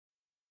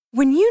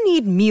When you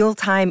need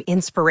mealtime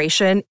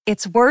inspiration,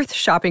 it's worth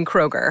shopping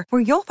Kroger,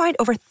 where you'll find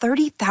over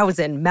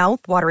 30,000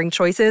 mouth-watering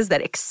choices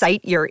that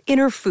excite your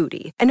inner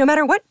foodie. And no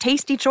matter what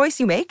tasty choice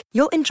you make,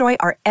 you'll enjoy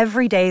our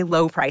everyday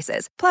low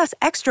prices, plus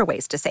extra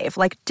ways to save,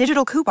 like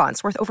digital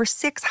coupons worth over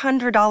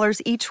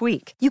 $600 each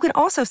week. You can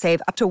also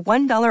save up to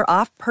 $1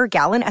 off per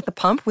gallon at the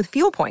pump with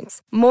fuel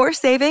points. More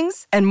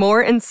savings and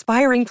more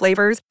inspiring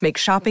flavors make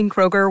shopping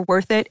Kroger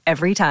worth it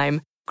every time.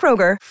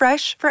 Kroger,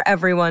 fresh for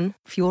everyone.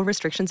 Fuel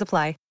restrictions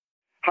apply.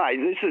 Hi,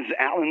 this is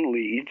Alan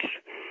Leeds,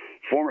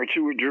 former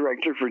tour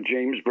director for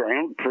James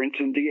Brown, Prince,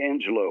 and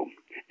D'Angelo,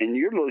 and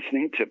you're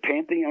listening to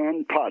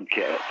Pantheon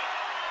Podcasts.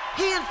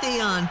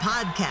 Pantheon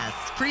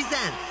Podcasts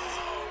presents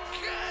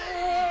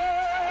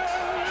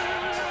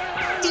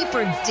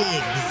Deeper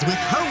Digs with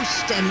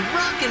host and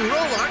rock and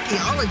roll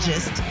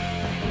archaeologist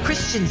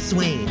Christian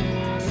Swain.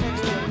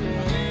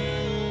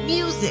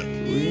 Music,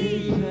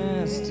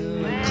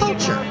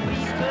 culture,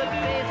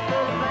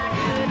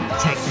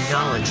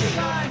 technology,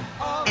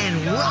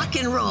 and rock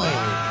and roll.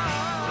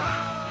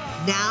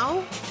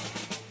 Now,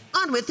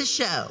 on with the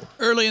show.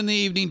 Early in the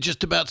evening,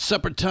 just about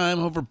supper time,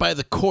 over by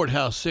the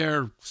courthouse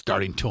there,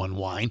 starting to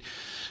unwind.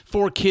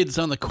 4 kids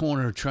on the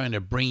corner trying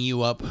to bring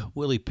you up.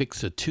 Willie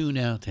picks a tune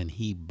out and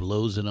he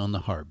blows it on the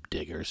harp,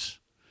 diggers.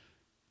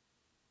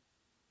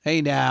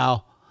 Hey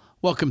now,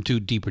 welcome to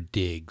Deeper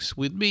Digs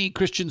with me,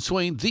 Christian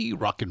Swain, the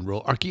rock and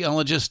roll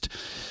archaeologist.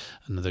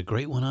 Another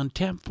great one on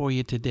tap for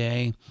you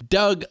today.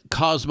 Doug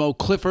Cosmo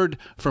Clifford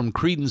from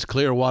Creedence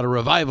Clearwater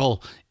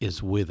Revival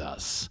is with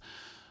us.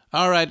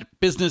 All right,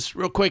 business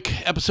real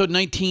quick. Episode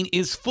 19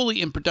 is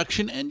fully in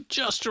production and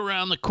just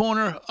around the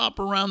corner, up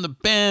around the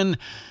bend.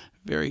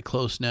 Very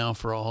close now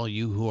for all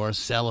you who are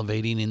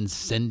salivating and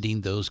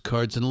sending those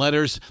cards and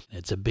letters.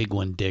 It's a big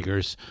one,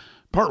 diggers.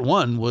 Part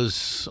 1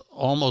 was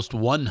almost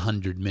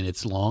 100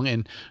 minutes long,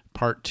 and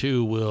Part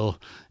 2 will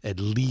at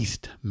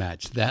least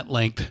match that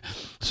length.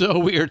 So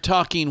we are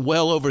talking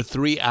well over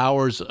 3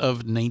 hours of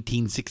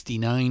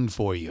 1969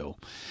 for you.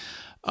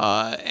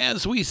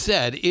 As we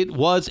said, it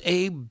was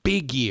a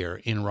big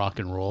year in rock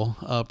and roll,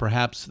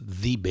 perhaps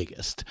the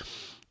biggest.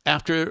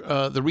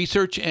 After the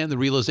research and the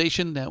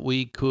realization that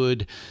we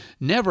could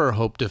never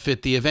hope to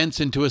fit the events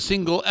into a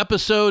single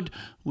episode,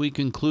 we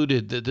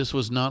concluded that this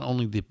was not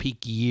only the peak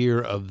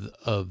year of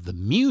the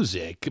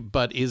music,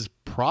 but is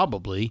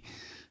probably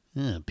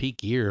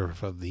peak year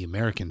of the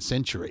American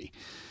century.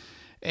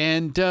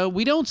 And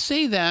we don't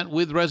say that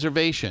with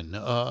reservation.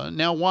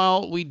 Now,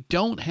 while we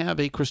don't have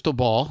a crystal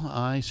ball,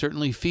 I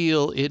certainly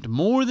feel it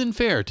more than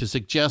fair to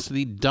suggest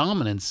the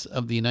dominance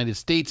of the United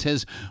States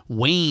has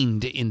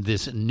waned in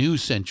this new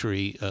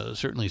century,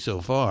 certainly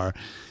so far,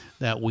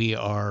 that we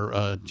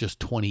are just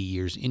 20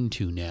 years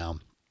into now.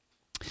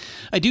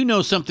 I do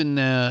know something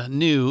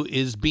new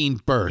is being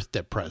birthed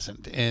at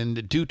present,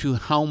 and due to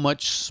how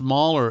much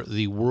smaller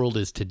the world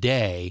is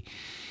today,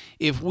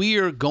 if we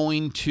are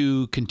going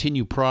to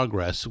continue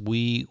progress,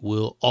 we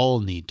will all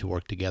need to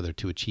work together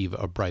to achieve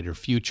a brighter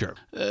future.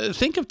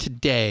 Think of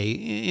today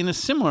in a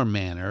similar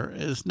manner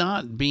as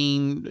not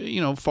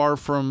being, far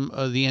from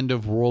the end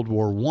of World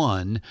War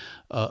I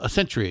a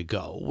century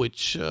ago,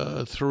 which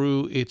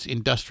through its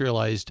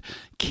industrialized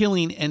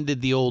killing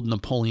ended the old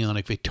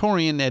Napoleonic,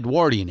 Victorian,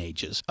 Edwardian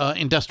ages.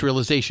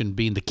 Industrialization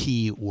being the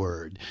key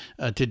word.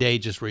 Today,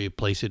 just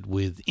replace it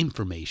with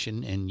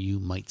information, and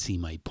you might see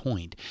my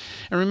point.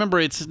 And remember,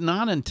 it's not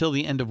until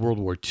the end of World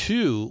War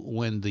II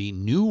when the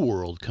New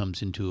World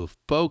comes into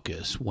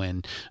focus,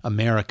 when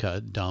America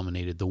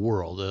dominated the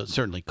world,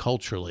 certainly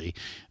culturally,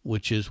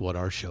 which is what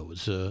our show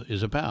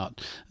is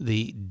about.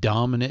 The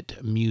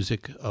dominant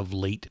music of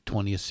late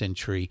 20th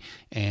century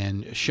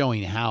and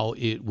showing how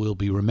it will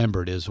be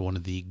remembered as one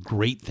of the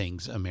great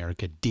things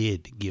America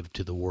did give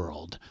to the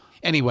world.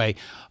 Anyway,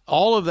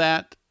 all of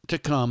that to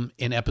come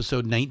in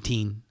episode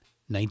 19,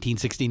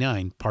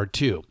 1969, part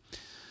 2.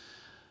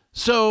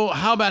 So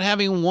how about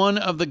having one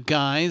of the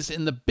guys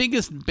in the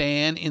biggest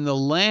band in the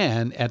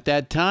land at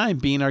that time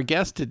being our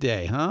guest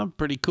today, huh?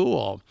 Pretty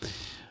cool.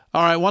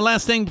 All right, one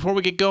last thing before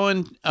we get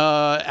going.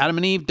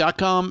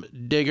 AdamandEve.com,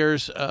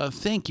 diggers,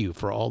 thank you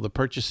for all the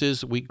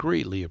purchases. We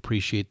greatly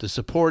appreciate the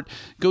support.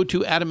 Go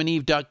to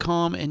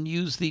AdamandEve.com and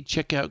use the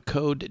checkout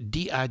code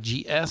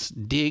DIGS,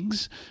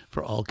 DIGS,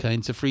 for all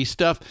kinds of free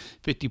stuff.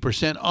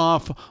 50%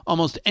 off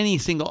almost any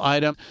single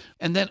item,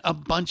 and then a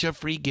bunch of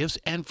free gifts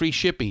and free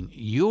shipping.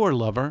 Your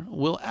lover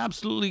will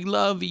absolutely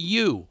love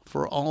you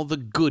for all the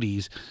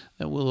goodies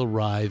that will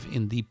arrive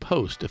in the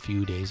post a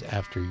few days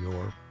after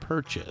your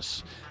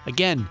purchase.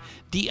 Again,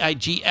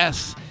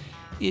 DIGS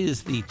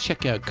is the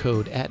checkout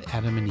code at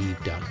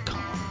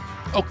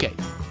AdamandEve.com. Okay,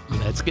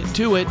 let's get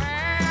to it.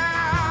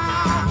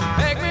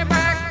 Take me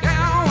back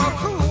down a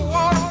cool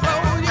water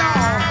flow,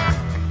 y'all.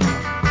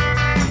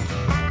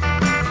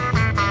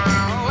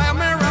 Let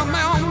me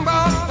remember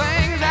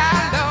things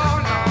I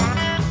don't know.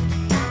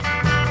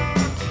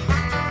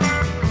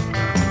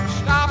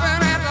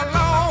 Stopping at the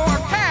lower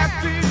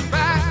catfish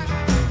back,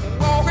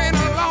 walking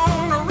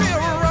along the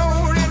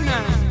railroad at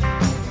night.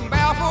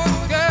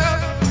 Barefoot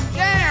girls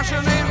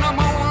dancing in the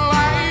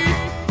moonlight.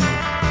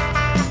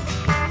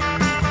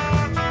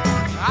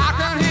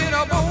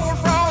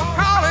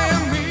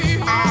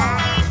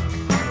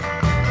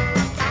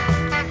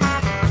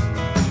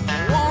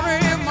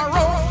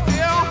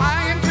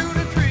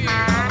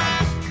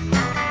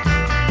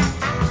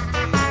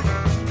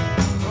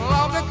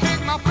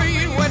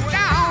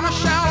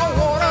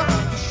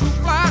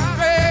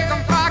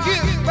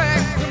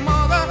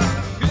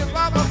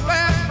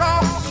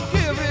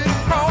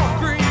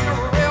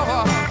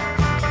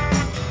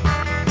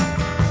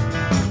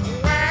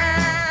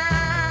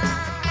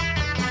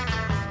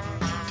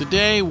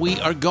 Today we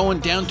are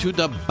going down to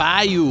the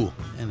Bayou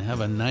and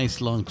have a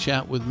nice long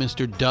chat with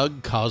Mr.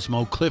 Doug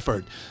Cosmo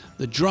Clifford,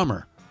 the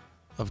drummer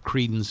of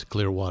Creedence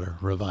Clearwater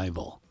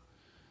Revival.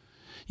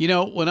 You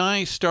know, when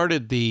I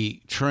started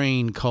the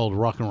train called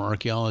Rock and Roll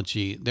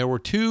Archaeology, there were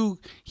two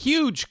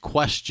huge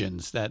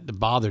questions that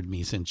bothered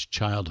me since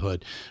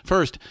childhood.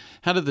 First,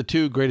 how did the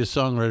two greatest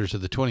songwriters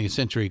of the 20th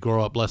century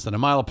grow up less than a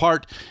mile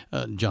apart?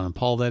 John and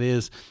Paul, that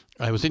is.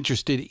 I was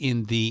interested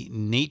in the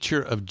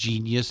nature of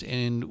genius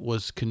and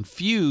was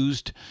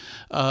confused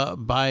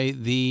by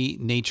the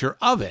nature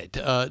of it.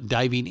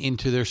 Diving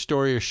into their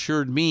story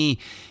assured me,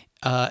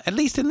 at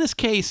least in this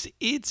case,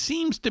 it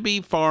seems to be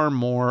far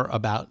more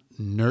about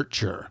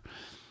nurture.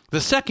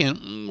 The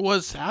second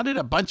was, how did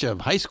a bunch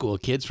of high school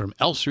kids from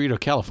El Cerrito,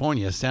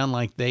 California sound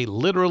like they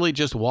literally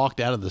just walked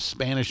out of the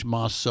Spanish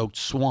moss-soaked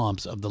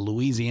swamps of the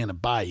Louisiana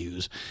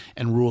bayous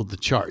and ruled the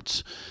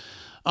charts?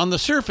 On the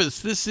surface,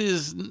 this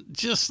is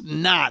just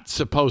not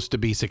supposed to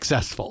be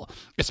successful,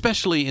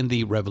 especially in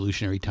the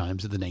revolutionary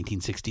times of the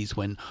 1960s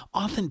when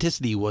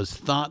authenticity was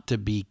thought to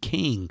be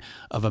king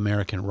of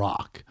American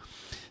rock.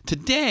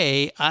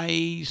 Today,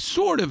 I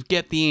sort of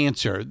get the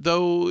answer,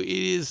 though it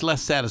is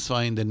less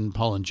satisfying than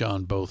Paul and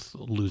John both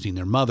losing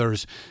their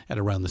mothers at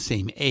around the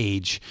same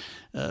age,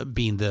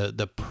 being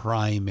the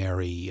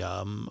primary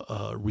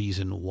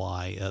reason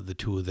why the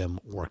two of them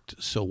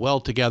worked so well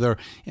together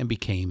and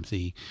became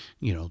the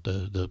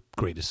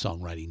greatest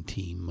songwriting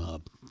team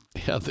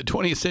of the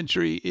 20th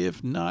century,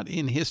 if not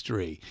in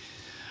history.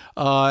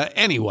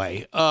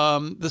 Anyway,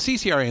 the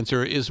CCR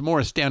answer is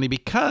more astounding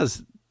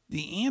because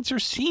the answer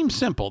seems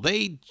simple.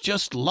 They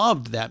just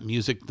loved that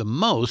music the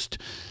most,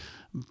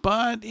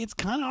 but it's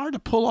kind of hard to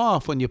pull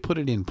off when you put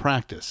it in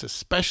practice,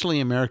 especially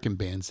American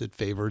bands that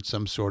favored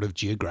some sort of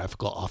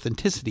geographical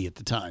authenticity at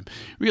the time.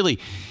 Really,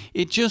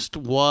 it just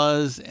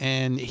was,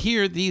 and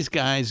here these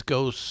guys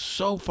go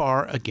so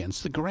far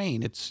against the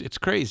grain. It's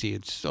crazy.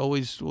 It's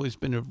always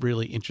been a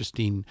really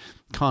interesting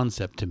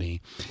concept to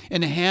me.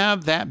 And to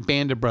have that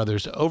band of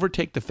brothers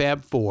overtake the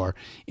Fab Four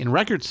in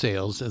record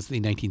sales as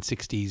the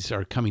 1960s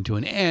are coming to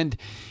an end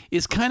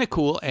is kind of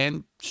cool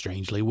and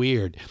strangely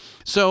weird.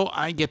 So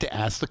I get to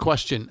ask the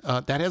question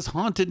that has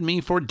haunted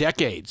me for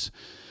decades.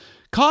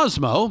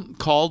 Cosmo,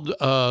 called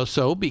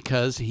so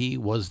because he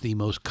was the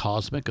most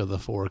cosmic of the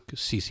four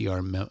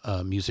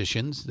CCR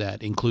musicians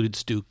that included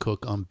Stu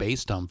Cook on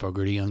bass, Tom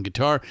Fogerty on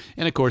guitar,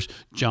 and of course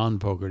John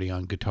Fogerty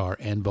on guitar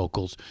and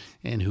vocals,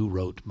 and who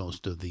wrote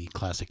most of the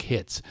classic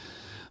hits.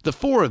 The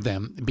four of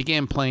them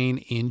began playing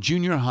in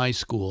junior high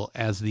school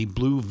as the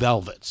Blue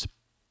Velvets,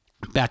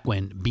 back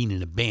when being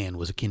in a band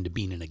was akin to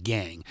being in a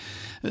gang.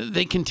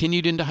 They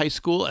continued into high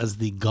school as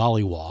the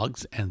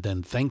Gollywogs, and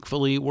then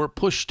thankfully were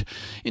pushed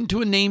into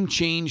a name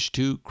change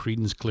to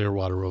Creedence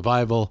Clearwater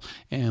Revival,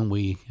 and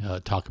we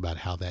talk about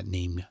how that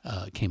name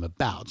came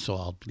about, so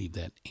I'll leave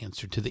that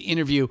answer to the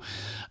interview.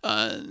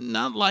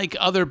 Not like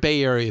other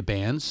Bay Area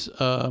bands,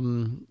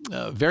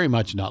 very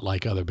much not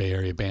like other Bay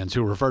Area bands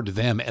who referred to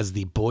them as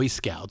the Boy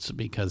Scouts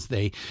because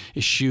they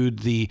eschewed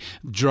the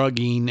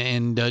drugging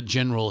and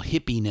general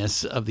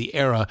hippiness of the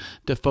era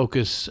to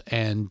focus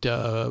and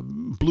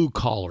blue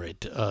collar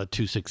it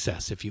to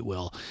success, if you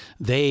will.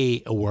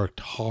 They worked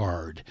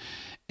hard,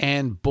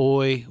 and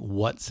boy,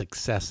 what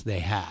success they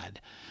had.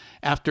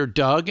 After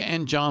Doug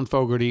and John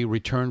Fogerty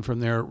returned from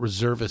their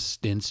reservist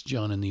stints,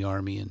 John in the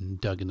Army and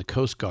Doug in the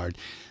Coast Guard,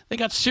 they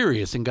got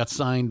serious and got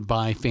signed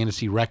by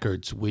Fantasy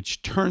Records,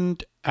 which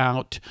turned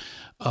out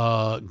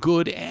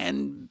good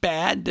and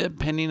bad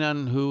depending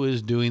on who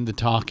is doing the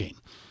talking.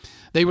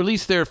 They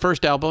released their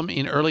first album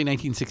in early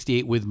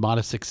 1968 with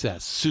modest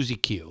success. Susie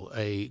Q,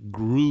 a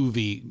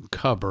groovy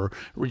cover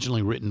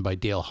originally written by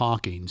Dale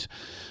Hawkins,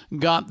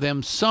 got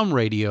them some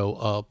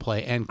radio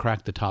play and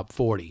cracked the top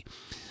 40.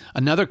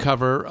 Another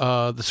cover,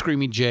 the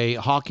Screaming Jay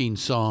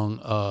Hawkins song,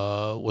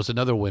 was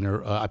another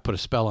winner, I Put a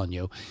Spell on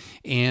You,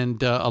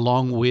 and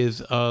along with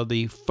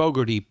the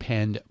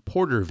Fogerty-penned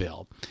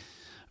Porterville.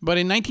 But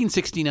in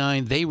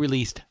 1969, they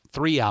released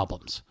 3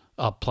 albums,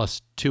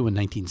 plus 2 in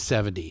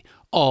 1970,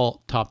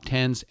 all top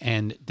 10s,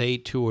 and they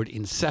toured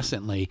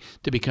incessantly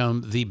to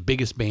become the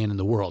biggest band in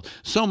the world.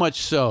 So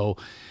much so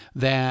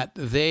that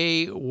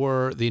they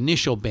were the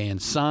initial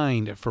band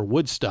signed for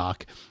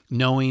Woodstock,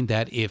 knowing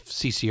that if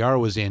CCR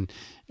was in,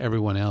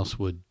 everyone else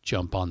would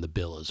jump on the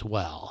bill as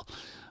well.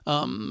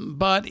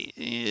 But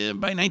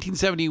by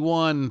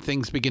 1971,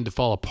 things begin to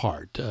fall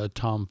apart.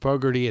 Tom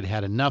Fogerty had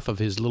had enough of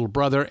his little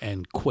brother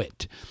and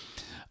quit.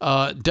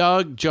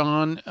 Doug,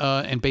 John,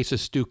 and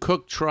bassist Stu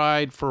Cook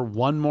tried for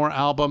one more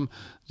album,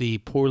 the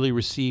poorly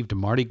received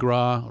Mardi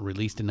Gras,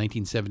 released in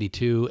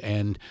 1972,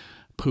 and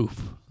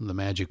poof, the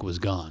magic was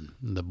gone.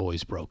 The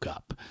boys broke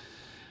up.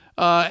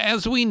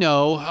 As we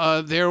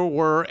know, there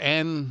were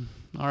and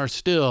are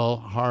still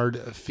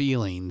hard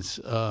feelings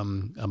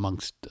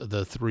amongst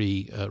the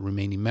 3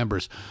 remaining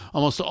members.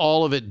 Almost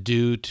all of it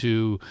due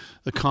to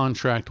the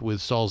contract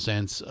with Saul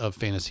Zaentz of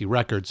Fantasy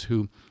Records,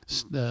 who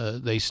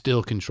they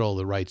still control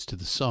the rights to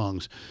the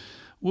songs.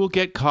 We'll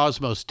get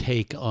Cosmo's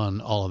take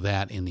on all of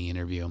that in the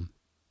interview.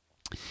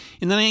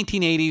 In the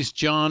 1980s,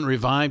 John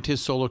revived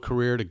his solo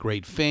career to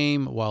great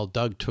fame, while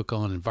Doug took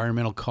on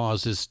environmental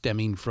causes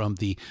stemming from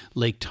the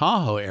Lake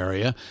Tahoe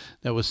area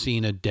that was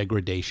seeing a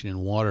degradation in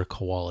water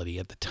quality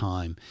at the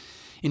time.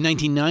 In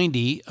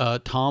 1990,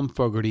 Tom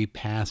Fogerty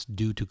passed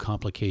due to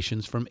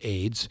complications from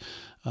AIDS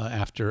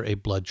after a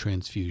blood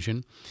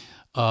transfusion,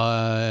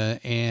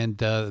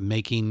 and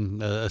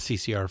making a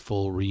CCR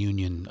full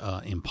reunion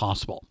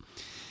impossible.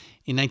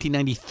 In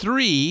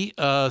 1993,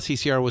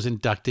 CCR was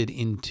inducted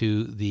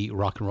into the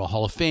Rock and Roll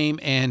Hall of Fame,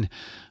 and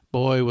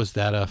boy, was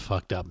that a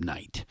fucked up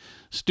night.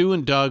 Stu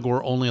and Doug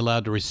were only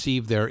allowed to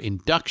receive their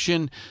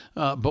induction,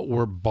 but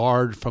were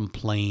barred from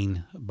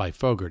playing by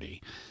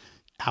Fogerty.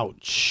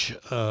 Ouch.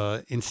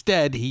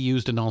 Instead, he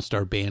used an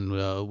all-star band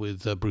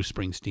with Bruce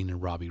Springsteen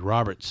and Robbie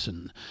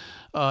Robertson.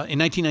 In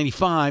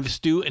 1995,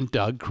 Stu and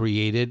Doug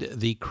created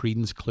the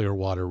Creedence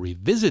Clearwater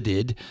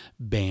Revisited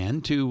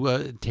band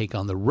to take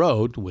on the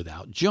road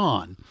without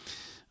John.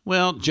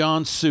 Well,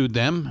 John sued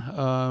them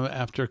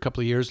after a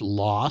couple of years,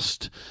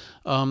 lost.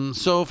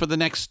 So for the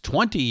next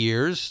 20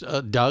 years,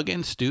 Doug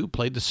and Stu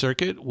played the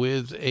circuit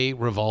with a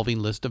revolving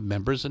list of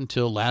members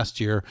until last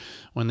year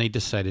when they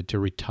decided to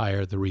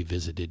retire the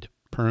Revisited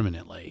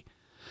permanently.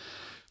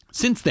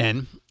 Since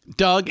then,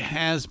 Doug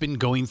has been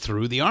going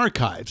through the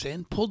archives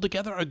and pulled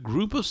together a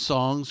group of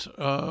songs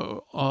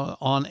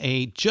on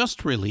a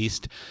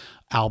just-released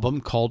album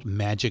called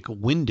Magic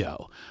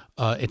Window.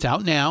 It's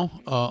out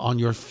now on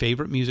your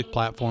favorite music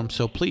platform,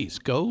 so please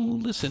go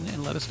listen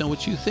and let us know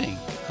what you think.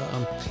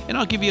 And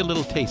I'll give you a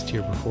little taste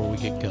here before we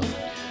get going.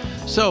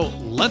 So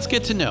let's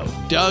get to know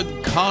Doug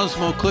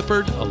Cosmo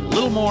Clifford a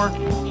little more,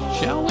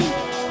 shall we?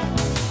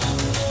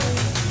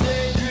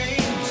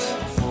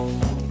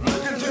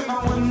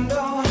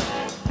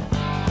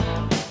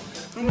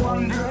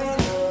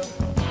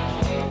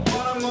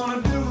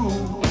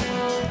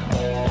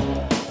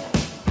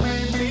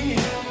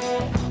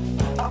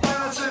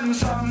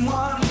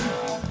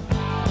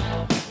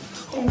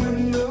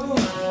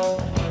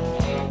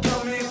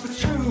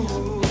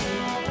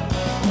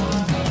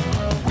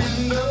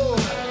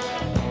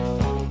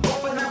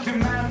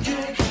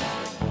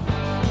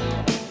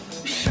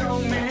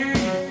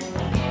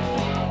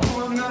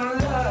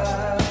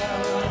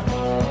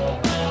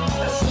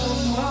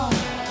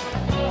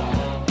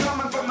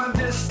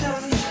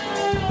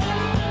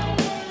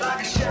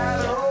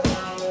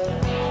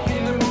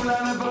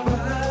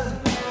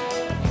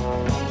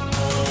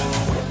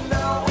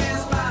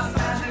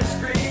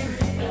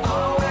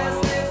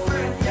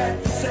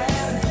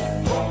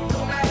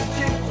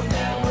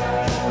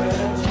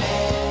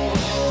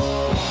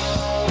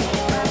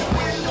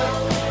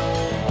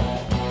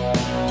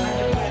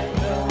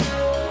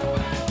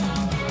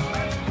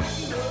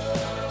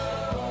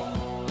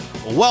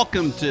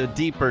 Welcome to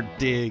Deeper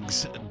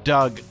Digs,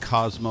 Doug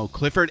Cosmo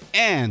Clifford,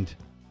 and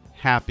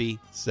happy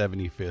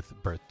 75th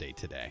birthday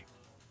today.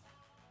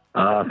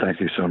 Thank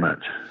you so much.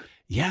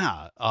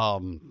 Yeah.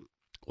 Wow.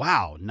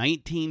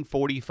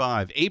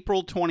 1945,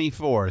 April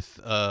 24th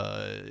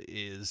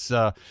is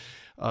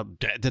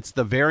that's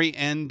the very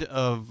end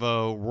of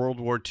World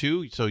War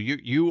II. So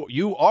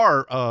you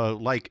are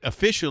like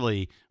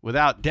officially,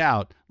 without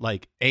doubt,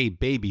 like a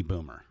baby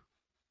boomer.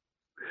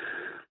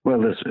 Well,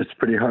 it's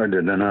pretty hard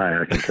to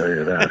deny, I can tell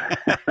you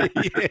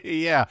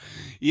that.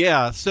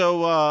 Yeah.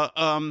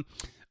 So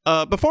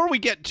before we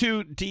get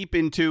too deep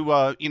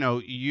into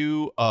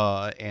you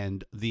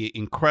and the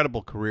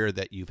incredible career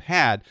that you've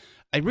had,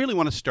 I really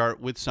want to start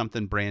with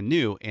something brand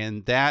new,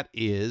 and that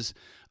is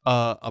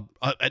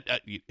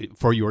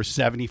for your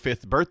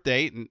 75th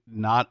birthday.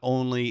 Not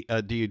only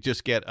do you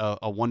just get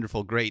a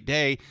wonderful, great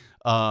day,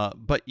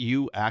 but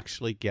you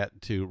actually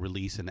get to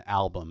release an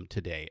album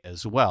today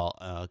as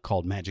well,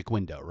 called Magic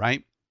Window,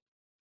 right?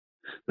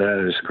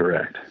 That is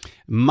correct.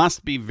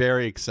 Must be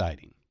very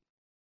exciting.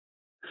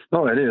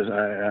 Oh, it is.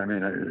 I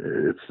mean,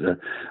 it's.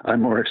 I'm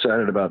more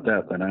excited about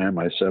that than I am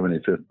my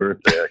 75th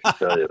birthday. I can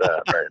tell you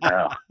that right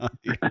now.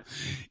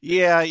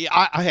 Yeah.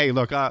 Hey,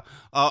 look,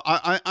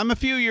 I'm a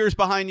few years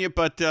behind you,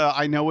 but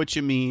I know what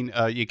you mean.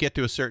 You get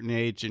to a certain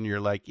age, and you're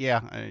like,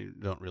 yeah, I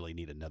don't really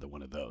need another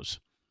one of those.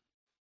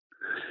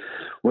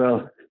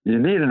 Well, you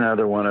need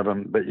another one of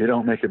them, but you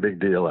don't make a big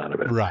deal out of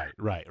it.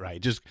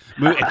 Right. Just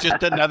move. It's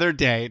just another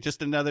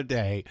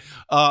day.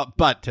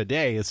 But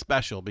today is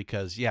special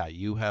because, yeah,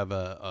 you have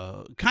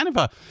a kind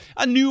of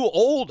a new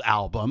old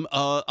album,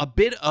 a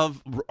bit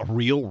of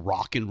real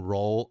rock and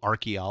roll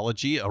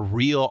archaeology, a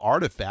real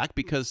artifact,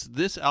 because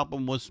this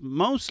album was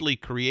mostly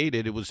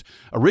created. It was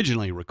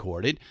originally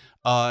recorded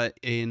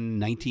in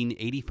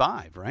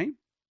 1985, right?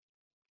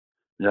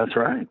 That's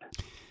right.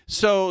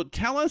 So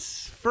tell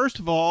us, first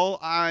of all,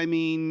 I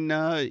mean,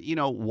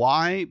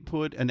 why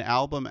put an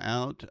album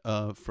out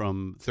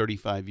from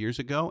 35 years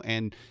ago,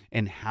 and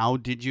how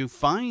did you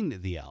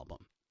find the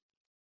album?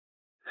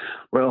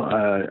 Well,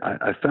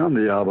 I found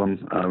the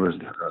album. I was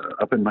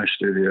up in my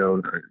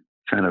studio,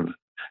 kind of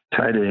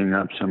tidying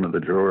up some of the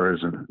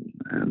drawers in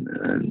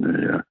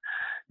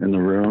the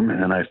room,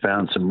 and I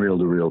found some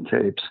reel-to-reel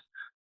tapes,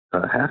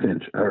 a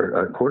half-inch or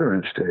a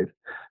quarter-inch tape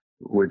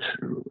which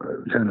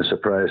kind of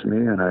surprised me.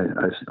 And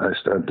I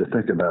started to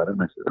think about it,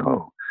 and I said,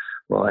 oh,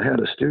 well, I had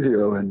a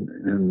studio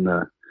in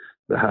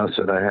the house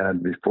that I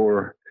had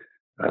before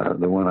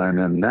the one I'm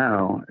in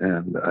now,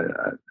 and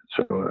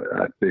so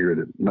I figured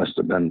it must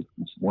have been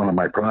one of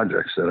my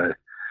projects that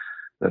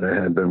I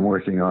had been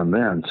working on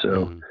then.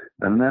 So,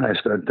 and then I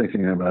started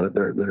thinking about it.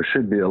 There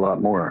should be a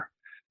lot more.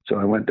 So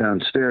I went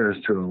downstairs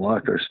to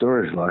a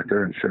storage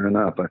locker, and sure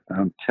enough, I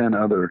found 10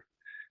 other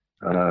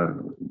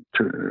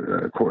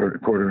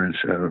quarter-inch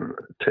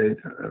tape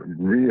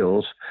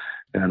reels,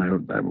 and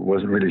I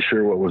wasn't really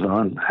sure what was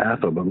on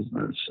half of them.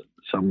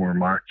 Some were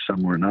marked,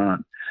 some were not.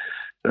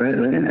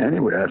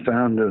 Anyway, I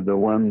found the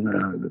one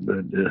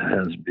that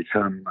has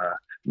become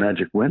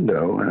Magic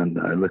Window, and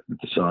I looked at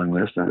the song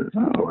list, and I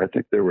thought, I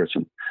think there were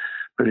some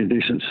pretty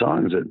decent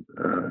songs that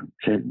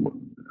came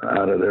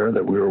out of there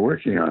that we were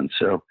working on.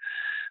 So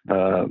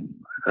I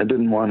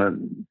didn't want to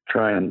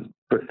try and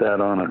put that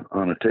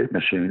on a tape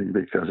machine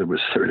because it was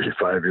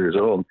 35 years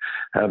old,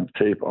 have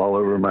tape all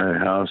over my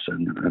house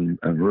and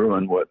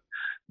ruin what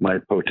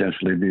might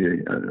potentially be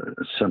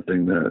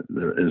something that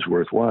is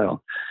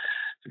worthwhile.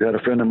 I got a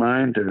friend of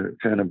mine to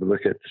kind of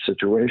look at the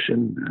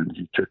situation, and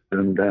he took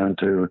them down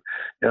to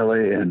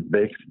LA and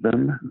baked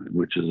them,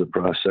 which is a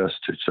process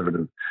to sort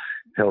of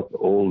help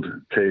old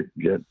tape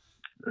get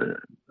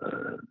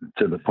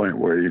to the point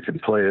where you can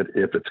play it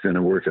if it's going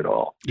to work at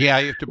all. Yeah,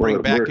 you have to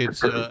bring back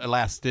its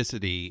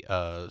elasticity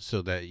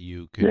so that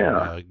you can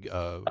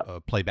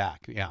play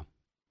back. Yeah.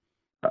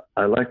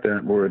 I like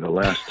that word,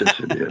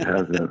 elasticity. It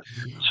has a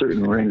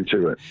certain ring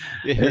to it.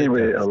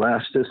 Anyway,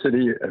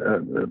 elasticity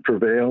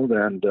prevailed,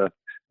 and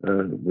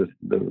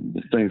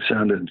the thing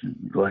sounded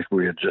like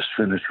we had just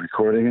finished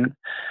recording it.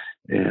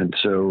 And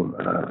so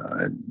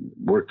I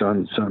worked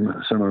on some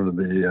of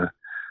the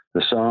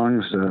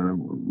songs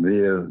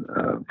via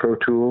Pro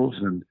Tools,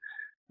 and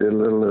did a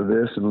little of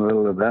this and a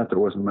little of that. There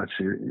wasn't much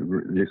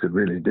you could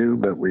really do,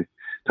 but we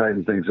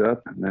tightened things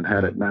up and then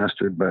had it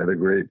mastered by the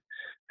great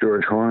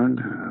George Horn,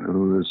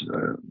 who's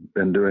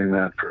been doing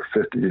that for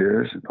 50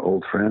 years, an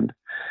old friend.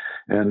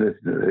 And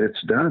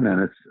it's done,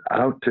 and it's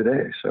out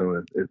today.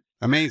 So it's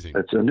amazing.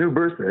 It's a new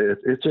birthday.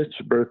 It's its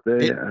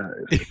birthday.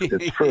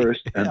 It's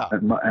first,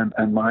 and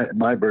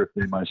my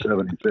birthday, my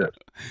 75th.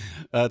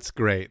 That's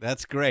great.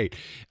 That's great.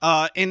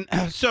 And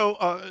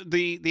so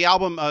the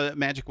album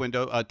Magic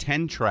Window,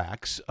 10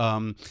 tracks,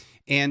 and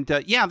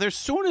there's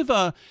sort of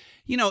a.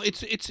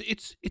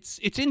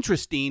 It's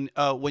interesting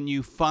when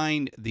you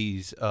find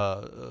these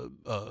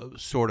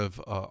sort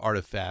of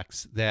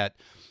artifacts that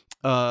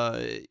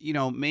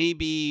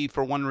maybe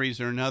for one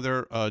reason or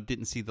another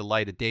didn't see the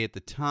light of day at the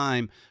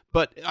time.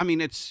 But I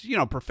mean, it's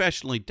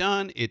professionally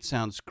done. It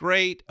sounds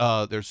great.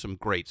 There's some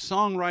great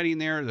songwriting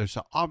there. There's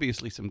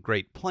obviously some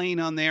great playing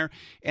on there.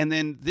 And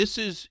then this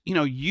is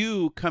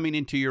you coming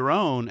into your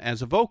own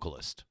as a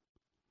vocalist.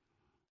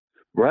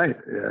 Right.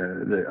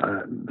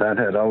 That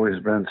had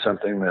always been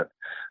something that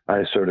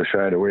I sort of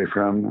shied away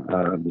from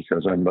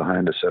because I'm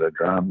behind a set of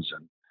drums,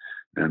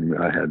 and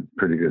I had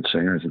pretty good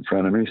singers in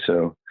front of me,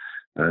 so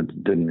I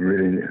didn't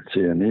really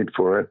see a need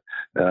for it.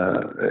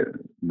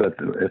 But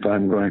if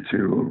I'm going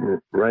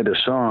to write a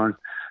song,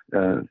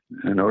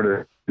 in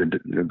order to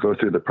go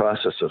through the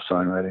process of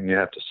songwriting, you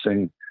have to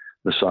sing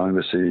the song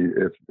to see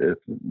if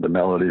the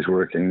melody's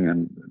working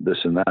and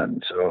this and that.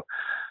 And so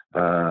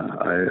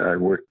I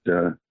worked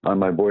on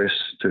my voice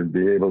to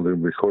be able to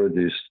record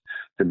these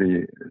to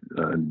be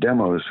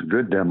demos,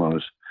 good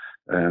demos,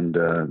 and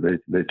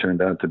they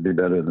turned out to be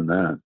better than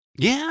that.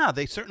 Yeah,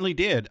 they certainly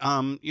did.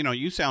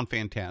 You sound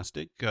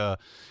fantastic,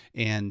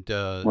 and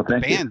well,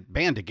 the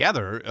band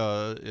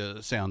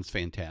together sounds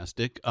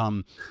fantastic.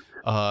 And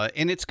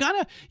it's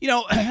got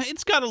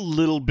it's got a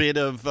little bit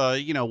of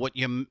what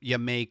you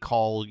may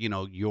call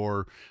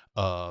your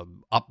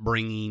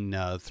upbringing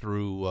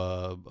through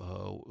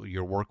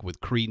your work with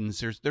Creedence.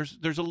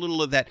 There's a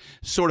little of that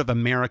sort of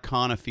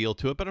Americana feel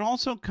to it, but it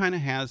also kind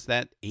of has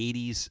that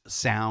 80s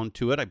sound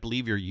to it. I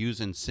believe you're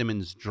using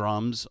Simmons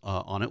drums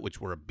on it,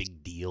 which were a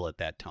big deal at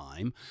that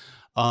time.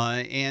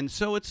 And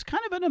so it's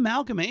kind of an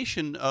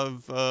amalgamation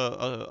of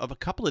a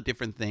couple of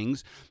different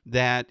things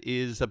that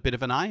is a bit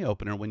of an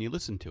eye-opener when you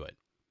listen to it.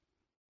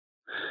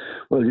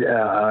 Well,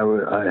 yeah,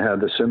 I had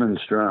the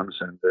Simmons drums,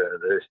 and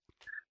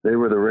they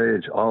were the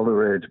rage, all the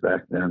rage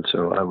back then.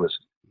 So I was,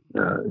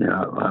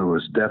 I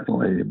was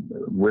definitely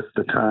with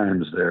the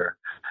times there.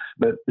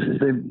 But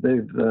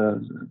they've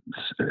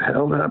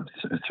held up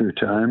through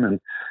time, and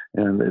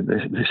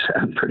they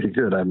sound pretty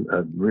good.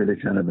 I've really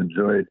kind of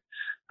enjoyed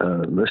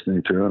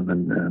listening to them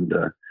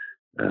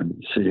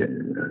and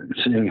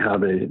seeing how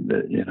they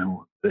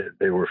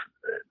were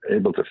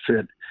able to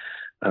fit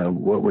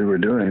what we were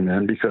doing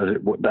then, because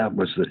that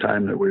was the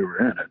time that we were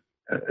in it.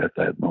 At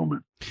that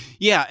moment.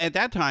 Yeah, at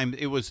that time,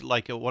 it was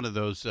like one of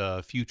those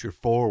future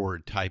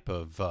forward type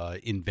of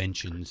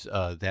inventions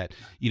that,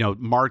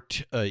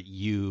 marked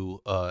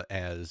you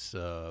as,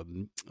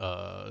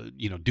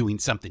 doing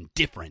something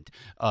different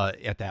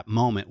at that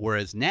moment.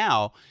 Whereas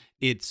now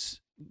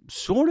it's,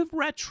 sort of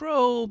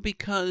retro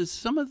because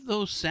some of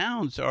those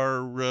sounds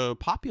are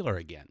popular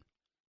again.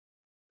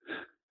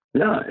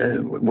 Yeah,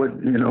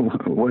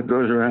 what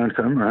goes around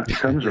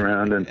comes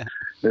around, and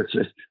it's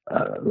just,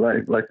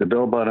 like the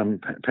bell-bottom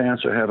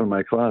pants I have in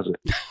my closet.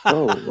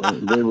 Oh,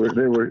 they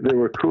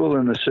were cool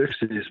in the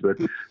 '60s, but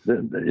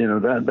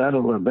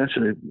that'll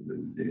eventually,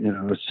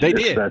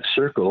 it's that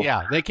circle.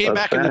 Yeah, they came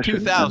back in the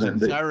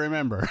 2000s. I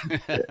remember.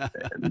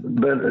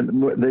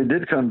 But they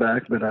did come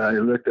back, but I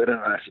looked at it and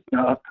I said,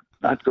 no,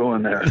 not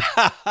going there.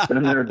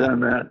 Been there, done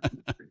that.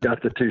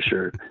 Got the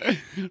T-shirt.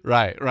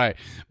 Right.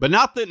 But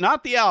not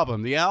the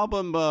album. The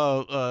album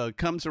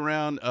comes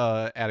around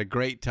at a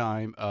great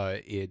time.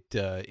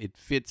 It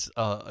fits.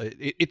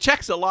 It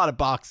checks a lot of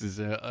boxes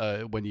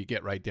when you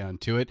get right down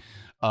to it.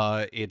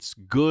 It's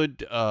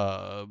good,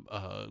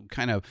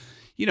 kind of,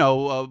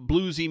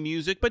 bluesy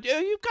music, but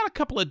you've got a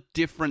couple of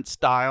different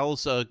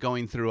styles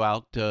going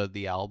throughout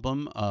the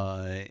album,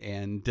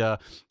 and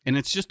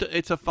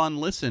it's a fun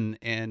listen,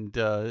 and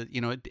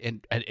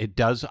it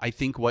does, I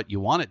think, what you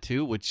want it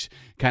to, which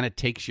kind of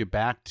takes you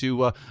back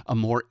to a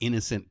more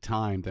innocent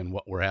time than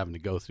what we're having to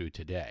go through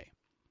today.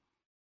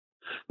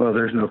 Well,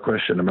 there's no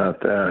question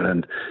about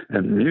that,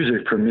 and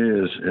music for me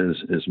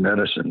is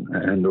medicine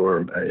and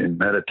or a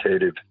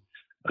meditative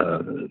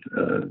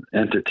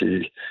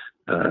entity,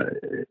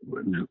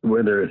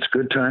 whether it's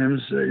good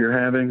times that you're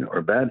having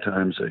or bad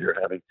times that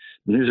you're having.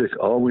 Music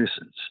always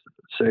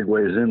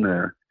segues in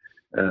there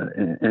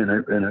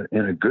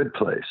in a good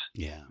place.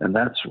 Yeah, and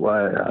that's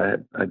why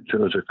I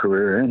chose a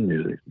career in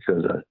music,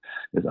 because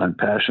I'm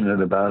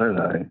passionate about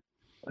it.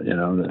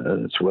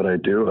 It's what I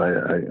do.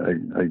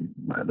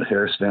 The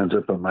hair stands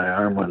up on my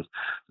arm when,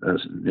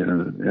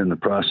 in the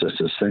process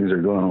as things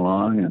are going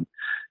along, and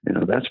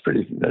that's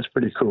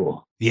pretty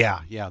cool.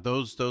 Yeah.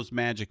 Those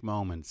magic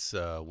moments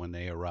when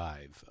they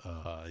arrive.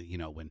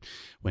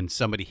 When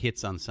somebody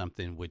hits on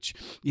something which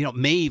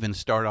may even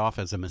start off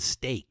as a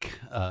mistake.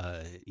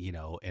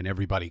 And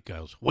everybody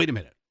goes, "Wait a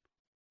minute,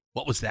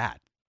 what was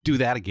that? Do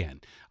that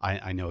again."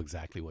 I know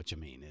exactly what you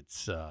mean.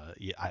 It's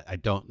I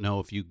don't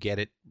know if you get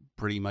it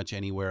pretty much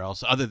anywhere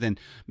else other than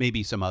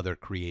maybe some other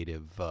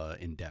creative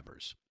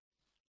endeavors.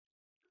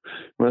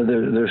 Well,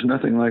 there's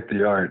nothing like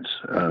the arts,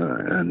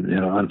 and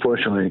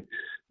unfortunately,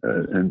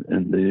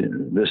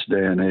 in this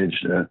day and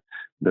age,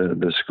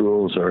 the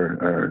schools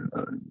are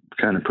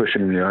kind of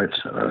pushing the arts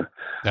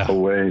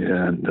away,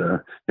 and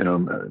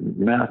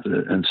math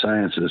and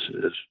science is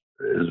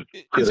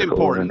critical, it's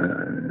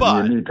important,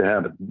 but you need to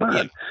have it.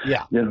 But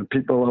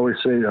people always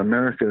say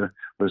America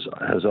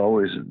has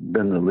always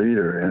been the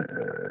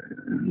leader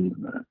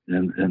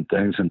in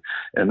things, and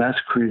that's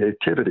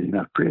creativity.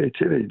 Now,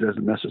 creativity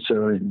doesn't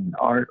necessarily mean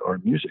art or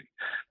music,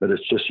 but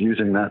it's just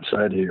using that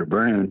side of your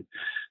brain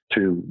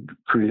to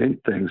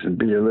create things and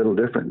be a little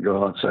different,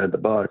 go outside the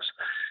box,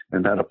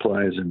 and that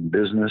applies in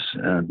business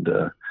and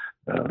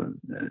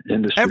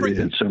industry,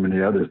 everything, and so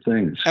many other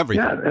things.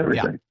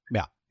 Everything.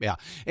 Yeah.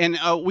 And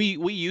we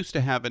used to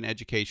have an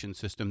education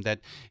system that,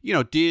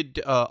 did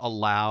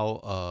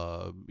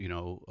allow,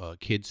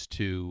 kids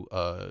to,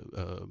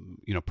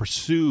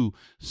 pursue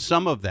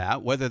some of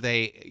that, whether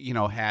they,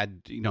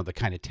 had, the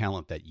kind of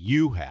talent that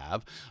you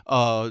have,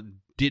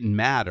 didn't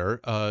matter.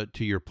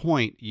 To your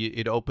point,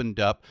 it opened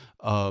up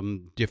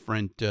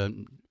different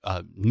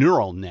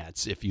neural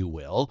nets, if you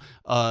will,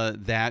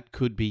 that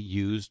could be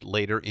used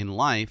later in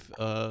life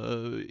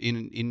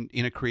in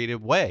a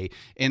creative way.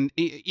 And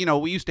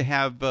we used to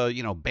have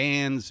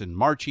bands and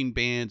marching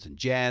bands and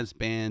jazz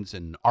bands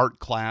and art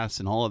class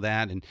and all of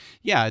that. And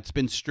it's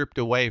been stripped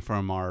away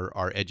from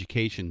our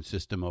education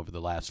system over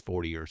the last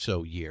 40 or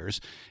so years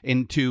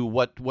into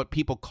what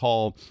people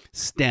call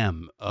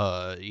STEM,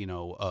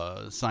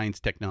 science,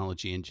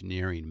 technology,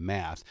 engineering,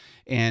 math.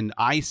 And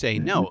I say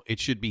no, it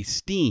should be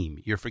STEAM.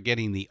 You're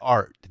forgetting the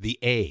art, the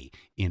A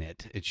in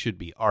it. It should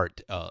be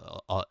art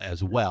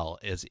as well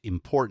as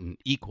important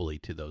equally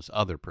to those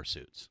other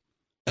pursuits.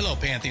 Hello,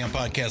 Pantheon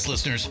Podcast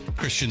listeners.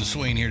 Christian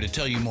Swain here to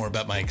tell you more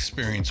about my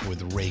experience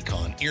with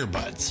Raycon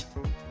earbuds.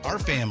 Our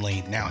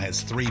family now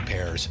has 3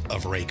 pairs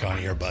of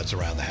Raycon earbuds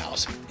around the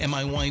house, and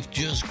my wife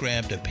just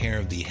grabbed a pair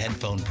of the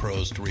Headphone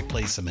Pros to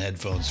replace some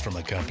headphones from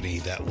a company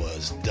that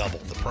was double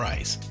the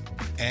price.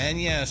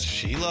 And yes,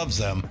 she loves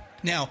them.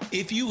 Now,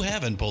 if you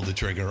haven't pulled the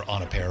trigger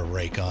on a pair of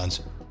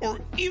Raycons, or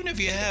even if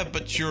you have,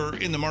 but you're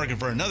in the market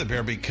for another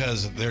pair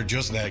because they're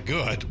just that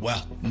good,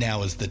 well,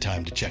 now is the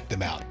time to check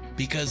them out,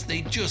 because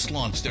they just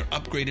launched their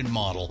upgraded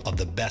model of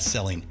the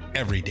best-selling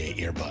everyday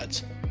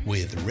earbuds.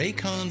 With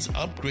Raycon's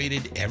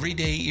upgraded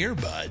everyday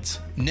earbuds,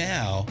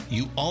 now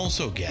you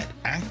also get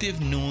active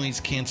noise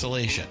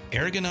cancellation,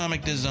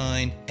 ergonomic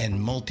design, and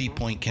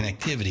multi-point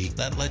connectivity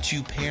that lets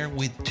you pair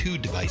with 2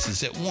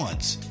 devices at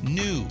once.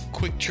 New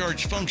quick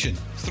charge function,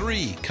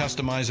 3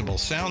 customizable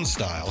sound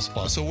styles,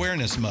 plus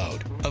awareness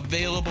mode.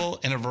 Available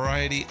in a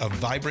variety of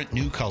vibrant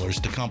new colors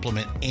to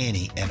complement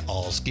any and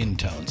all skin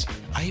tones.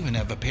 I even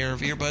have a pair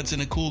of earbuds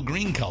in a cool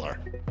green color.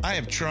 I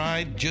have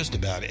tried just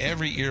about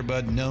every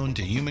earbud known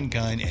to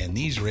humankind, and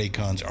these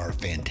Raycons are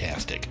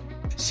fantastic.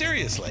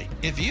 Seriously,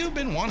 if you've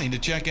been wanting to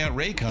check out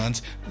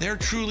Raycons, there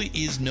truly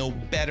is no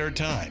better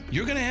time.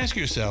 You're going to ask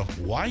yourself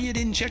why you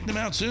didn't check them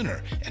out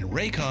sooner, and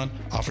Raycon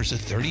offers a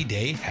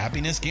 30-day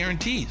happiness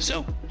guarantee.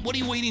 So what are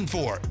you waiting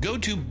for? Go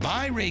to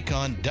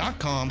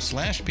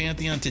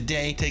buyraycon.com/Pantheon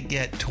today to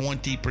get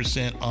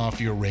 20% off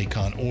your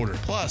Raycon order,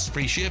 plus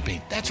free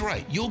shipping. That's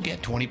right, you'll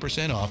get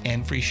 20% off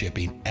and free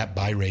shipping at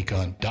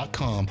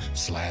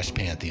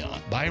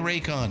buyraycon.com/Pantheon.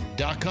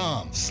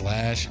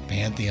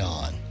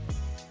 buyraycon.com/Pantheon.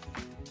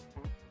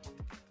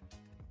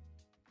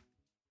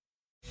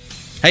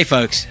 Hey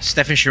folks,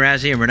 Stefan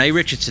Shirazi and Renee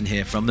Richardson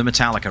here from the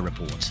Metallica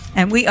Report.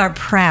 And we are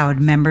proud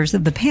members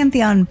of the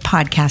Pantheon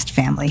podcast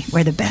family,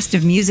 where the best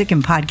of music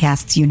and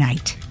podcasts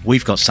unite.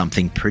 We've got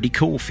something pretty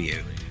cool for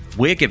you.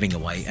 We're giving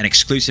away an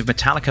exclusive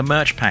Metallica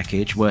merch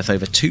package worth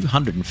over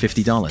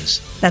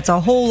 $250. That's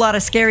a whole lot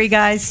of Scary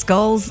Guys,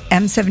 Skulls,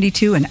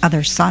 M72, and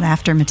other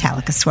sought-after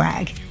Metallica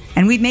swag.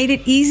 And we've made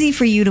it easy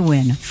for you to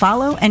win.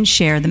 Follow and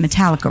share the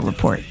Metallica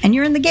Report, and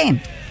you're in the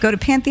game. Go to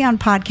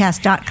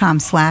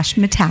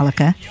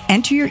pantheonpodcast.com/Metallica,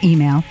 enter your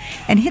email,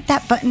 and hit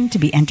that button to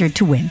be entered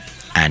to win.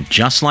 And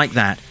just like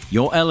that,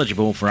 you're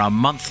eligible for our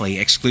monthly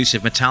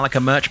exclusive Metallica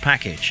merch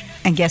package.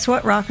 And guess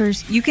what,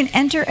 rockers? You can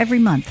enter every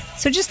month,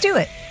 so just do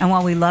it. And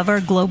while we love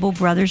our global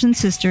brothers and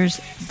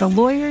sisters, the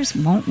lawyers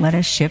won't let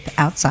us ship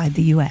outside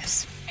the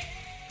U.S.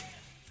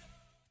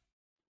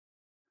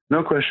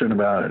 No question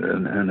about it, and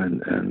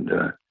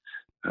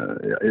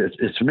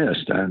it's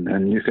missed,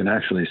 and you can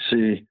actually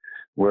see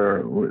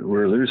where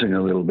we're losing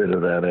a little bit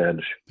of that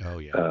edge. Oh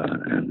yeah,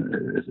 and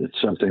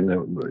it's something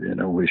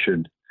that we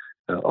should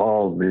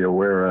all be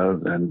aware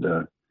of, and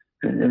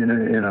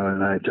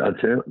I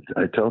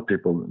tell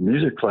people,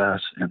 music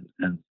class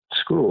in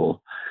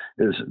school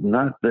is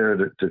not there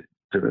to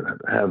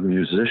have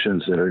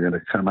musicians that are going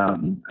to come out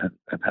and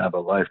have a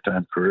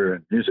lifetime career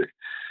in music.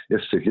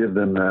 It's to give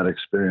them that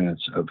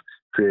experience of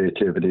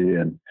creativity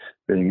and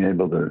being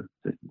able to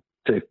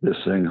take this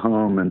thing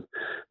home and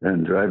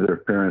drive their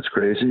parents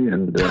crazy,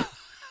 and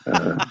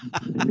Yeah.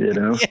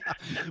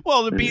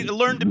 Well,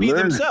 learn to be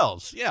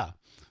themselves. Yeah.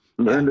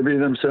 Learn to be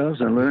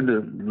themselves, and learn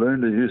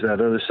to use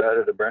that other side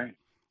of the brain.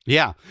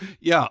 Yeah.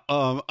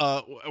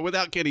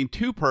 Without getting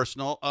too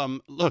personal,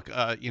 look,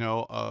 I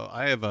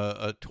have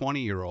a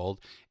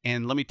 20-year-old,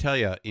 and let me tell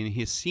you, in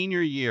his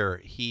senior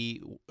year,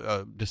 he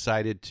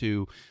decided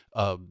to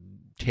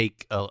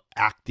take an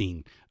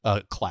acting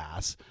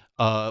class,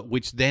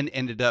 which then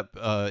ended up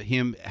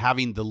him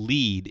having the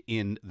lead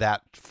in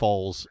that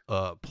fall's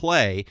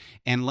play.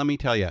 And let me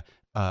tell you,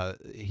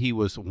 he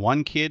was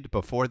one kid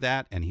before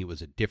that, and he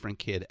was a different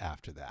kid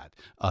after that,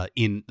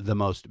 in the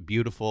most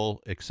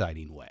beautiful,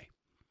 exciting way.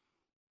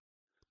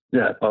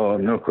 Yeah. Oh,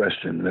 no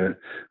question.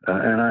 And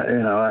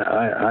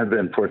I've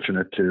been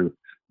fortunate to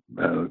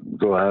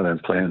go out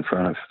and play in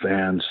front of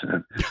fans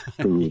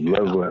who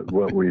love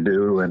what we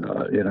do, and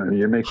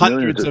you make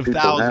hundreds of people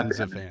thousands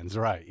happy. of fans,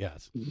 right?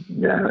 Yes.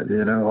 Yeah,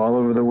 all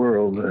over the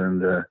world,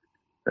 and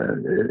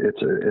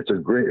it's a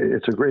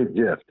great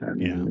gift,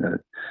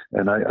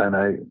 and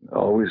I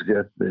always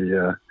get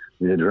the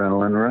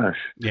adrenaline rush.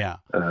 Yeah.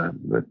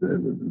 But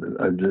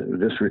I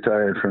just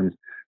retired from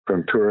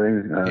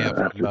touring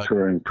after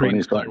touring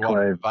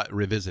 25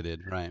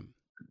 Revisited, right?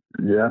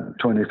 Yeah,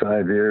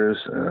 25 years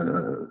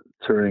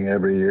touring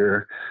every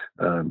year.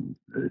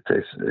 It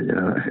takes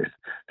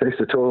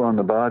a toll on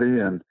the body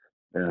and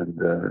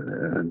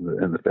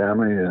the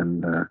family,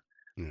 and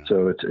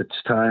so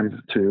it's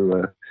time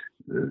to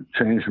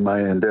change my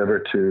endeavor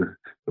to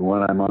the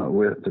one I'm on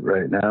with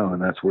right now,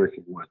 and that's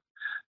working with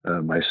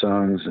my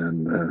songs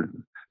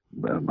and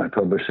my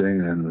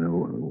publishing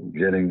and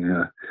getting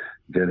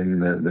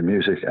the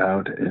music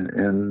out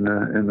in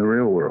the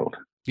real world.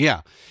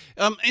 Yeah.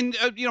 And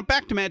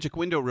back to Magic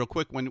Window real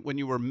quick, when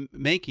you were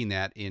making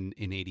that in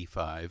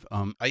 85,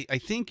 I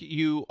think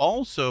you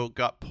also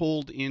got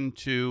pulled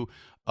into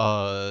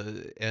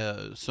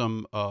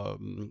some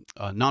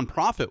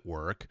nonprofit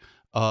work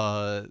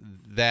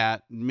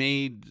that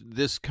made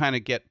this kind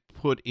of get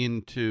put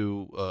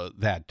into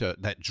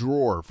that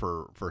drawer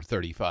for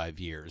 35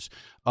 years,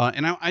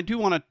 and I do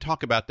want to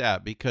talk about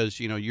that, because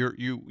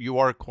you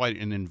are quite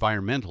an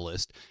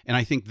environmentalist, and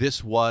I think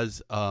this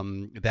was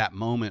that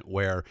moment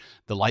where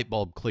the light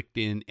bulb clicked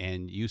in,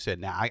 and you said,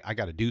 "Now I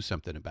got to do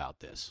something about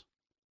this."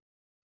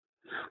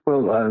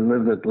 Well, I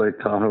lived at Lake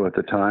Tahoe at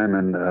the time,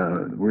 and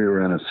we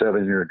were in a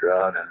 7-year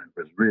drought, and it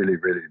was really,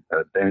 really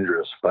a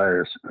dangerous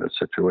fire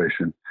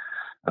situation.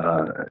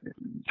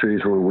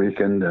 Trees were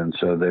weakened, and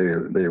so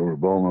they were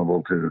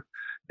vulnerable to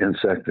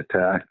insect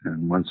attack.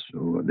 And once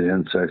the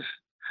insects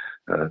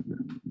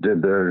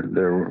did their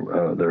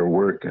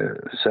work,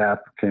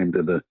 sap came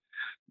to the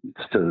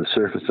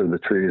surface of the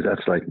trees.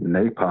 That's like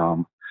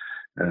napalm,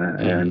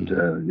 and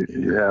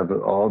you have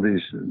all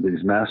these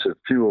massive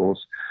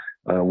fuels.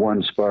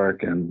 One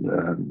spark, and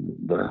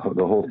the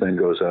whole thing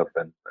goes up,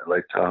 and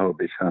Lake Tahoe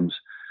becomes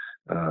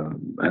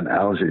an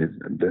algae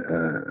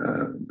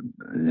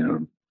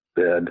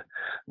bed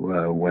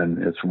when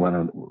it's one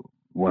of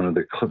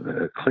the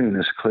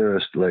cleanest,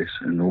 clearest lakes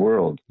in the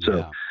world.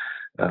 So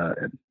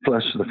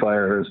plus the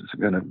fire is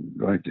going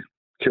to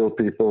kill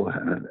people,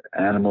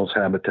 animals,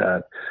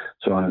 habitat,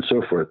 so on and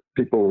so forth.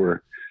 People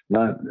were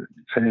not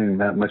paying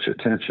that much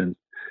attention.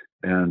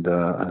 And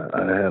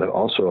I had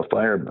also a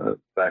fire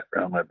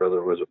background. My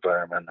brother was a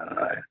fireman, and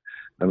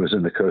I was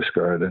in the Coast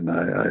Guard, and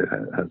I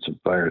had some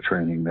fire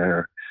training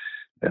there.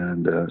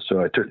 And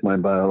so I took my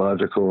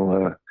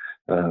biological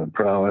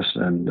prowess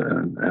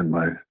and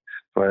my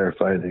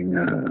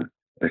firefighting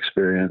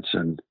experience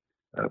and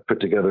put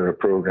together a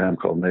program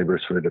called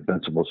Neighbors for a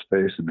Defensible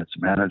Space, and it's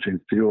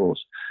managing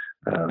fuels.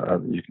 A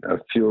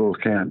fuel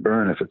can't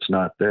burn if it's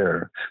not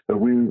there.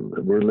 But we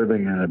were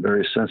living in a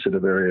very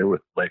sensitive area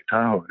with Lake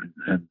Tahoe,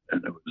 and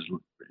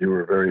you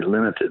were very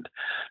limited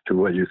to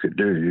what you could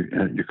do.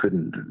 You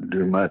couldn't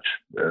do much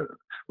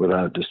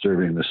without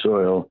disturbing the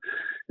soil.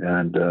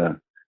 And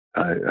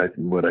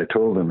what I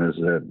told them is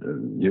that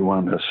you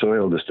want a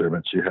soil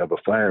disturbance, you have a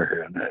fire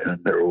here,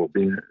 and there will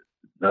be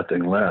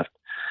nothing left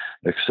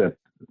except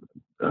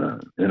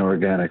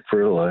inorganic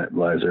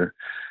fertilizer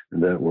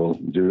that will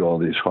do all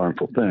these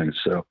harmful things.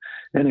 So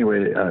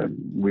anyway,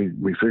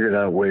 we figured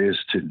out ways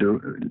to do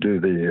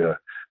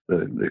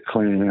the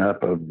cleaning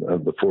up of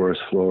the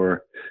forest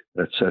floor,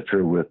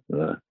 etc., with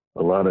a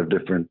lot of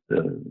different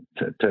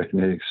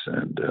techniques,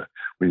 and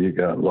we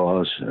got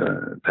laws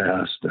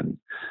passed, and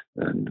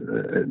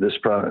this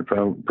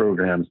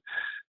program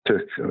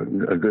took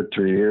a good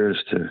 3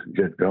 years to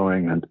get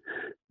going, and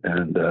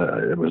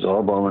it was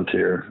all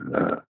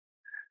volunteer.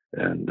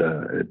 And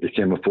it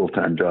became a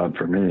full-time job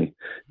for me.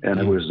 And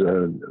it was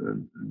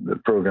the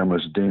program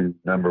was deemed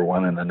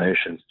 #1 in the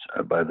nation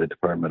by the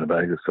Department of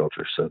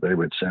Agriculture. So they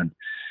would send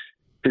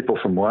people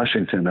from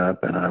Washington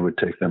up, and I would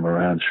take them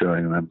around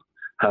showing them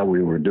how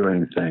we were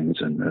doing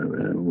things. And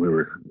we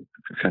were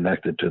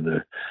connected to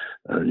the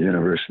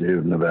University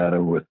of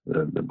Nevada with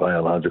the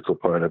biological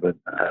part of it.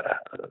 I had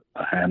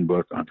a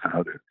handbook on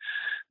how to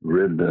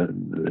rid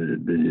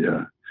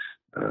the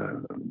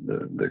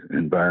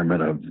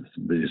environment of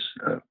these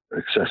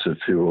excessive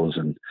fuels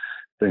and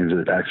things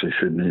that actually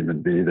shouldn't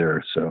even be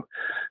there. So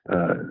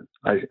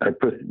I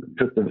put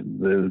the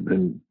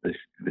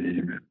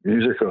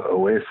music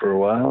away for a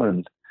while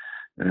and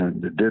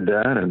did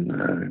that, and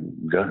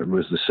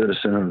was the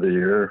Citizen of the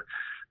Year,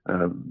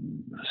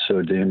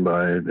 so deemed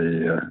by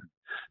the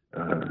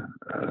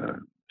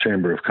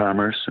Chamber of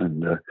Commerce,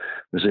 and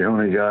was the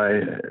only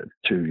guy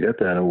to get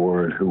that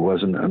award who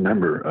wasn't a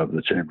member of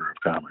the Chamber of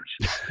Commerce.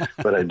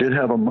 But I did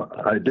have a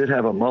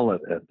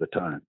mullet at the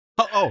time.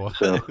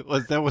 So,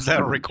 was that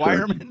a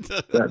requirement?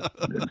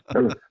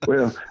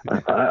 Well,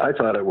 I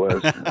thought it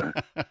was.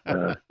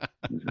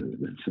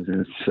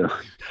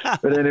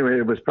 But anyway,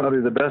 it was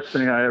probably the best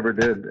thing I ever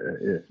did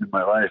in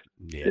my life.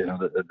 Yeah. You know,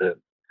 that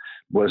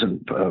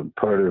wasn't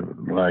part of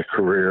my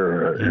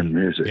career in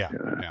music. Yeah.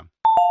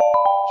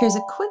 Here's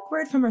a quick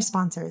word from our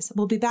sponsors.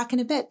 We'll be back in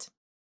a bit.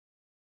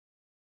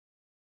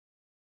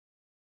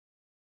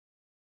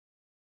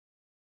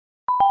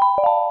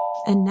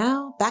 And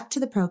now back to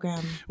the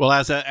program. Well,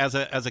 as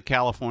a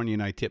Californian,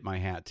 I tip my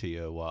hat to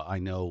you. I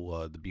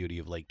know the beauty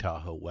of Lake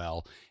Tahoe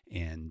well,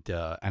 and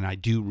I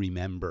do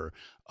remember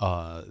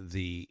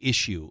the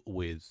issue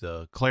with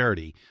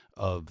clarity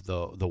of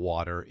the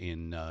water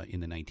in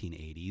the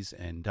 1980s,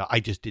 and I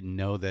just didn't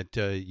know that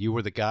you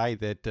were the guy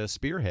that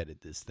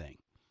spearheaded this thing.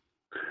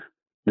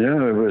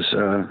 Yeah, it was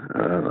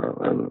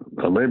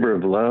a labor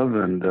of love,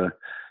 and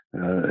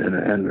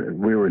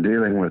we were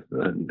dealing with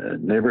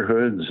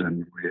neighborhoods,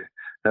 and we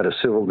had a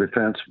civil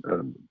defense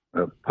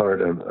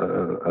part of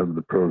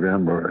the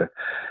program where I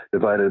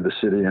divided the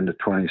city into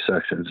 20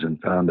 sections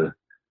and found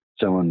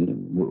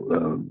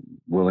someone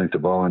willing to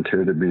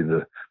volunteer to be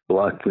the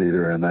block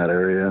leader in that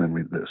area,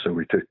 and so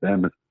we took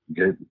them and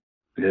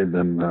gave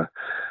them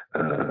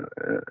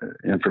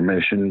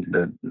information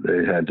that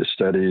they had to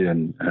study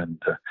and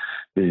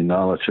be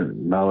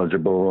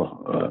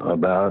knowledgeable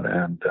about,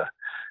 and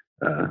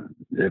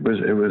it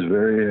was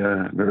very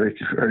very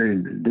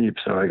deep.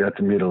 So I got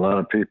to meet a lot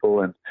of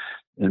people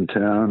in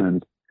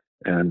town,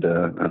 and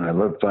I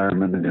love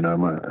firemen. You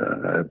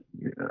know,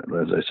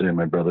 as I say,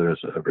 my brother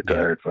is a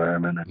retired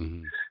fireman,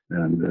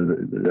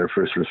 and their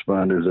first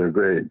responders are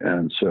great,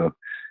 and so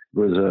it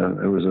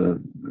was a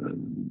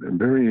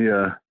very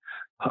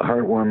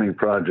heartwarming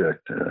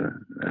project,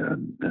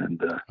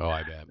 and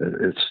I bet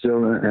it's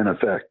still in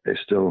effect. They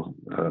still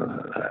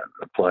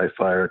apply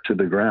fire to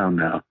the ground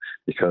now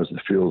because the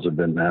fuels have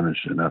been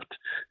managed enough,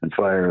 and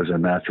fire is a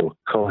natural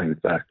culling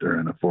factor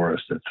in a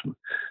forest. It's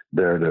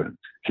there to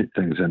keep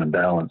things in a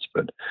balance.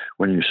 But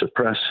when you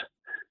suppress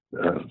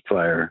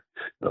fire,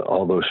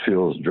 all those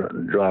fuels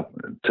drop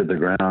to the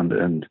ground,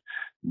 and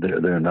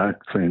they're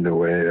not cleaned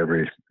away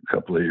every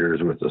couple of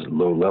years with a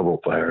low-level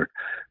fire.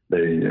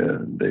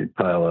 They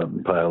pile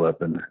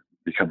up and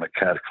become a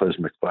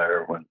cataclysmic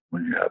fire when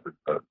you have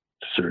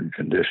certain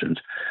conditions,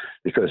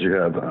 because you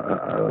have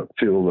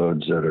fuel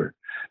loads that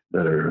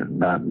are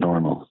not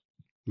normal.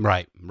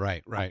 Right.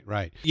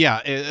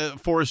 Yeah,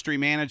 forestry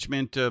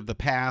management of the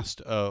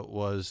past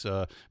was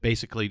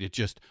basically to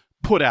just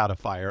put out a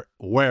fire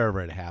wherever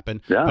it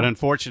happened. Yeah. But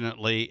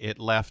unfortunately, it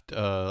left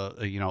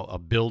a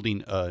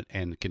building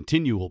and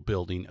continual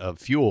building of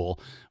fuel,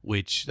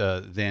 which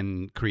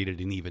then created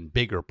an even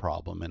bigger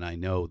problem. And I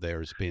know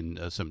there's been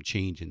some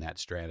change in that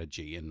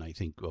strategy, and I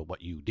think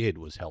what you did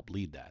was help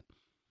lead that.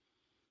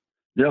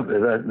 Yep,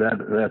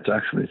 that's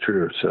actually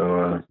true.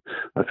 So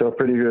I felt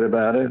pretty good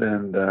about it,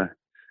 and the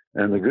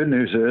good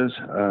news is,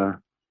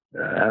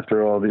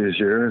 after all these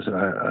years,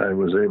 I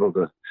was able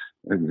to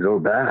go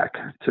back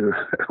to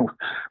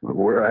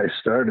where I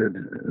started,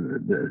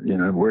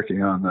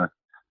 working on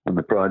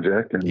the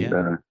project, and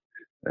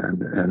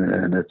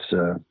it's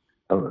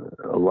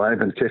alive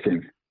and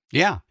kicking.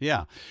 Yeah.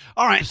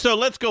 All right, so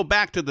let's go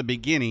back to the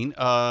beginning.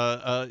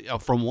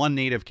 From one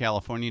native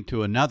Californian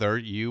to another,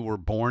 you were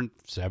born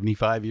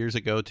 75 years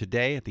ago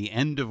today at the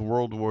end of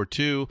World War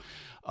II.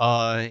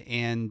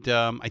 And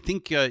I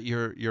think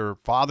your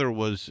father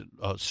was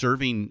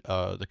serving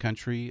the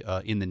country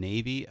in the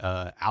Navy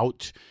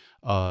out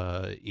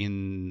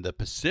in the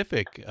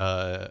Pacific,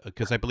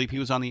 because I believe he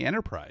was on the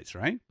Enterprise,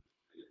 right?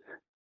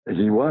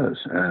 He was,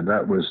 and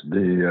that was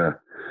the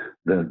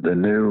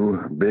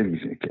new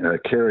big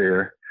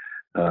carrier.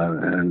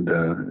 And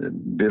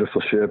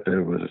beautiful ship.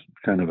 It was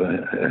kind of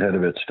ahead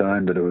of its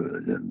time, but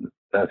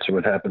that's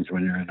what happens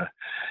when you're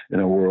in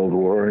a world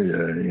war.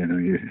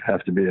 You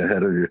have to be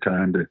ahead of your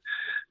time to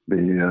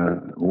be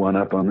one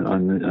up on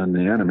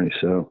the enemy.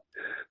 So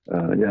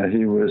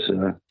he was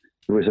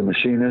a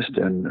machinist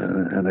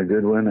and a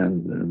good one,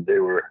 and they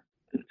were,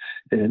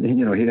 and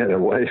he had a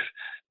wife,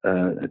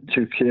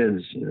 2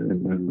 kids,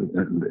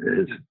 and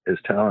his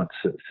talents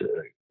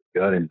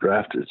got him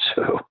drafted.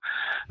 So.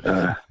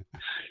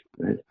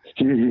 He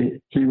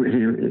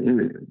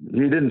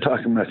didn't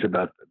talk much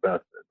about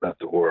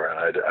the war,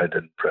 and I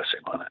didn't press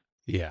him on it.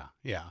 Yeah.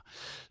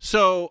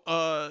 So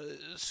I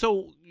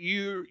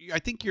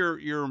think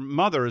your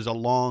mother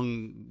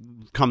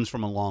comes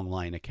from a long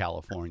line of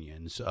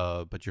Californians,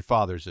 but your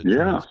father's a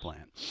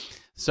transplant.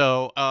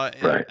 So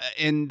right.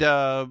 And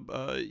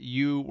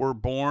you were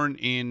born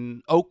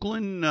in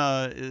Oakland,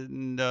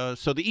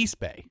 so the East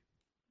Bay.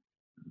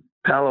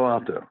 Palo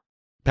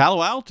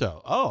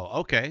Alto. Oh,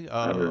 okay.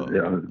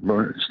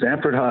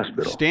 Stanford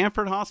Hospital.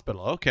 Stanford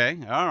Hospital. Okay.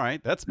 All right.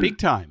 That's big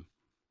time.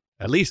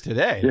 At least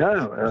today.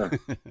 Yeah.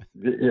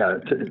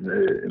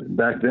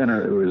 Back then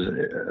it was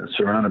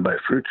surrounded by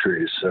fruit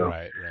trees. So,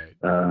 right.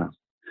 And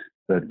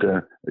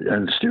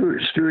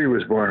Stewie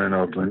was born in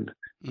Oakland.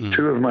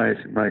 2 of my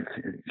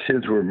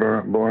kids were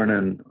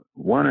born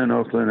one in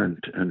Oakland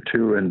and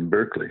 2 in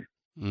Berkeley.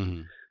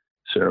 Mm-hmm.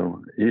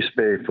 So East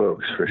Bay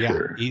folks for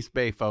sure. East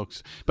Bay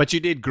folks. But you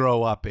did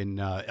grow up in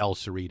El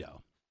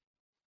Cerrito.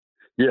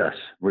 Yes,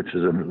 which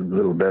is a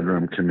little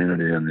bedroom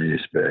community in the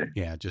East Bay.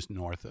 Yeah, just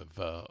north of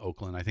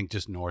Oakland. I think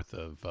just north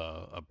of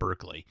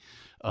Berkeley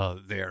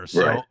there.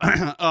 So,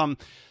 right.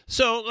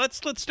 So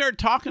let's start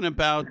talking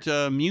about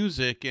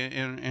music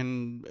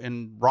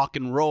and rock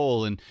and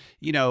roll, and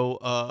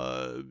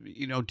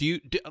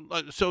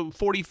so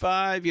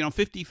 45,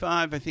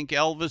 55. I think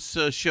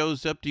Elvis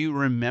shows up. Do you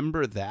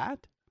remember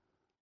that?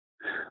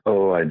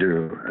 Oh, I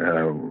do.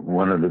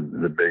 One of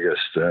the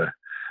biggest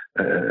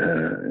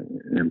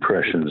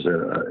impressions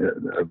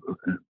of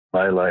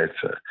my life.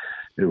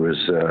 It was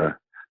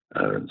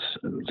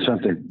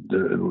something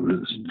that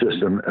was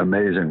just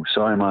amazing.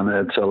 Saw him on the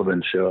Ed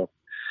Sullivan Show,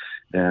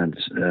 and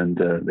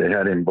they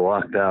had him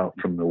blocked out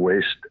from the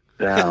waist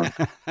down.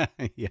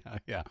 Yeah.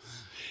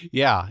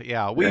 We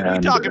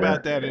talk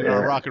about that in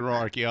our rock and roll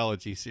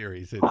archaeology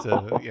series. It's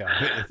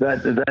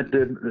that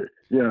did.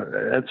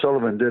 Ed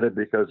Sullivan did it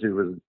because he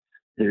was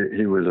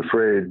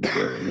afraid.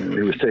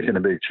 He was taking a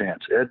big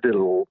chance. Ed did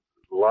a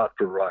lot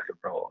for rock and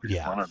roll. He's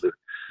one of the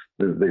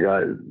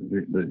guys,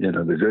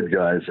 the good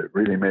guys that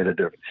really made a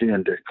difference. He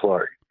and Dick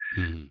Clark.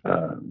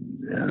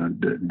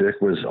 Mm-hmm. Dick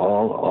was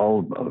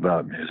all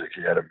about music.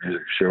 He had a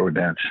music show, a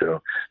dance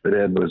show, but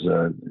Ed was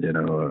a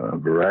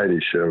variety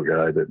show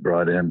guy that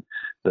brought in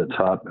the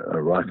top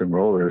rock and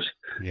rollers.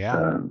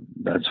 Yeah,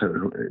 that's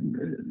who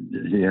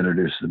he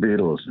introduced the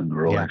Beatles and the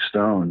Rolling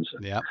Stones.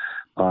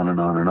 On and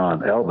on and on.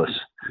 Elvis.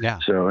 Yeah.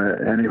 So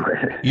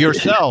anyway,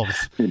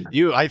 yourselves,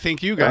 I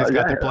think you guys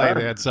got to play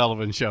the Ed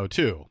Sullivan Show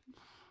too.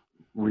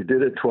 We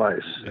did it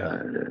twice.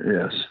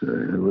 Yes,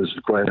 it was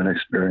quite an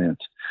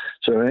experience.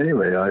 So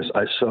anyway,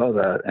 I saw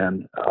that,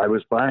 and I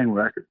was buying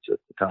records at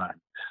the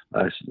time.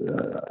 I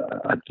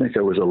think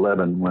I was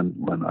 11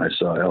 when I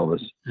saw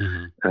Elvis.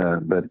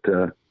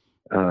 Mm-hmm.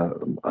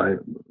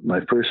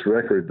 My first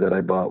record that I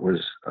bought was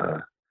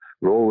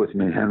 "Roll With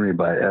Me, Henry"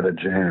 by Etta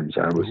James.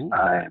 I was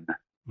 9.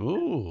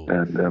 Ooh.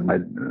 And and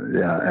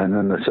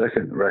then the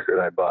second record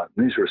I bought,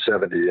 these were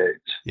 78s.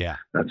 Yeah.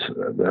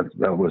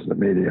 That was the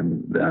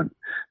medium then.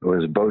 It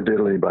was Bo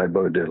Diddley by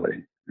Bo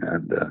Diddley.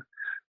 And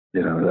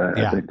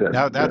I think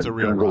that's a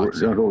real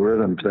jungle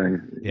rhythm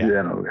thing,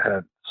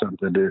 had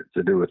something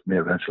to do with me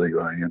eventually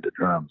going into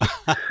drums.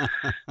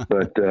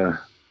 But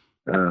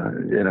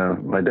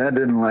my dad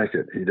didn't like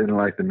it. He didn't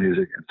like the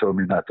music and told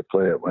me not to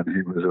play it when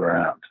he was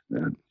around.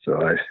 And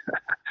so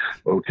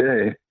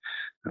okay.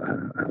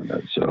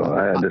 So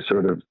I had to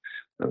sort of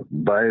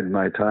bide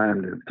my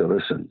time to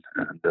listen,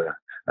 and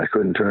I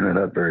couldn't turn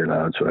it up very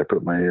loud, so I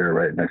put my ear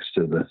right next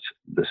to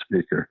the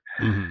speaker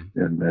in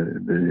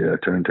the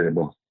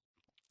turntable.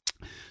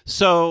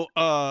 So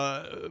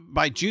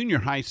by junior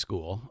high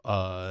school,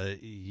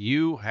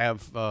 you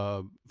have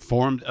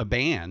formed a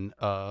band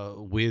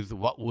with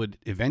what would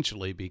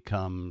eventually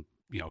become,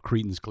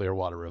 Creedence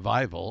Clearwater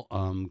Revival,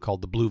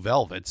 called the Blue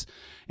Velvets,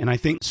 and I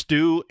think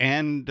Stu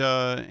and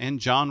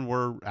John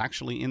were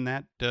actually in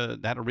that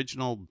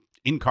original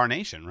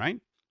incarnation, right?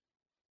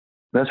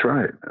 That's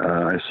right.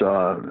 I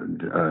saw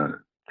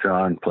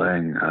John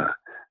playing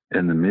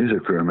in the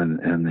music room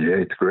in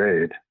the 8th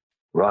grade,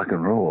 rock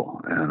and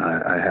roll, and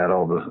I had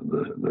all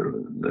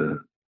the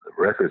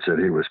records that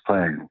he was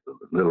playing,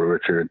 Little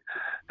Richard,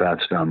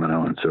 Fats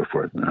Domino, and so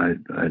forth.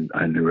 And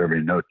I knew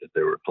every note that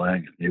they were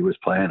playing, and he was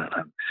playing.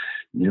 And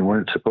you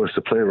weren't supposed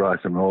to play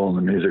rock and roll in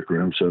the music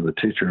room, so the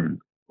teacher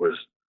was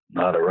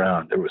not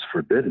around. It was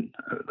forbidden.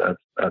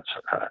 That's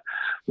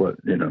what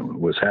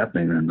was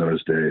happening in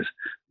those days.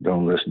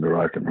 Don't listen to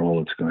rock and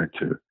roll. It's going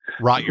to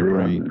rot your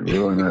brain.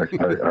 Ruin our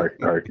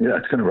yeah,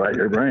 it's going to rot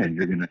your brain.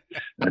 You're going to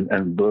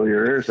and blow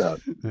your ears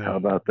out. How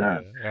about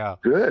that? Yeah.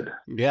 Good.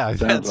 Yeah, sounds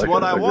that's like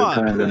what a I want.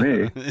 Good time to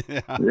me.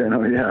 Yeah.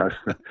 Yeah.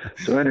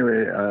 So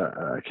anyway,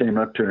 I came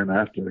up to him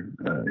after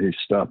he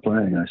stopped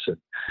playing. I said,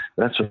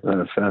 "That's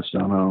Fats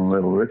Domino and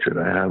Little Richard.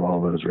 I have all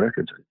those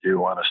records. Do you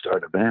want to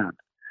start a band?"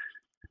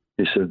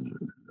 He said,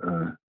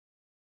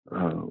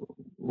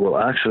 "Well,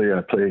 actually,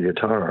 I play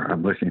guitar.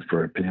 I'm looking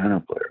for a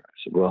piano player." I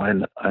said, "Well,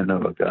 I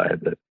know a guy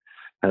that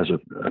has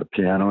a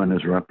piano in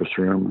his rumpus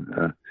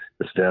room.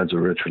 His dad's a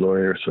rich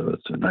lawyer, so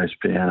it's a nice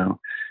piano,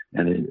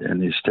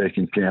 and he's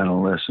taking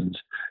piano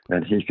lessons,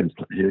 and he can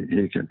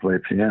play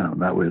piano.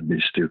 And that would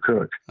be Stu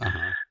Cook."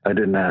 I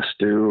didn't ask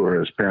Stu or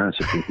his parents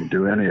if he could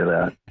do any of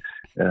that.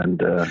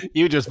 And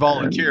you just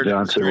volunteered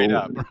straight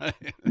up, right?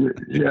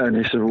 Yeah, and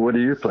he said, "Well, what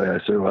do you play?" I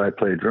said, "Well, I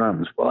play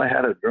drums." Well, I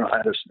had a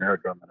snare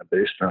drum and a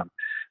bass drum,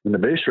 and the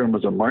bass drum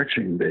was a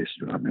marching bass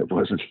drum. It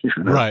wasn't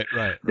even right.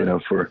 So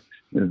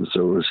it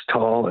was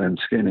tall and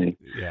skinny.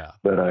 Yeah.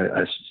 But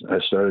I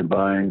started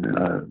buying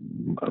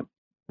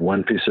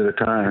one piece at a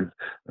time,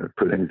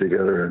 putting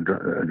together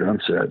a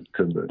drum set.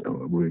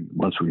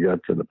 Once we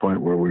got to the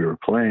point where we were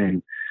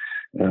playing,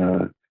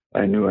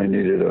 I knew I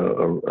needed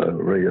a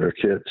regular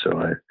kit, so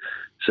I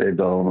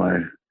saved all my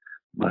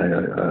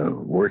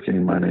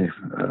working money,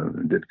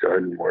 did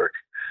garden work,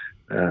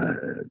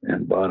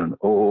 and bought an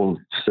old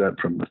set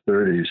from the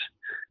 30s.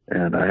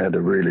 And I had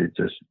to really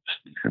just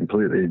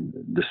completely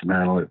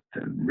dismantle it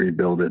and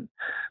rebuild it.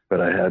 But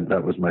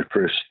that was my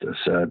first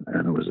set,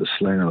 and it was a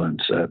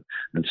Slingerland set.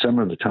 And some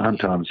of the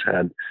tom-toms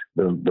had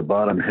the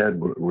bottom head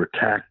were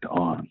tacked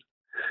on.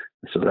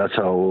 So that's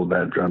how old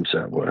that drum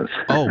set was.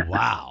 Oh,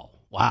 wow.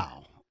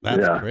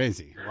 That's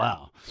crazy.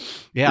 Wow.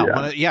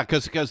 Yeah,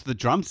 because the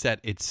drum set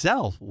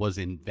itself was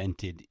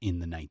invented in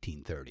the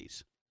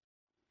 1930s.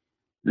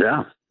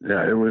 Yeah,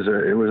 it was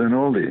an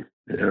oldie.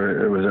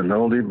 It was an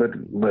oldie,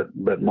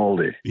 but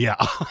moldy. Yeah.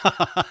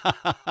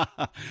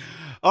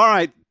 All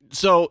right.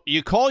 So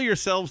you call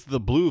yourselves the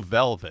Blue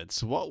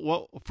Velvets.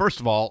 Well, first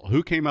of all,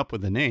 who came up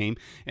with the name?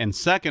 And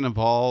second of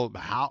all,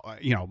 how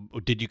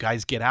did you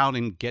guys get out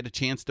and get a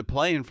chance to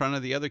play in front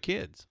of the other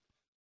kids?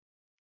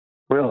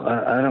 Well,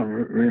 I don't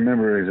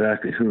remember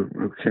exactly who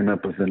came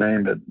up with the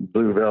name, but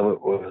Blue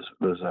Velvet was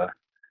a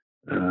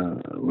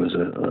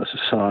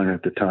song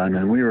at the time,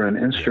 and we were an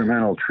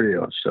instrumental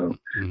trio, so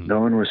no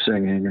one was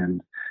singing,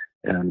 and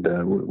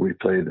we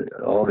played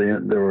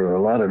there were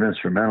a lot of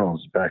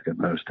instrumentals back in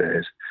those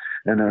days,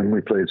 and then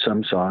we played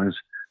some songs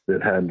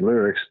that had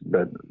lyrics,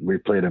 but we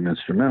played them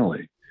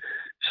instrumentally.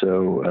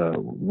 So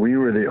we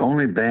were the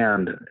only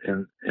band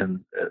in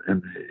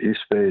the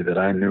East Bay that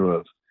I knew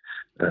of.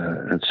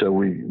 And so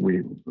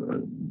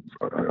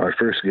our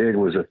first gig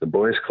was at the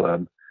Boys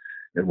Club.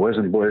 It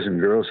wasn't Boys and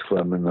Girls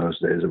Club in those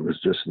days. It was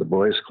just the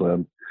Boys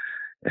Club.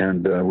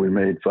 And we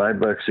made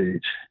 $5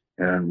 each,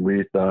 and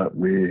we thought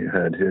we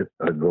had hit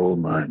a gold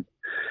mine.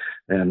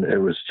 And it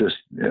was just,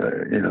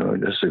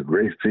 just a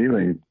great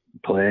feeling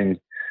playing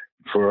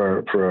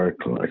for our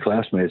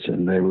classmates.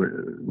 And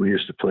we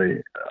used to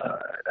play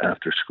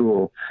after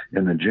school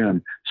in the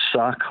gym,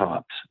 sock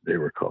hops, they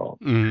were called.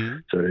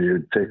 Mm-hmm. So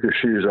you'd take your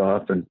shoes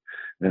off and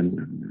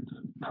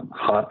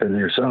hop in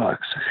your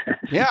socks.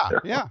 Yeah.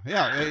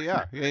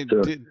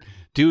 So,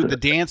 do the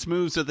dance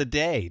moves of the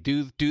day.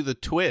 Do the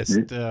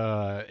twist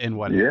and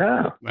whatnot.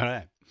 Yeah. All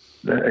right.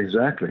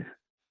 Exactly.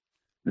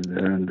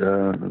 And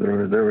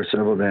there were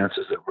several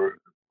dances that were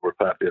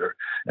popular.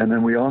 And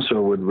then we also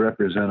would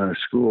represent our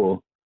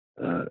school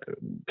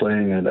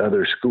playing at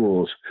other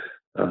schools,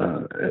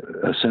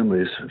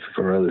 assemblies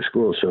for other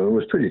schools. So it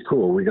was pretty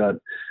cool. We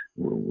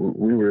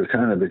were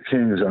kind of the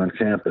kings on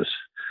campus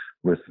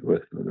with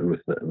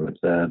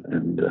that,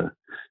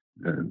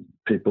 and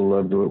people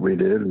loved what we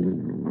did,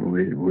 and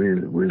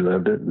we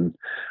loved it, and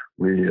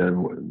we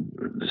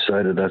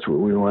decided that's what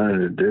we wanted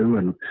to do,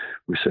 and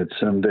we said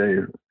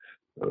someday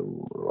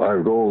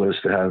our goal is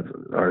to have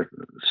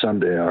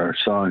someday our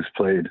songs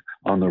played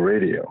on the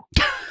radio.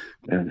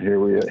 And here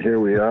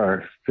we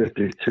are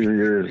 52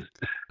 years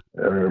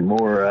or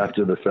more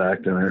after the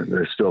fact, and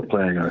they're still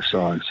playing our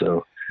songs.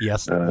 So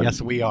yes,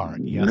 we are.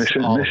 Yes,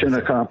 mission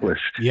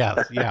accomplished.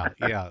 Yes,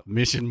 yeah.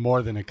 Mission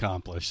more than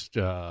accomplished.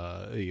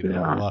 So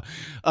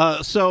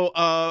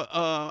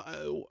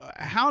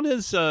how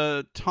does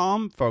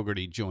Tom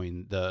Fogerty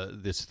join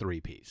this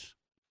three-piece?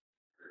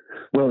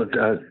 Well,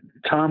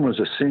 Tom was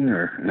a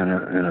singer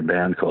in a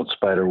band called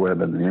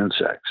Spiderweb and the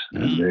Insects,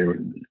 and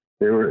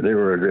they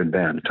were a good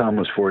band. Tom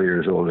was 4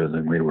 years older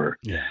than we were,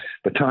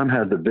 but Tom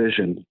had the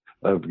vision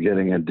of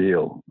getting a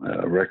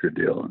record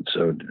deal, and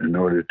so in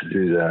order to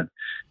do that,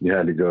 you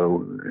had to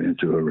go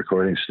into a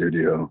recording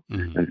studio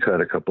and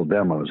cut a couple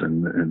demos.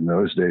 And in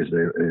those days,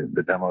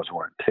 the demos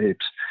weren't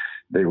tapes;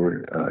 they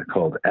were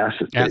called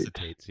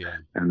acetates. Yeah.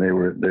 And they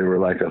were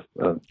like a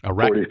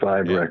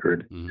 45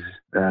 record,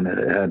 and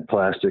it had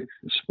plastic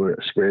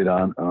sprayed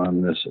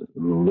on this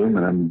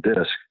aluminum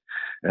disc.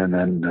 And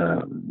then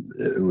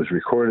it was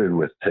recorded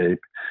with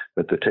tape,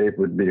 but the tape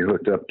would be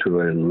hooked up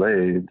to a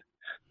lathe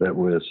that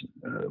was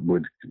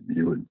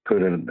you would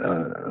put in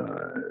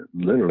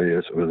literally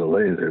it was a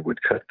lathe. It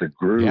would cut the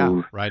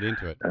groove right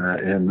into it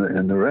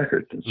in the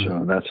record.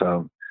 So that's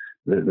how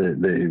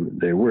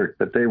they worked.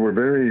 But they were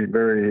very,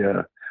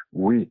 very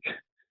weak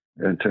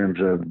in terms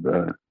of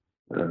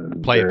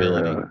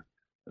playability.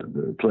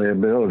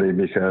 Playability,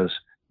 because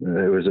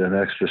it was an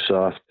extra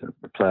soft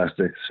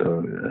plastic.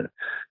 So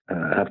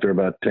after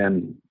about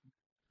 10,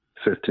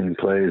 15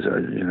 plays,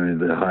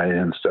 the high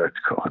end starts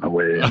going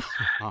away.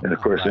 And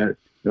of course,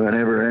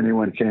 whenever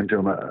anyone came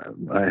to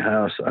my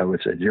house, I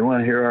would say, "Do you want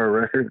to hear our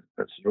record?"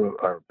 That's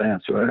our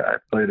band. So I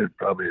played it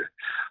probably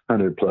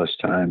 100 plus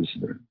times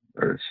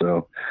or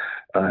so.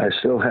 I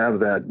still have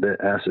that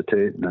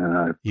acetate, and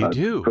I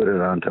put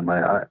it onto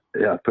my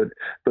put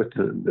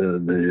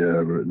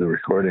the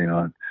recording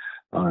on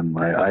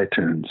my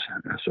iTunes,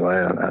 so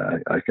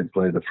I can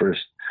play the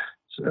first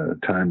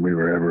time we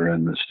were ever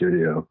in the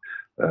studio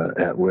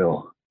at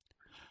will.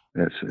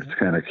 It's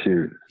kind of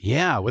cute.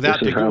 Yeah, without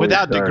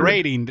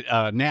degrading the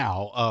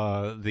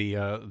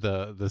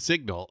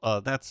signal.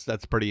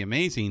 That's pretty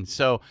amazing.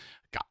 So,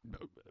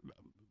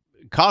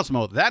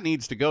 Cosmo, that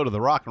needs to go to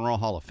the Rock and Roll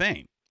Hall of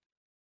Fame.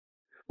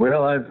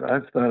 Well,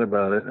 I've thought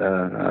about it.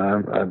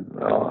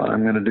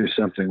 I'm going to do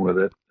something with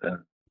it,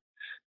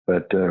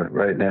 but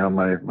right now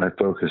my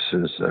focus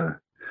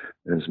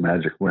is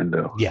Magic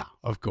Window. Yeah,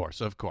 of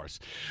course.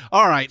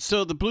 All right,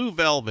 so the Blue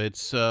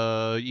Velvets.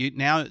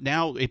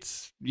 Now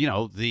it's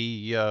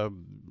the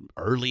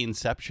early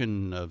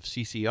inception of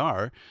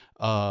CCR.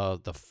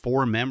 The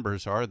four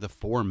members are the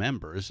four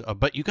members,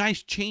 but you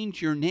guys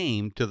changed your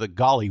name to the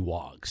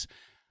Gollywogs.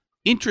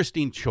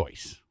 Interesting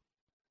choice.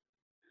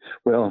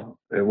 Well,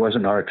 it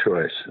wasn't our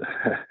choice.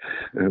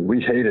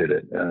 We hated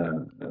it,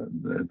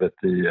 but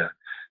the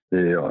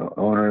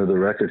owner of the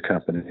record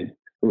company,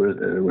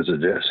 it was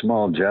a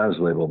small jazz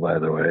label, by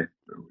the way.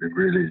 We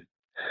really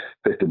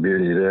picked a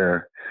beauty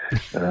there,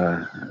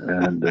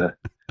 and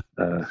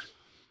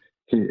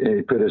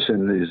he put us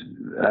in these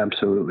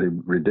absolutely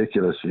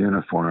ridiculous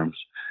uniforms.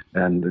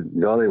 And the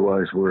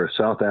Gollywogs were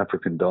South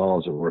African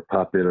dolls that were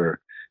popular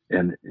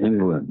in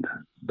England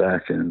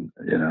back in,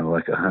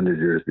 like 100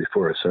 years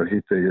before. So he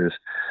figures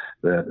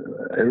that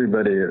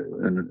everybody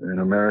in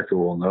America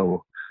will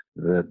know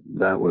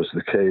that was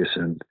the case,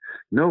 and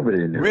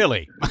nobody knew.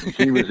 Really?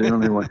 He was the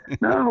only one.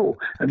 No.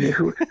 I mean,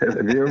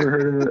 have you ever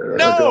heard of a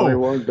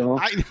Gollywog doll?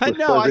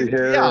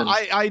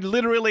 I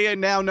literally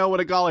now know what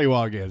a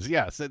Gollywog is.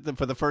 Yes,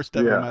 for the first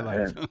time in my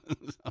life.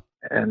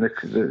 And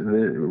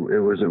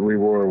we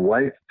wore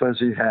white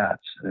fuzzy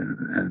hats,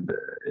 and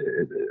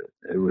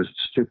it was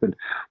stupid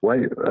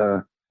white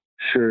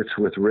shirts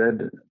with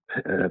red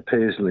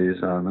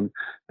paisleys on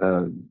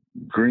them,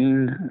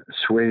 green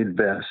suede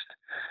vest,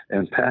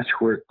 and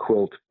patchwork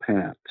quilt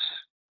pants.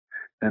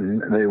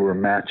 And they were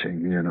matching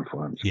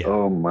uniforms. Yeah.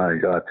 Oh my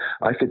God.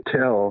 I could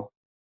tell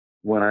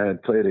when I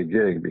had played a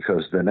gig,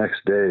 because the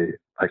next day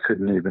I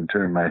couldn't even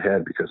turn my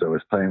head because I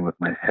was playing with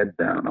my head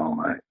down all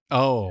night.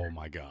 Oh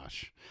my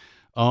gosh.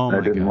 I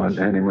didn't want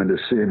anyone to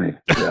see me.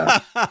 Yeah.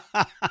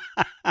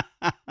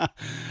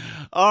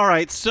 All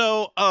right.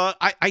 So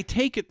I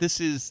take it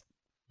this is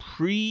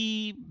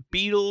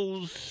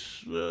pre-Beatles,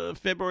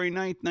 February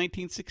 9th,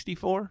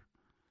 1964?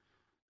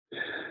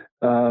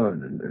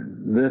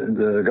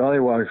 The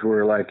Gollywogs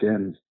were like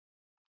in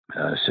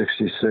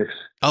 66.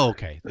 Oh,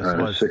 okay. This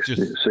was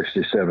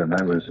 67.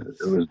 It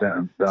was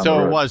down so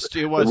the road.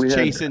 it was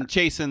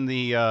chasing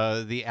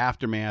the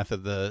aftermath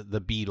of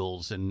the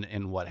Beatles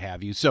and what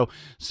have you. So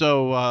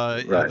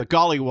right. The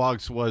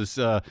Gollywogs was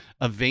a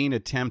vain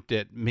attempt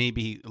at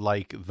maybe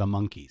like the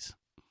Monkees.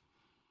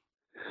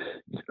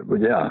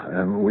 Yeah,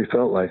 and we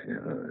felt like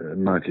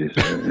monkeys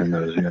in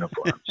those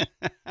uniforms.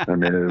 I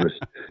mean, it was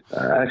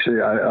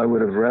actually I would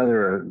have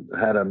rather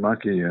had a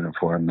monkey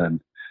uniform than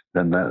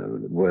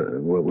that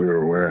what we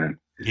were wearing.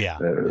 Yeah,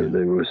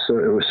 it was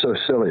so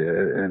silly,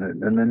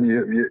 and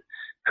then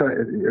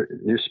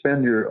you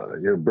spend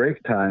your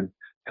break time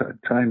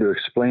trying to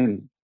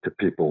explain to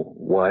people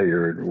why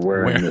you're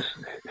wearing this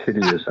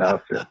hideous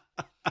outfit.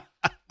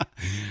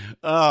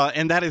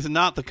 And that is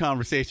not the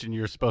conversation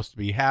you're supposed to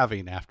be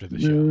having after the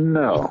show.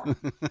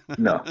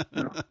 No.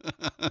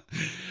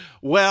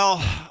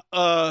 Well,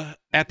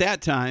 at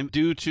that time,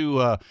 due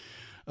to a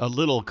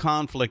little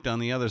conflict on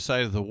the other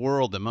side of the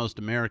world that most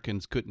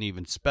Americans couldn't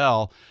even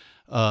spell,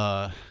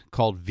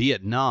 called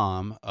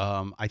Vietnam,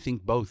 I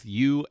think both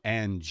you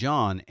and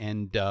John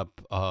end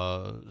up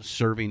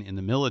serving in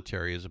the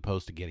military as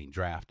opposed to getting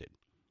drafted.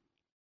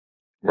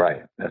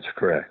 Right, that's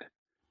correct.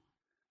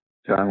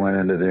 John went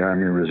into the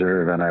Army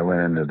Reserve, and I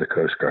went into the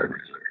Coast Guard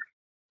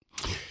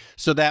Reserve.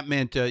 So that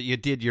meant you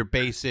did your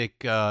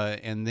basic,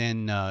 and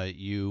then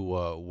you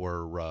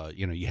were,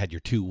 you had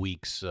your 2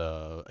 weeks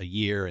a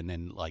year, and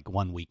then like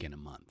 1 week in a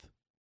month.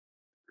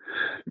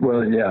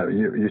 Well, yeah,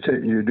 you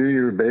do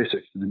your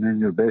basics, and then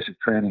your basic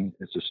training.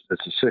 It's a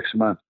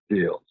 6-month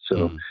deal.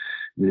 So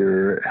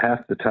you're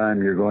half the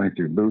time you're going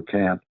through boot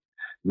camp,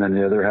 and then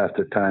the other half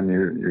the time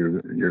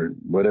you're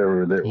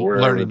whatever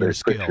wherever they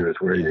put you is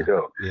where you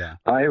go. Yeah.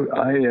 I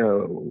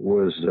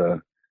was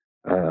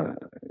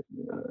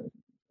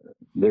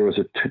there was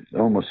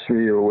almost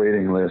 3-year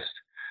waiting list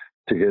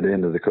to get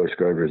into the Coast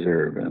Guard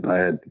Reserve, and I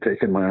had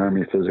taken my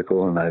Army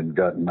physical, and I'd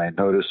gotten my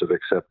notice of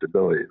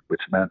acceptability,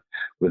 which meant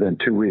within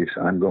 2 weeks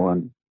I'm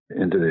going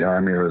into the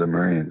Army or the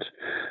Marines,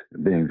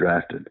 being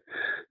drafted.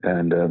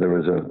 And there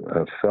was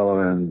a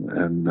fellow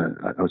and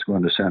I was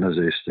going to San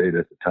Jose State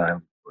at the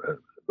time.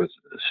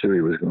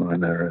 Suey was going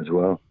there as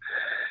well,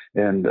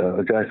 and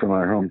a guy from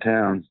our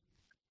hometown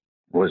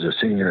was a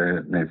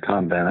senior named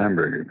Tom Van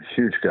Amberg,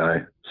 huge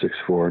guy,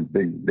 6'4",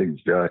 big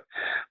jock,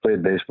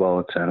 played baseball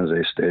at San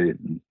Jose State,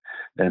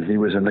 and he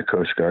was in the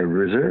Coast Guard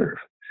Reserve.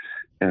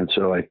 And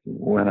so I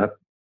went up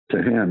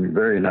to him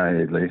very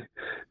naively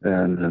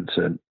and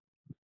said,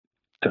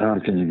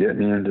 "Tom, can you get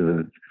me into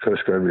the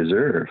Coast Guard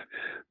Reserve?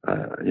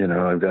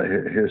 I've got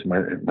here's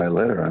my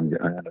letter. I'm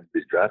going to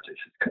be drafted."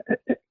 He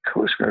said,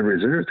 "Coast Guard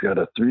Reserve's got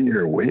a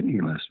 3-year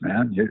waiting list,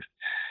 man.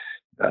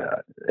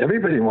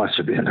 Everybody wants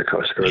to be in the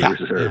Coast Guard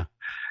Reserve."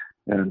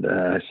 Yeah. And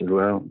I said,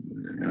 "Well,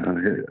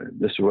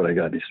 this is what I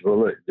got." He said, "Well,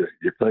 look, do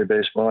you play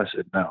baseball?" I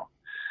said, "No."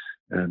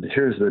 And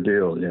here's the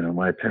deal.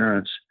 My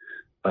parents,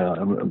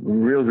 I'm a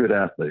real good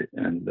athlete,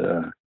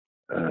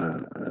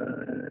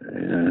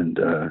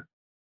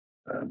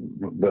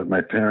 but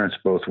my parents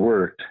both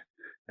worked.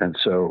 And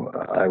so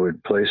I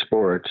would play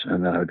sports,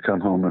 and then I'd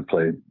come home and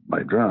play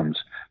my drums.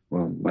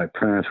 Well, my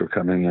parents were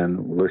coming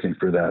in looking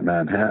for that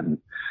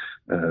Manhattan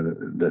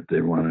that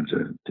they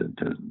wanted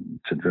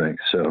to drink.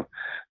 So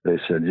they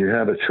said, "You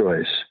have a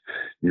choice.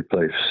 You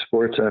play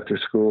sports after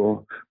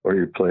school, or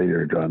you play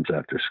your drums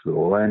after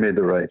school." Well, I made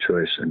the right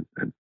choice and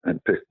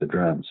picked the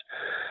drums.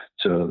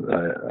 So,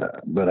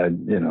 that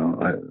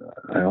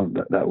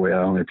way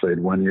I only played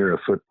 1 year of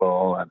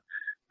football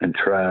and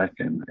track,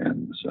 and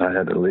I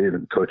had to leave,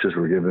 and coaches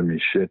were giving me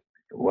shit.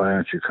 "Why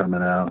aren't you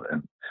coming out?"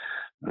 And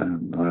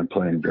I'm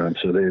playing drums.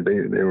 So they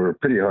were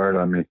pretty hard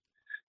on me,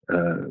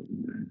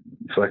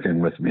 fucking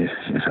with me,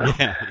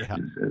 Yeah.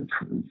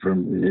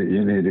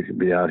 You need to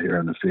be out here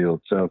in the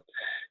field. So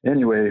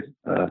anyway,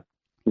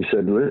 he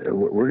said,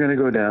 "We're going to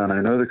go down. I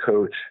know the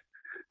coach.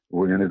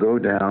 We're going to go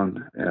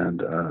down,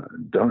 and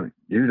don't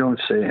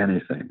say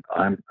anything.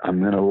 I'm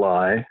going to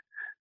lie.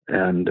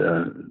 And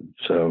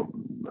so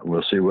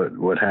we'll see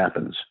what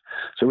happens."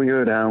 So we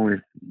go down, we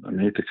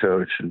meet the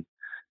coach,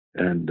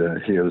 and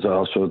he was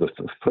also the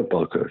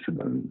football coach.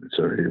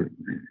 So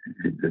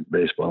he did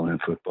baseball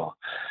and football.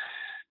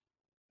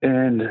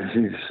 And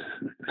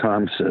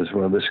Tom says,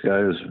 "Well, this guy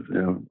is,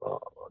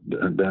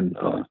 been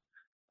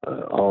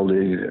all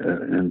league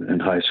in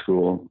high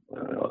school.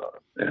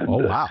 And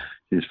wow.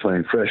 He's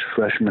playing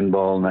freshman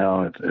ball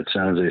now at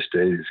San Jose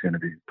State. He's going to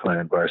be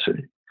playing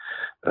varsity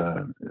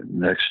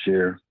next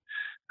year."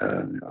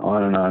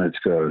 On and on it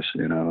goes,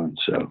 and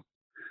so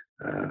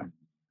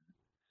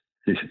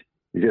he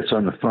gets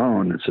on the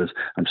phone and says,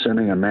 "I'm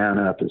sending a man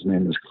up. His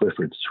name is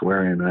Clifford,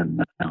 swearing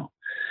in now."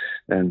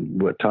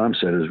 And what Tom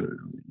said is,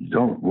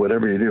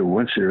 whatever you do,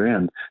 once you're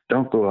in,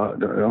 don't go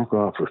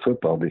out for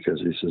football,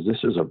 because he says,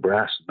 this is a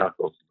brass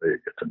knuckles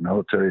league. It's a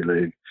military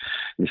league.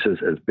 He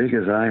says, as big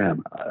as I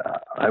am,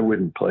 I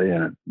wouldn't play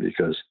in it,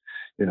 because,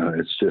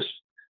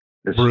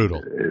 it's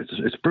brutal.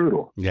 It's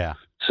brutal. Yeah.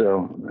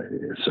 So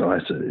I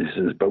said, he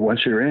says, but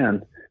once you're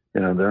in,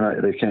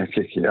 they can't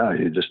kick you out.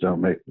 You just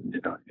don't make, you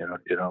don't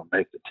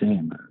make the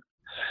team.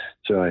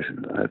 So I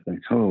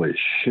think, holy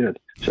shit.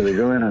 So they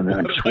go in, and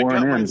I'm sworn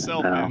in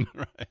now.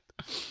 Right.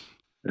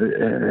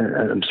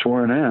 And I'm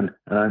sworn in,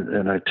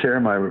 and I tear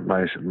my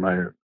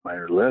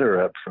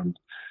letter up from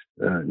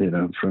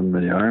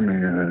the Army,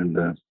 and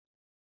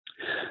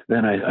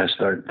then I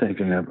start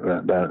thinking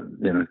about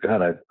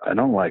God, I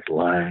don't like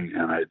lying,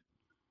 and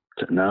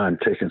now I'm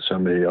taking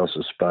somebody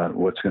else's spot.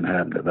 What's going to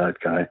happen to that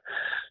guy?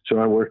 So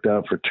I worked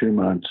out for 2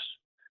 months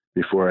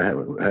before I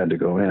had to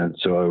go in.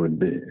 So I would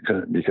be,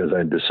 because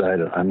I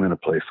decided I'm going to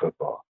play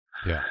football.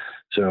 Yeah.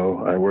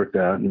 So I worked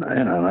out, and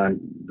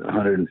I'm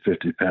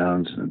 150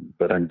 pounds,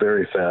 but I'm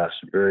very fast,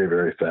 very,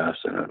 very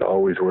fast, and it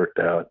always worked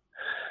out.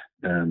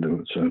 And it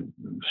was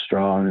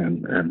strong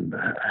and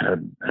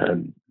had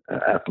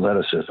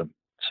athleticism.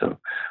 So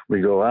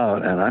we go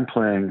out, and I'm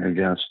playing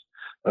against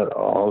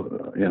all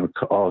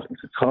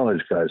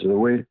college guys. The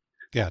way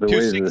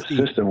the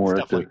system worked,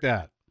 stuff like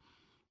that.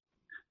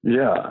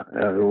 Yeah,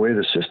 the way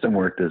the system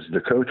worked is the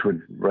coach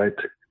would write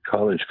to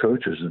college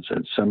coaches and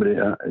said, "Somebody,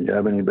 you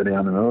have anybody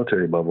on the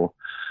military bubble?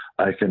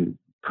 I can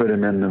put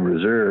him in the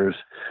reserves.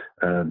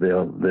 They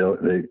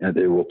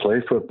will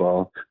play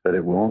football, but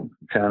it won't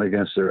count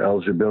against their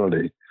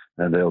eligibility,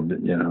 and they'll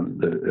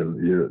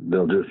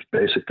just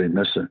basically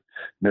miss a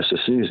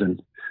season.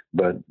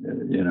 But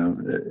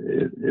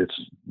it's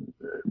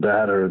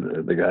that, or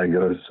the guy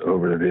goes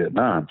over to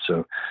Vietnam.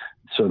 So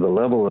the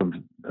level of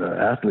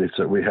athletes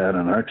that we had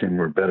on our team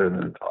were better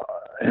than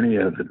any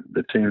of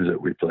the teams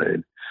that we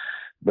played.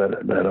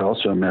 But that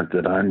also meant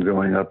that I'm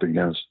going up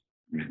against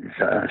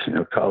guys,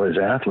 college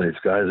athletes,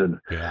 guys that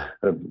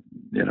have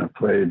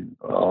played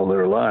all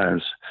their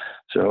lives.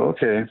 So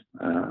okay,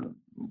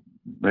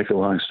 make a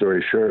long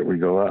story short, we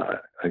go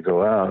out. I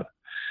go out,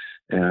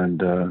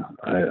 and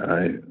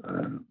I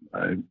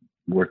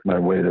worked my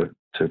way to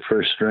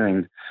first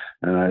string,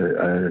 and I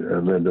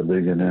led the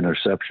league in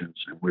interceptions,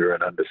 and we were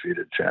an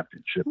undefeated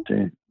championship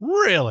team.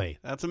 Really?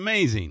 That's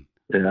amazing.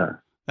 Yeah.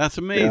 That's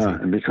amazing.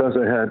 Yeah, and because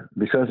of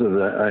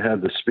that, I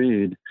had the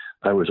speed.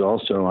 I was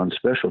also on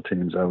special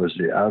teams. I was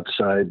the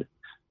outside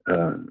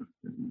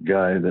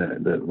guy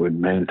that would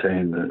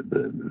maintain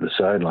the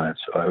sidelines.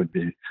 So I would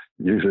be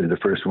usually the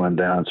first one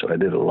down. So I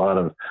did a lot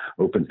of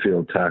open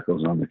field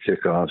tackles on the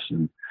kickoffs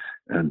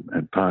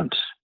and punts.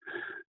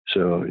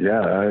 So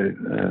yeah,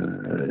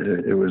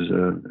 it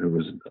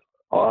was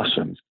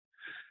awesome.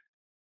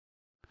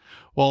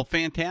 Well,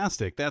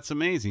 fantastic. That's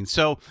amazing.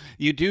 So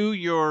you do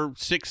your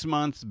 6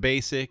 months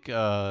basic.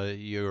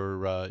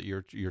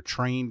 You're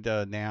trained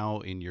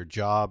now in your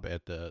job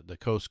at the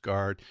Coast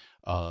Guard.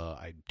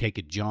 I take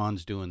it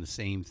John's doing the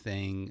same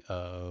thing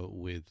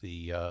with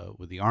the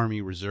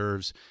Army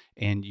Reserves,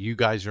 and you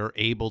guys are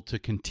able to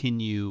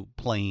continue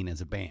playing as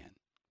a band.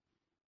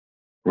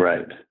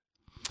 Right.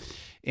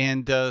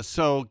 And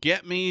so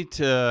get me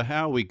to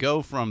how we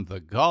go from the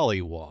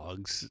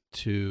Gollywogs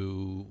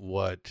to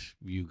what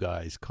you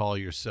guys call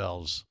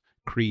yourselves,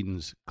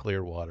 Creedence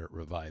Clearwater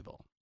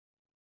Revival.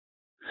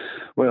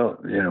 Well,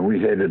 we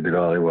hated the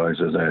Gollywogs,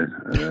 as I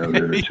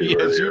alluded to yes,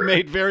 earlier. You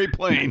made very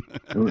plain.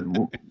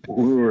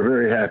 We were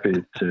very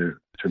happy to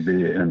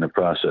be in the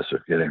process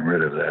of getting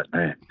rid of that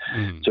name.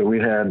 Mm. So we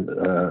had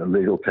a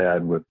legal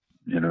pad with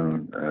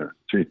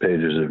 3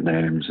 pages of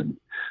names, and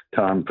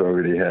Tom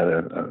Fogarty had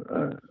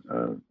a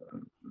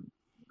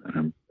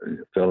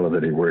fellow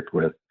that he worked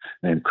with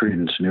named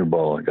Creedence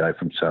Newball, a guy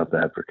from South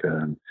Africa,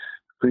 and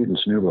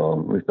Creedence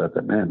Newball. We thought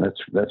that, man,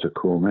 that's a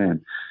cool name.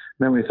 And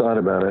then we thought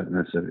about it, and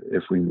I said,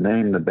 if we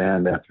name the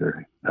band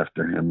after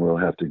him, we'll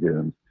have to give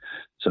him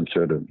some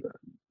sort of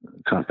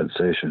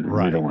compensation.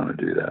 Right. We don't want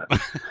to do that.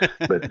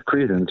 But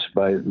Creedence,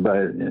 by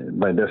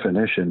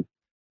definition,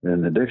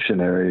 in the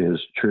dictionary,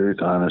 is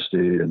truth,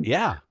 honesty, and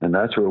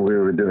that's what we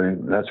were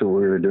doing. That's what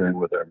we were doing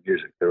with our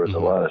music. There was a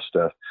lot of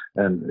stuff,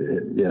 and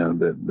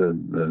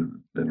the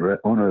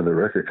owner of the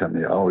record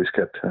company always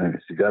kept telling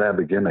us, "You got to have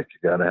a gimmick. You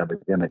got to have a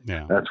gimmick."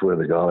 Yeah. That's where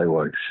the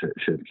Gollywog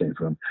shit came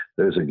from.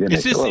 There's a gimmick.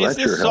 Is this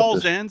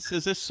Saul's ends?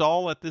 Is this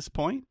Saul at this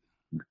point?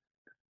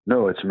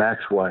 No, it's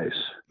Max Weiss.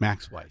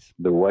 Max Weiss.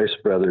 The Weiss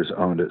brothers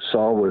owned it.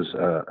 Saul was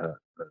a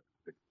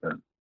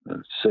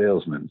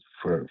salesman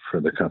for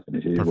the company.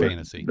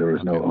 There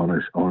was no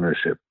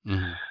ownership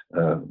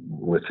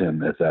with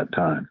him at that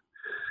time.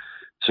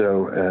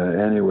 So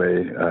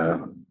anyway,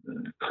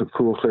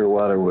 Cool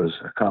Clearwater was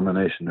a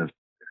combination of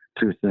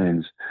 2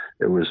 things.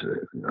 It was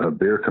a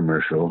beer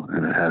commercial,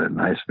 and it had a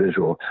nice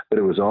visual, but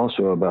it was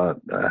also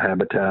about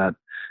habitat,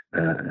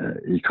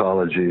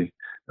 ecology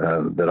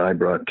that I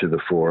brought to the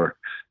fore.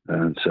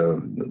 And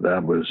so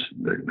that was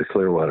the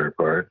Clearwater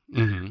part.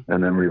 Mm-hmm.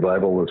 And then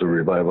Revival was a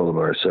revival of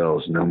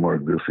ourselves. No more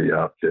goofy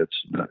outfits.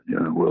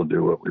 We'll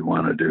do what we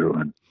want to do,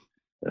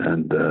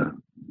 and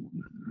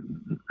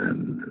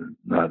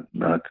not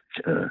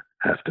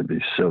have to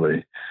be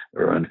silly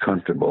or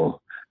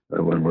uncomfortable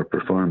when we're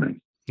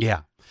performing.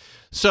 Yeah.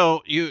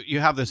 So you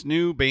have this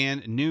new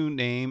band, new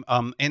name,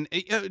 and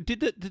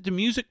did the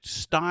music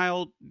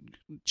style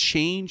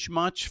change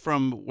much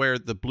from where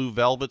the Blue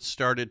Velvets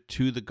started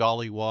to the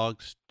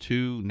Gollywogs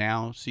to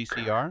now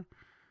CCR?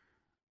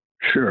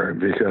 Sure,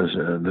 because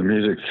the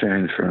music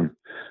changed from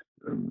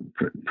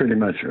pretty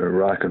much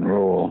rock and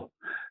roll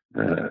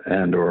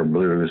and or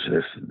blues,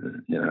 if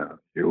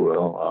you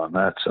will, on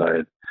that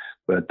side.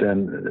 But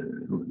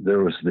then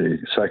there was the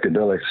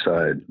psychedelic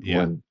side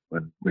when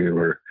we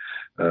were.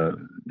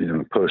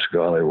 Post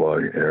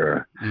Gollywog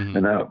era,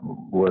 and that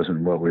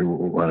wasn't what we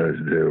wanted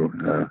to do.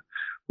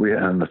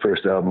 On the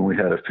first album, we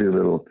had a few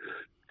little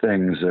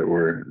things that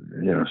were,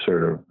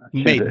 sort of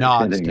made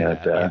nods hinting to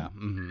at that.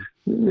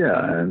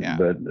 Yeah,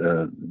 but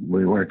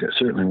we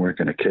certainly weren't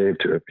going to cave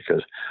to it,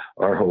 because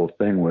our whole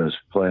thing was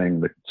playing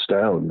the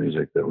style of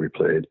music that we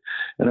played.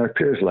 And our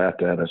peers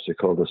laughed at us. They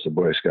called us the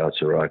Boy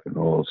Scouts of rock and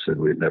roll, said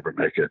we'd never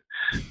make it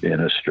in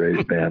a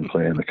straight band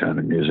playing the kind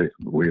of music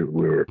we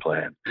were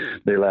playing.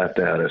 They laughed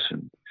at us,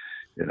 and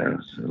the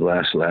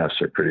last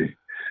laughs are pretty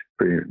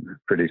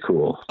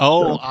cool.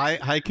 Oh, so.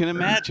 I can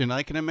imagine.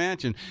 I can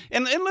imagine.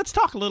 And let's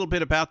talk a little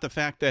bit about the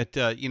fact that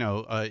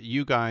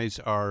you guys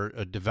are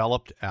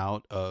developed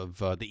out of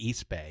the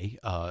East Bay,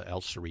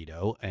 El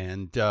Cerrito,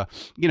 and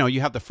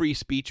you have the free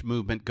speech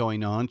movement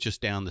going on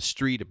just down the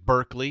street at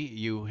Berkeley.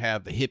 You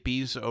have the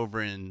hippies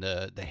over in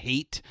the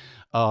Haight.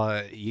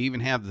 You even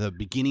have the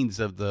beginnings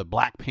of the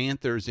Black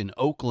Panthers in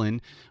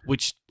Oakland,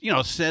 which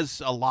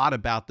says a lot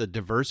about the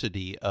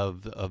diversity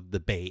of the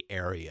Bay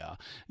Area.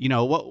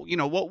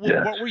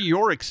 What were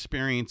your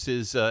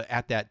experiences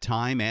at that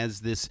time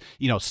as this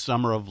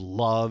summer of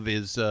love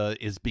is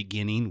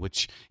beginning,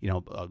 which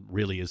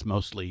really is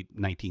mostly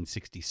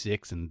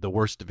 1966, and the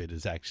worst of it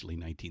is actually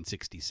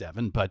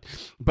 1967.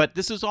 But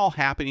this is all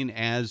happening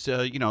as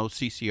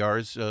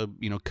CCR's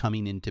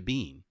coming into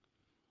being.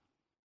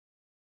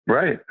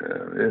 Right,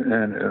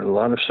 and a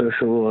lot of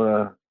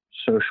social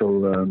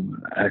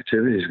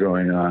activities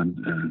going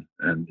on,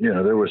 and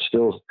there was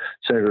still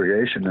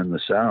segregation in the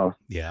South.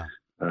 Yeah,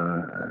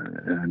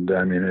 and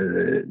I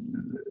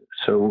mean,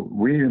 so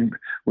we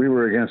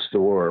were against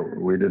the war.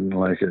 We didn't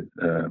like it.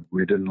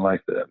 We didn't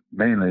like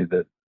mainly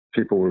that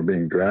people were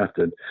being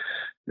drafted.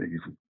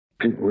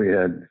 We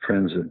had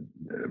friends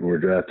that were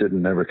drafted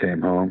and never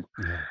came home.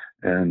 Yeah.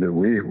 And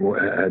we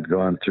had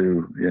gone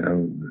through,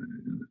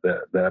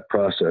 that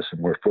process, and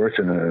we're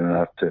fortunate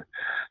enough to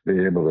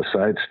be able to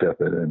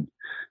sidestep it.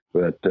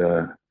 But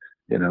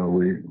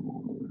we,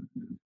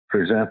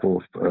 for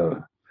example,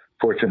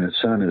 "Fortunate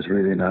Son" is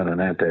really not an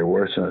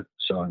anti-war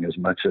song as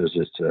much as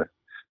it's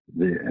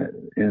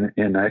the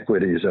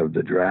inequities of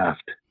the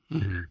draft,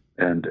 mm-hmm.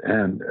 and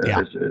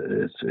yeah.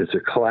 it's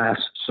a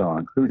class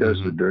song. Who does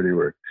mm-hmm. the dirty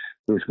work?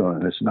 Who's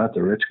going? It's not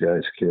the rich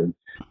guy's kid.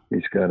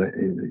 He's got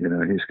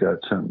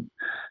some.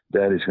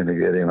 Daddy's going to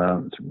get him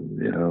out.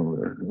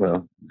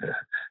 Well,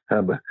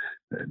 have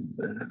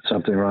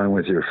something wrong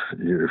with your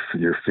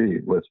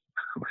feet.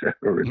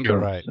 Whatever. You're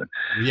right.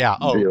 Yeah.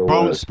 Oh,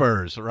 bone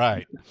spurs.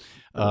 Right.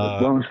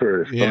 Bone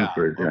spurs. Yeah. Bone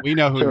spurs, yeah. We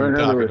know who you're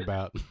talking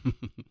about.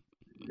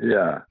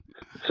 Yeah.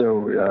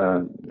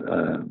 So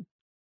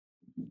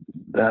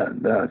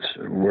that's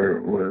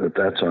what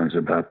that song's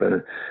about.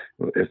 But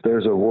if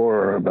there's a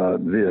war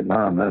about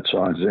Vietnam, that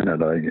song's in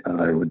it.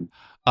 I would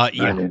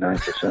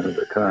 99% of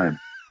the time.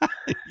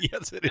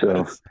 Yes, it is.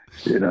 So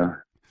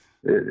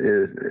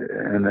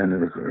and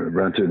then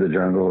 "Run Through the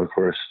Jungle," of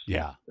course.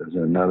 Yeah, is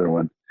another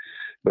one.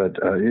 But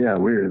we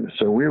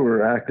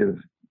were active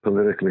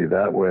politically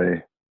that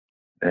way,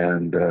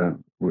 and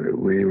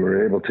we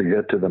were able to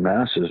get to the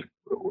masses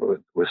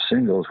with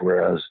singles,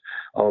 whereas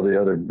all the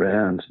other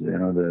bands,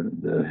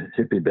 the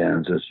hippie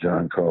bands, as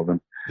John called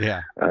them,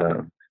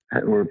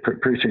 were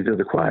preaching to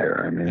the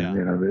choir. I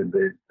mean,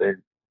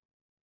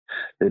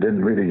 they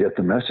didn't really get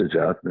the message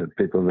out. The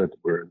people that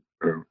were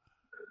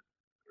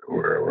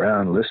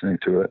around listening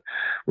to it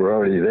were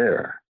already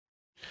there.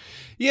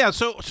 Yeah,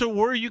 so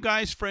were you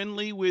guys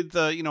friendly with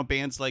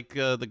bands like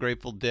the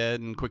Grateful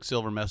Dead and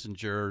Quicksilver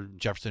Messenger,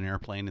 Jefferson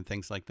Airplane, and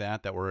things like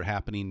that were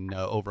happening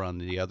over on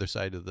the other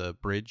side of the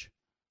bridge?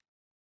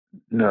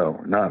 No,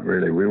 not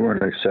really. We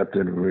weren't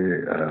accepted.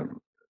 As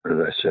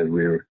I said,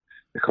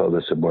 they called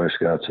us the Boy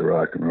Scouts of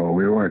rock and roll.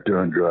 We weren't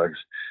doing drugs,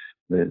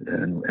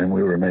 and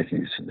we were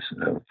making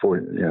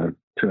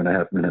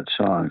 2.5 minute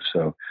songs.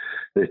 So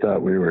they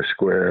thought we were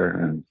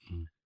square,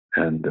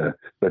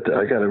 but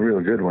I got a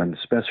real good one.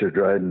 Spencer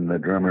Dryden, the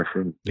drummer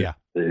from the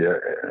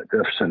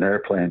Jefferson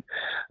Airplane.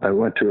 I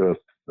went to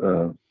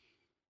a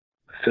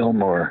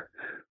Fillmore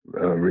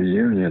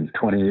reunion,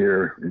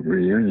 20-year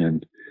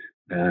reunion,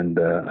 and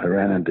I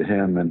ran into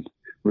him, and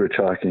we were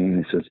talking,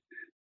 and he says,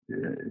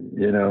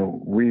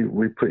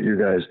 we put you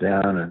guys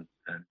down and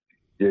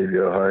gave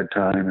you a hard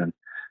time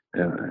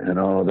and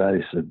all of that.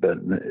 He said, but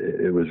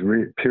it was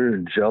pure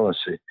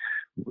jealousy.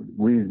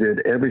 We did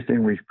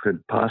everything we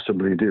could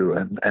possibly do,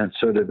 and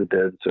so did the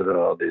Dead, so did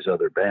all these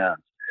other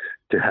bands,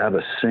 to have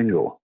a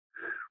single.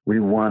 We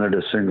wanted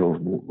a single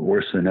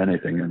worse than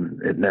anything,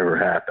 and it never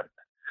happened.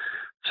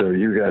 So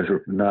you guys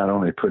were not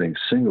only putting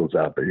singles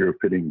out, but you were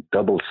putting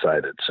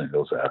double-sided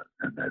singles out,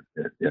 and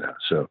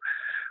so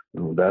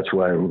that's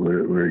why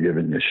we're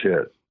giving you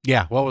shit.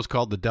 Yeah, what was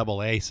called the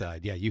double A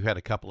side. Yeah, you had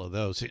a couple of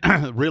those.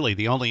 Really,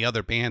 the only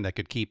other band that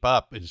could keep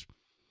up is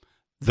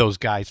those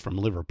guys from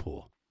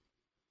Liverpool.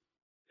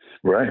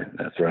 Right.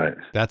 That's right.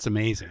 That's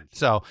amazing.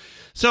 So,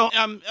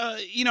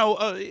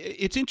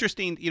 it's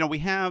interesting. We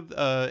have,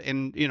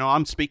 and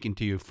I'm speaking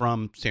to you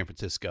from San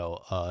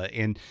Francisco,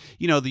 and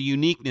the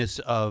uniqueness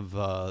of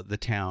the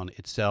town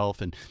itself,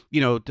 and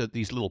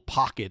these little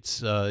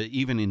pockets,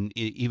 even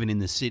in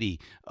the city,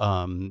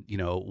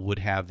 would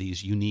have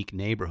these unique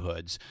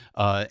neighborhoods,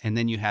 and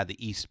then you had the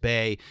East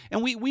Bay,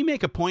 and we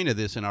make a point of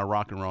this in our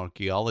Rock and Roll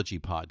Archaeology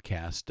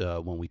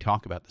podcast when we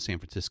talk about the San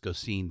Francisco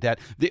scene, that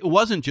it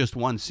wasn't just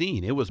one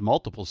scene; it was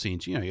multiple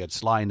scenes. You had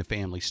Sly and the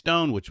Family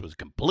Stone, which was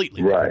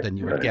completely different than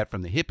you would get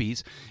from the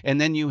hippies.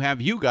 And then you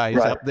have you guys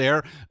up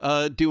there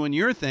doing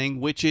your thing,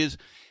 which is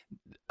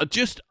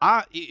just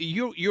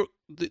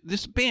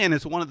this band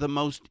is one of the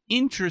most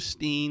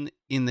interesting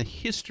in the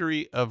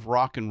history of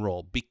rock and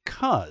roll,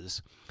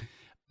 because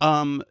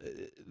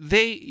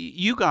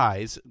you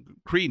guys,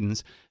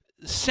 Creedence,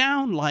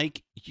 sound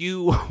like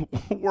you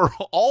were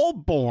all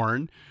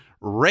born,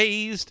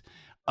 raised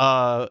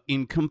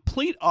in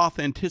complete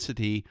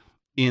authenticity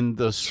in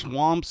the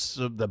swamps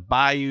of the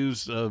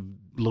bayous of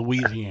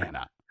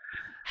Louisiana.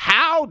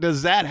 How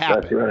does that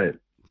happen? That's right.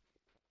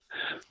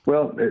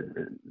 Well,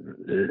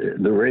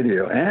 the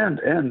radio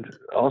and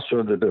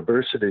also the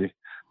diversity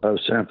of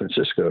San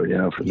Francisco.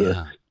 For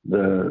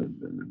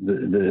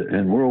the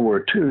in World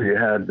War II, you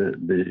had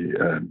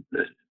the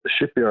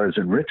shipyards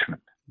in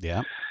Richmond.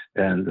 Yeah.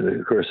 And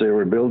of course, they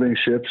were building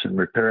ships and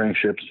repairing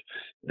ships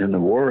in the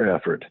war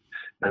effort,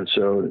 and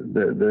so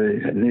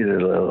they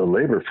needed a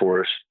labor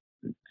force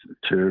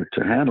to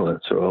handle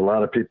it. So a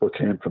lot of people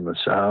came from the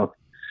South,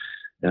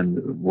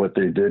 and what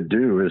they did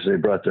do is they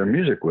brought their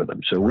music with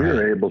them. So we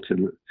were able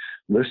to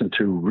listen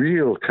to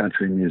real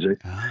country music,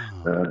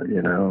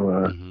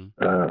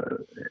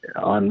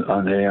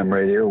 on AM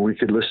radio. We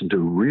could listen to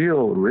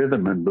real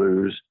rhythm and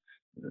blues,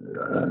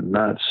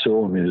 not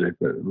soul music,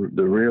 but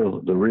the real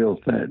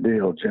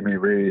deal. Jimmy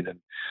Reed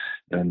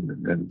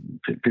and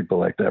people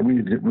like that.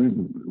 We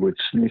would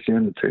sneak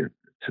into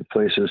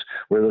places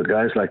where the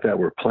guys like that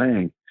were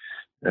playing.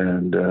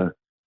 And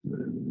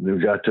we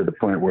got to the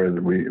point where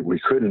we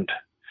couldn't,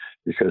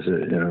 because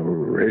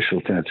racial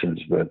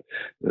tensions. But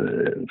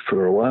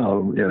for a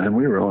while, and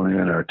we were only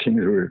in our teens.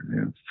 We were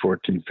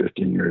 14,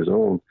 15 years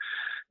old,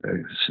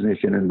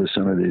 sneaking into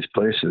some of these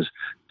places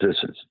to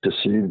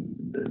see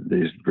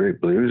these great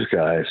blues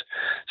guys.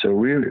 So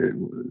we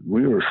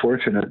were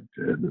fortunate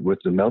with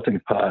the melting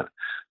pot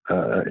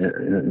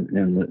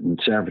in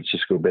San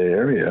Francisco Bay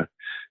Area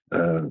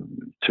to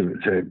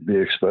be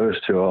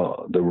exposed to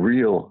all the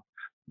real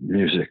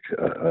music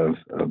of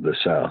the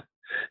South,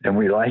 and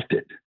we liked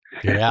it.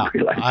 Yeah,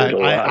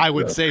 I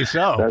would say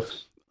so.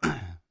 That's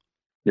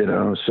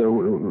so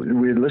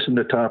we listened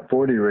to Top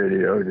 40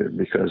 radio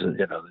because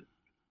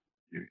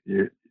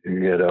you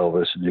get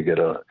Elvis and you get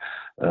a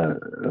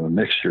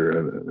mixture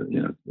of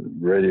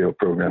radio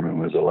programming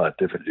was a lot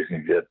different. You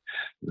can get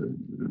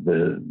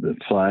the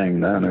Flying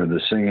Nun or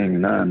the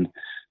Singing Nun,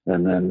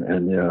 and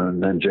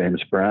then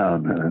James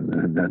Brown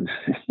and then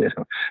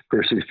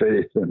Percy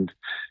Faith and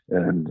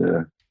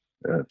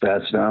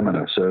Fats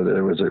Domino. So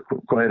there was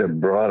quite a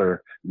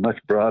much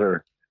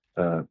broader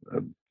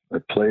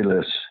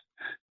playlist,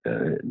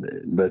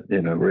 but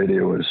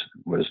radio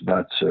was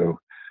not so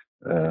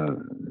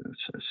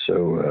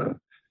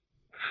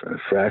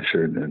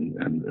fractured,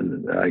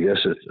 and I guess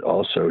it's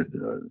also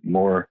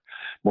more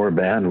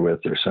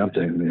bandwidth or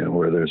something,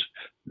 where there's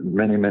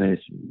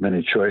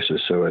many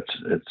choices. So it's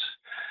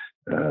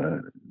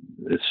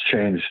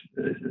changed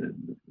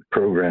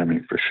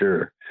programming for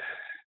sure.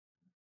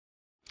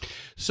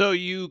 So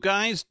you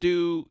guys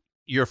do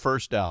your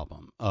first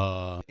album,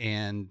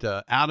 and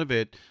out of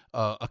it,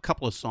 a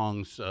couple of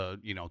songs,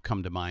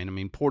 come to mind. I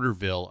mean,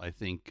 Porterville, I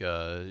think,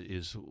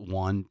 is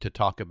one to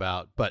talk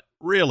about, but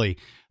really,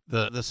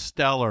 the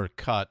stellar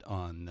cut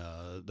on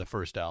the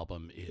first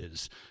album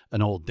is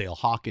an old Dale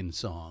Hawkins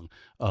song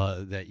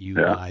that you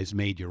guys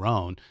made your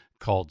own,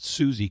 called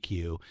Susie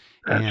Q.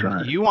 That's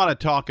right. You want to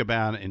talk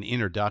about an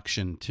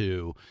introduction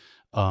to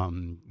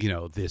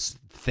this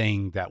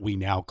thing that we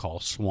now call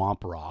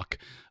swamp rock,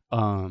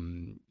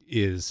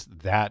 is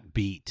that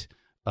beat,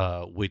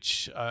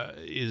 which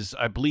is,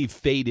 I believe,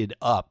 faded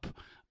up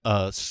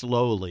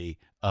slowly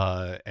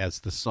as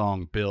the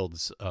song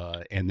builds,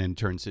 and then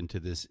turns into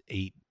this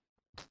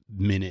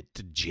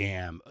 8-minute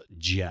gem.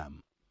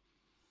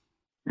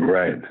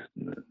 Right.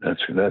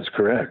 That's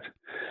correct.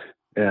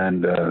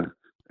 And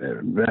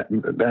back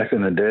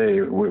in the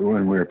day,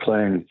 when we were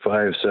playing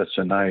 5 sets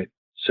a night,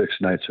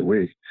 6 nights a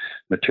week,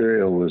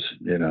 material was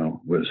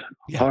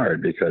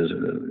hard because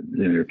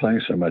you're playing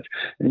so much,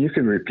 and you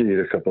can repeat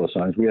a couple of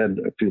songs. We had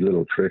a few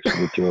little tricks.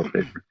 We'd throw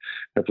paper.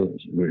 At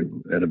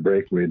a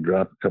break, we'd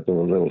drop a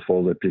couple of little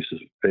folded pieces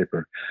of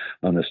paper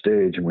on the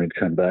stage, and we'd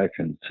come back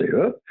and say,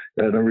 "Oh,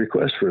 got a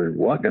request for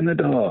Walking the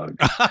Dog."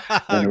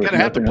 Gonna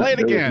have to play it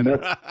again.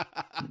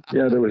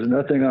 There was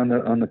nothing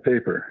on the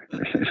paper.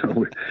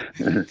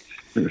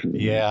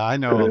 Yeah, I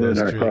know. Put it those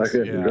in our tricks.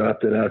 pocket and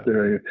dropped it out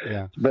there.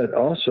 Yeah. But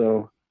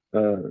also,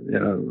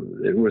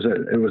 it was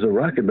a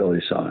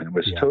rockabilly song. It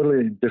was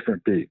totally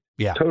different beat.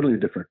 Yeah. Totally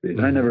different beat.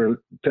 Mm-hmm. I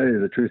never, tell you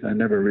the truth, I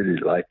never really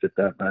liked it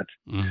that much.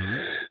 Mm-hmm.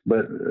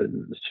 But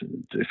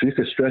if you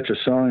could stretch a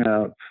song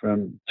out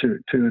from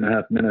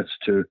 2.5 minutes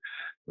to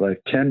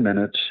like 10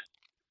 minutes,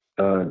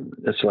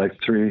 it's like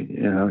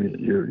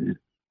you're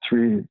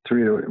 3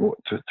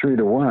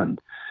 to 1.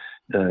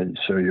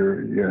 So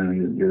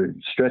you're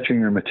stretching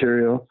your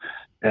material,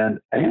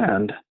 and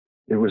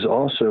it was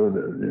also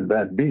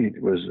that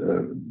beat was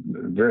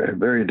very,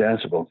 very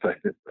danceable. In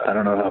fact, I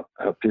don't know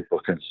how people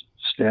can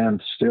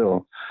stand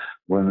still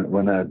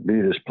when that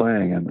beat is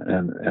playing,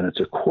 and it's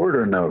a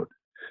quarter note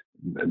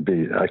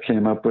beat. I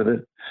came up with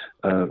it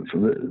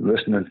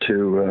listening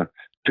to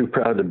 "Too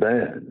Proud to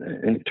Beg,"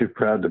 "Ain't Too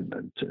Proud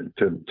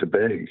to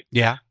Beg"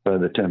 by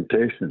the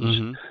Temptations,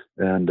 mm-hmm.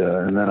 and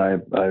then I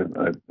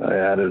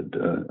added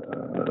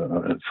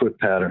a foot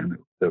pattern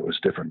that was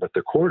different, but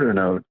the quarter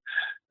note.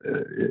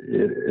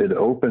 It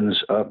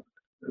opens up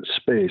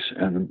space,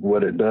 and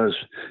what it does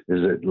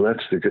is it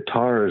lets the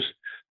guitars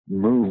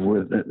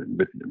move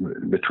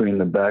between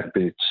the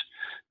backbeats,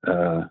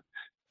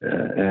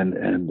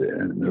 and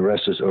the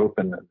rest is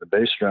open. The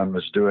bass drum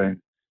is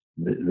doing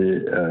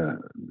the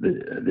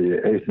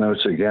eighth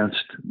notes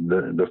against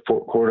the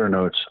quarter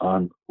notes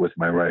on with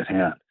my right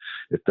hand,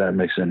 if that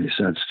makes any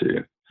sense to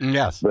you.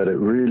 Yes. But it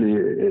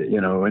really,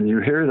 when you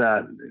hear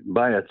that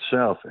by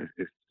itself,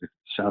 it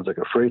sounds like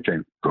a freight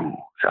train. Boom,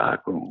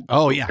 shot, boom.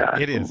 Oh, yeah,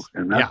 shot, it boom. is.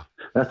 And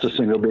that's a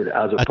single beat,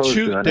 as opposed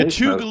to an the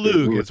eighth note.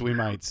 chugaloog, as we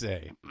might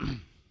say.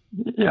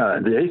 Yeah,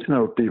 the eighth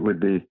note beat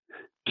would be.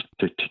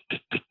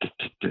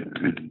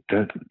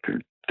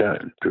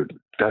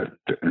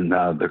 And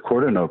now the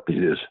quarter note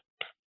beat is.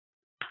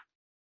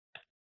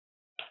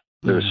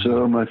 There's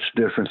so much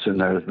difference in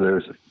there.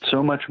 There's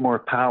so much more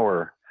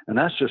power. And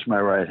that's just my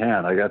right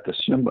hand. I got the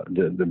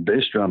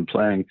bass drum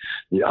playing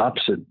the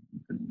opposite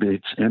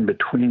beats in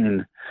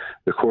between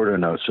the quarter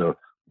notes. So,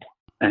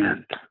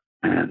 and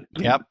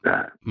yep.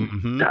 And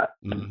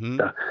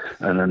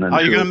then oh,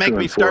 you're gonna make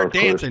me start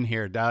dancing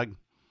here, Doug.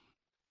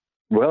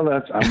 Well,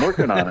 I'm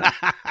working on it.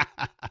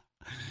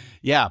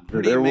 Yeah,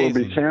 there amazing.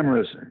 Will be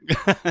cameras.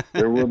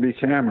 There will be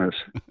cameras.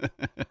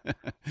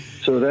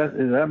 So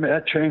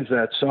that changed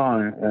that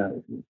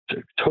song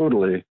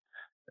totally,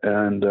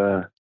 and.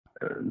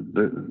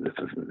 The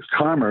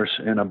commerce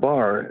in a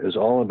bar is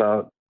all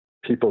about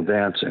people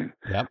dancing.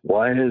 Yep.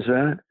 Why is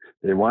that?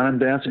 They want them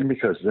dancing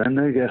because then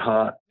they get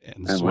hot,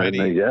 and when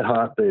they get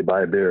hot, they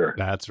buy beer.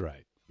 That's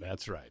right.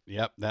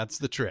 Yep, that's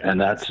the trick.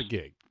 And that's the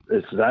gig.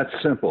 It's that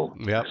simple.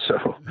 Yep.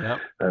 So yep.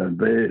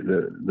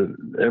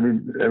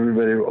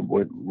 Everybody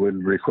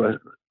would request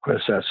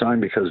that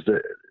song because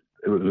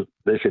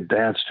they could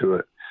dance to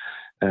it.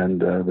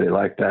 And they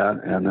liked that,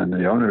 and then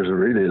the owners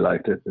really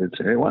liked it. They'd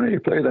say, "Hey, why don't you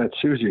play that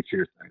Suzy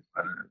Q thing?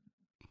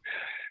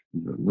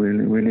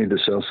 We need to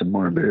sell some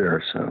more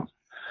beer." So,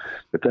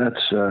 but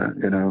that's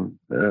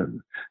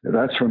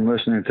that's from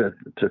listening to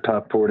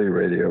Top 40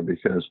 radio,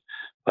 because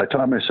I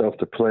taught myself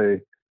to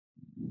play.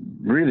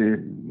 Really,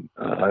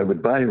 I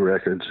would buy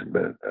records,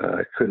 but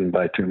I couldn't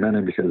buy too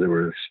many because they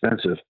were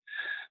expensive.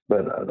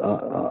 But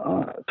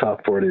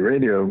Top 40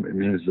 radio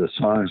means the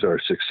songs are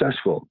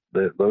successful.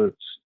 Those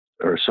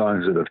are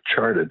songs that have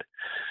charted,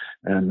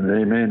 and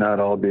they may not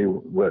all be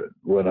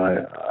what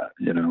I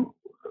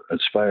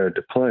aspired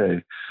to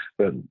play,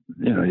 but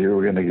you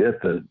were going to get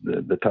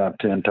the top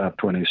 10, top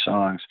 20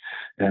 songs,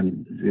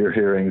 and you're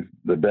hearing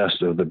the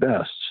best of the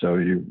best. So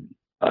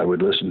I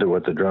would listen to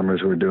what the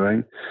drummers were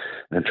doing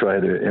and try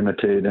to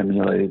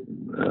emulate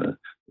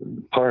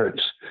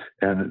parts,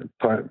 and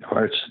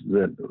parts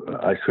that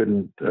I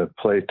couldn't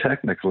play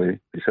technically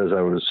because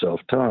I was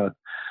self-taught.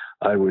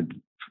 I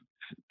would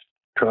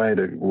try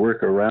to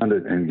work around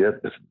it and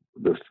get the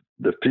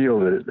feel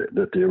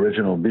that the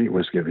original beat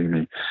was giving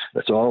me.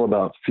 It's all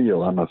about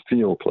feel. I'm a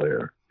feel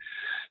player.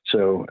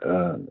 So,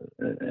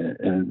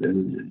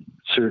 and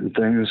certain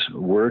things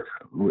work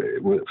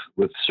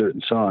with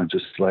certain songs,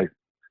 just like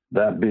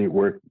that beat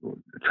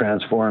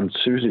transformed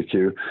Suzy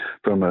Q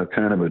from a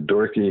kind of a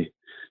dorky,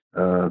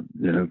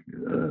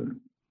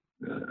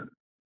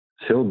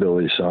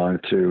 hillbilly song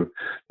to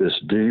this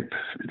deep,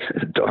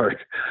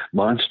 dark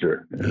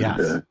monster.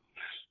 Yes.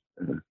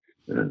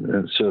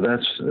 And so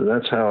that's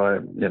how I,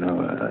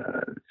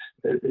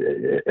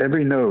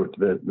 every note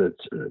that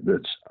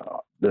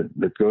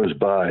goes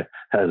by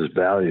has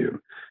value,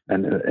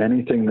 and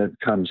anything that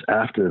comes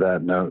after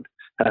that note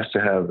has to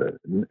have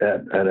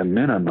at a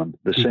minimum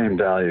the same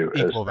value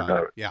as the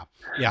note. Yeah,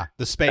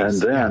 the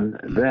space. And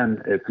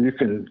then if you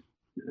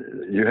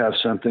have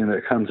something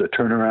that comes a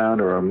turnaround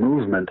or a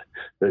movement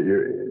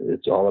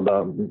it's all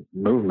about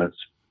movements,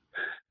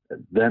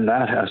 then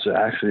that has to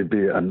actually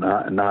be a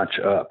notch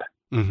up.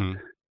 Mm-hmm.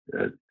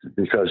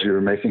 Because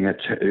you're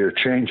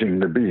changing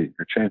the beat,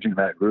 you're changing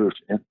that groove,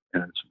 and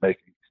it's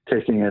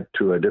taking it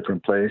to a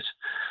different place.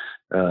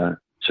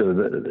 So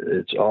that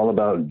it's all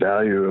about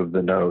value of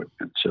the note.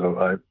 And so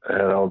I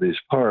had all these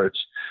parts,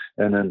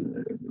 and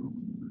then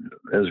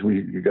as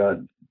we got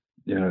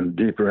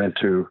deeper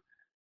into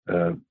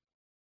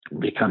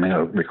becoming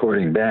a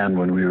recording band,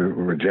 when we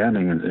were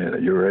jamming,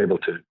 you were able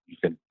to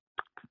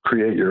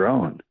create your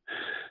own,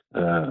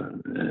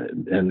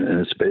 and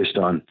it's based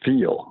on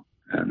feel.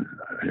 And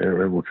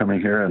here we're coming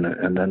here,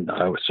 and then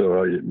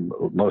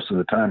most of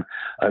the time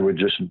I would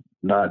just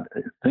not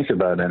think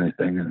about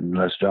anything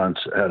unless John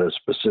had a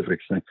specific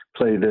thing.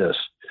 Play this,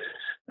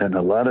 and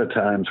a lot of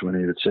times when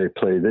he would say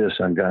play this,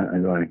 I'm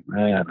going,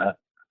 man,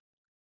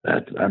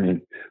 that I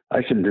mean,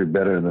 I can do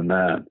better than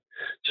that.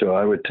 So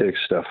I would take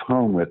stuff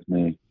home with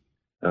me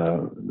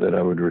that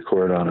I would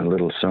record on a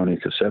little Sony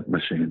cassette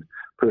machine,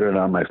 put it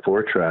on my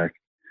 4-track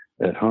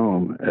at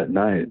home at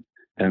night,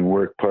 and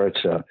work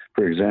parts out.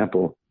 For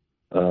example,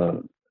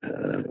 Who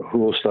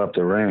Will Stop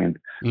the Rain?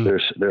 There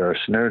are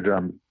snare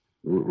drum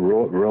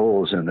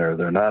rolls in there.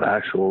 They're not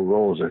actual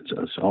rolls.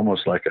 It's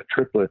almost like a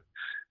triplet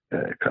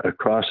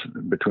cross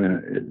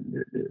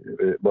between.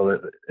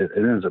 It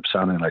ends up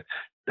sounding like.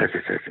 And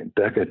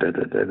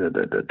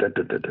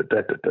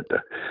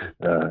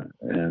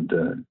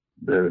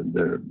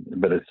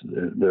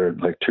they're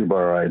like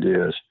 2-bar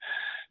ideas,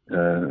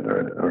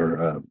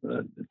 or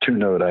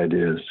 2-note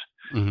ideas,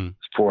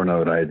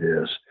 4-note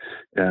ideas,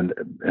 and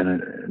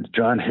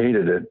John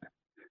hated it,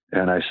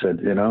 and I said,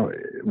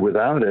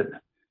 without it,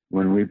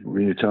 when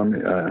you tell me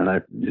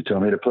you tell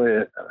me to play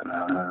it,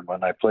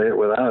 when I play it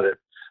without it,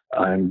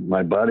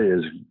 my body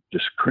is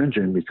just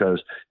cringing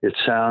because it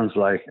sounds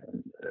like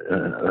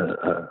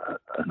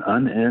an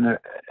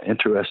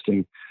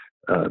uninteresting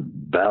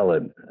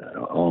ballad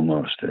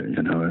almost,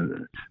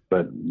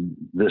 but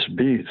this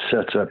beat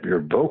sets up your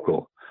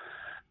vocal.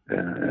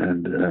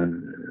 And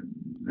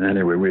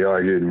anyway, we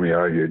argued,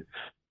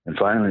 and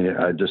finally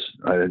I just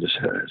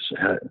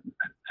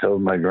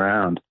held my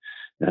ground,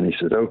 and he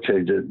said,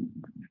 "Okay, just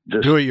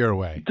do it your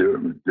way.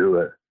 Do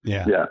it."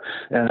 Yeah.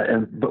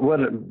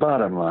 But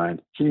bottom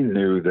line, he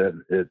knew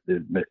that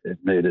it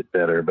made it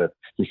better, but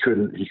he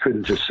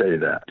couldn't just say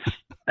that.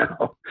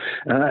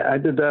 And I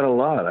did that a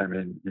lot. I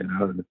mean,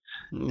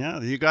 Yeah,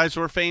 you guys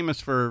were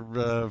famous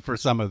for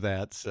some of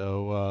that.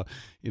 So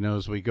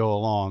as we go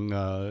along,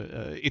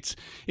 it's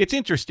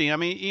interesting. I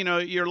mean,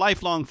 you're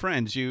lifelong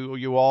friends.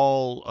 You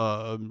all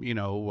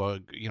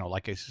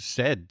like I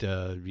said,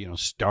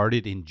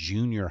 started in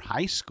junior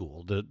high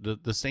school.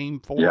 The same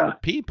 4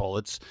 people.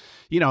 It's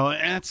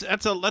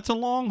that's a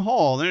long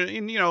haul, and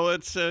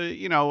it's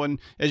and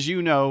as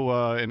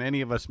and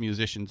any of us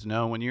musicians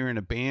know, when you're in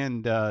a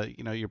band,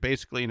 you're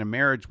basically in a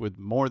marriage with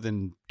more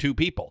than 2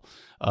 people.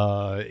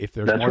 If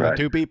there's more than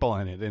 2 people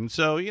in it, and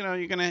so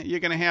you're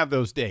gonna have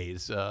those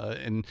days,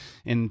 and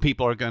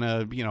people are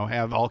gonna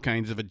have all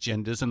kinds of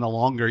agendas, and the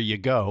longer you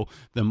go,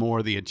 the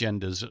more the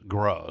agendas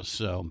grow.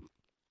 So.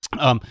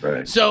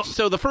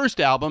 So the first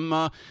album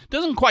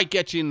doesn't quite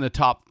get you in the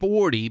top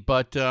 40,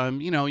 but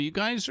you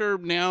guys are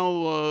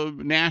now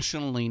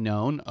nationally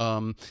known.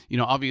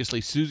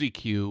 Obviously Susie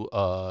Q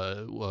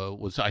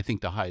was, I think,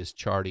 the highest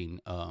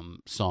charting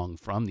song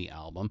from the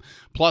album.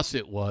 Plus,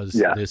 it was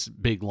this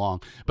big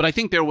long. But I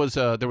think there was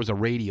a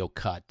radio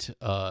cut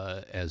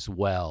as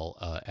well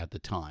at the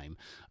time.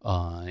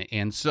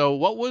 And so,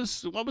 what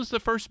was the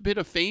first bit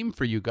of fame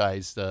for you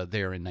guys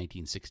there in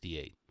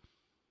 1968?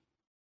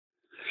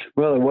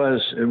 Well, it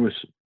was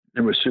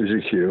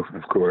Susie Q,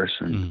 of course,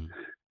 and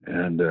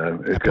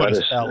it got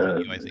us.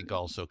 I think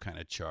also kind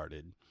of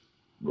charted.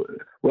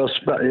 Well,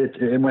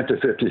 it went to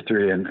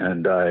 53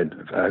 and died.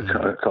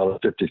 I call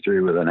it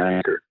 53 with an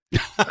anchor.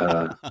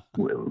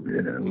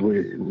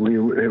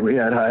 We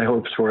had high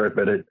hopes for it,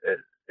 but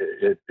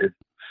it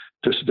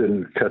just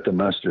didn't cut the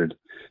mustard.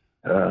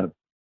 The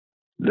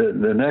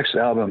next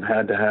album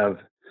had to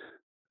have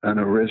an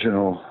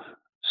original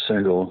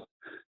single.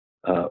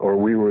 Or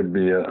we would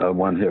be a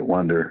one-hit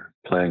wonder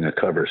playing a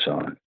cover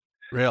song.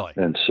 Really?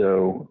 And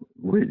so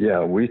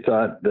we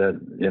thought that,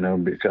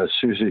 because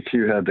Susie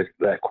Q had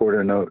that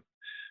quarter note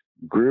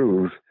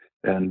groove,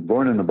 and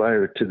Born in the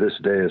Bayou to this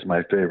day is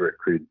my favorite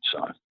Creed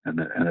song. And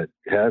it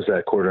has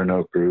that quarter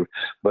note groove,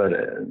 but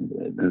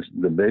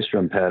the bass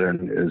drum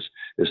pattern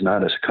is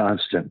not as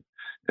constant.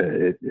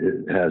 It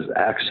has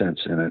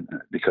accents in it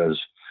because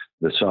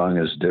the song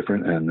is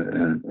different,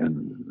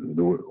 and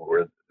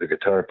where the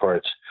guitar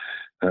parts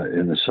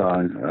in the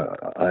song,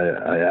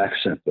 I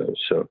accent those.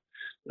 So,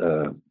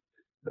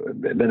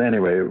 but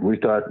anyway, we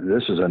thought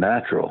this is a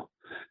natural.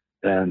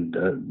 And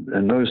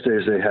in those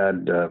days, they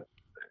had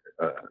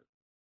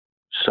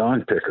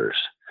song pickers,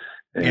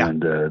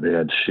 and they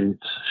had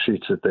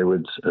sheets that they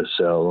would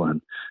sell.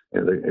 And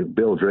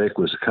Bill Drake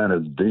was kind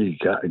of the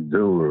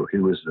guru. He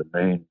was the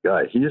main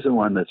guy. He's the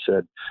one that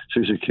said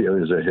Susie Q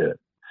is a hit.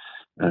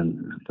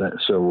 And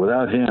so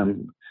without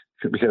him,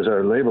 because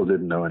our label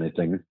didn't know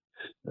anything,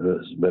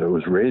 but it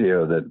was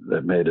radio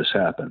that made us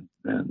happen.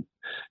 And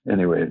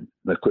anyway,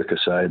 a quick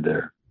aside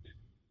there.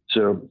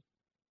 So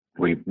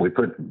we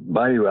put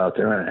Bayou out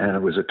there, and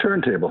it was a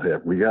turntable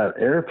hit. We got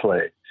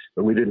airplay,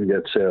 but we didn't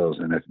get sales.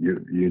 And if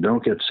you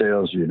don't get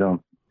sales, you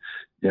don't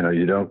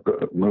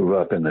move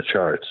up in the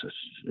charts.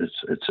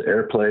 It's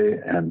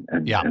airplay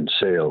and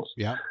sales.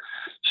 Yeah.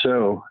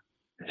 So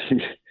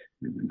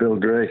Bill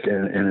Drake,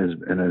 in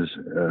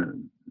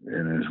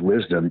his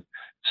wisdom,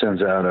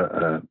 sends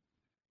out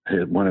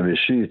one of his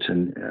sheets,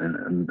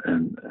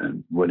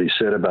 and what he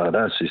said about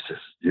us, he says,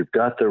 "You've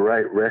got the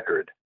right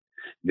record.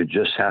 You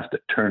just have to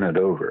turn it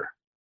over."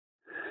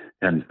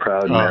 And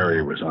Proud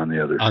Mary was on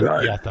the other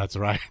side. Yeah, that's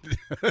right.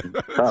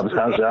 How's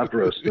that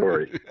for a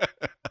story?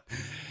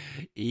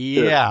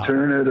 Yeah, just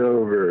turn it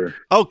over.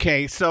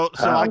 Okay, so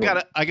I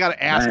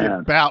gotta ask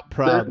about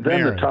Proud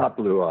Mary. Then the top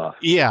blew off.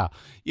 Yeah.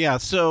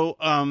 So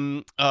I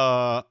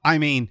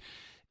mean,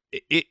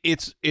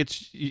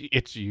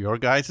 it's your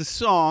guys'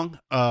 song,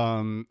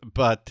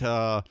 but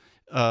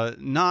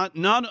not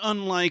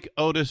unlike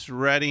Otis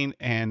Redding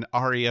and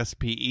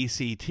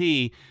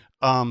R.E.S.P.E.C.T.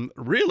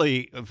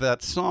 Really,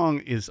 that song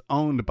is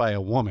owned by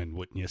a woman,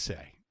 wouldn't you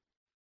say?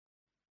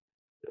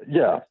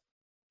 Yeah,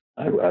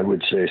 I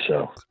would say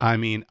so. I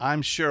mean,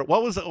 I'm sure.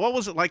 What was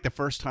it like the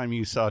first time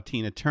you saw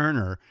Tina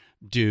Turner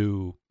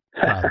do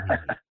Proud Mary?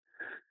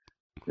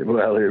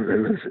 Well,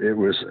 it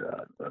was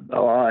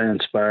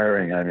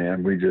awe-inspiring. I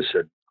mean, we just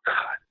said,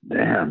 "God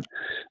damn!"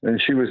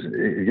 And she was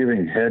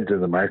giving head to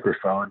the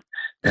microphone,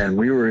 and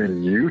we were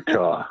in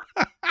Utah.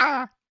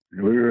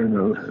 We were in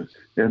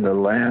the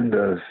land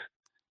of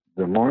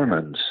the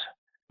Mormons,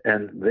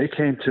 and they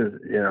came to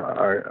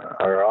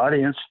our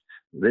audience.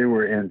 They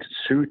were in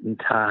suit and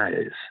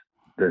ties.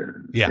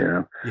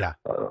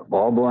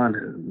 All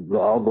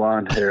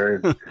blonde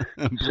hair,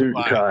 suit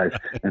and ties,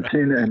 and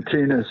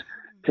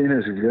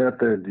Tina's got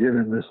there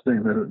giving this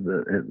thing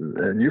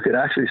and you could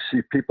actually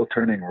see people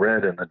turning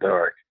red in the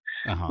dark.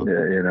 Uh-huh.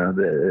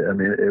 I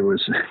mean, it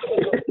was.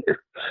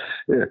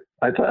 Yeah,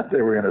 I thought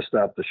they were going to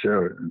stop the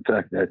show. In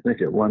fact, I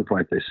think at one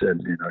point they said,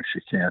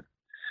 she can't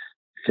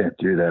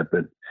do that,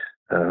 but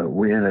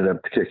we ended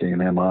up kicking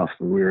them off.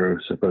 We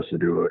were supposed to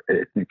do,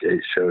 I think,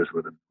 8 shows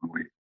with them.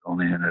 We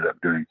only ended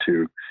up doing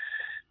 2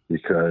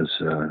 because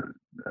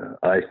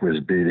Ike was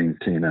beating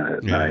Tina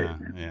at night.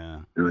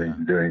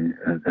 Doing,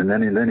 and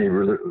then he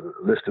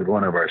lifted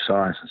one of our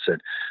songs and said,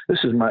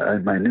 "This is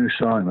my new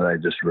song that I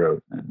just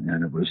wrote,"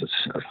 and it was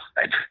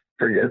I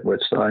forget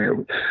what song it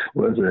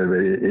was.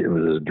 It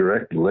was a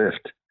direct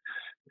lift.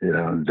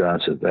 John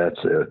said, "That's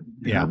it.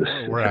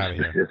 We're out of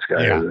here." This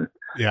guy,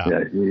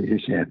 he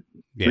can't.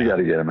 Yeah. We got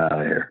to get him out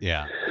of here.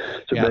 Yeah.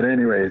 But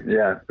anyway,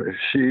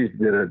 she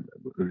did a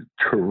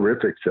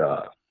terrific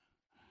job,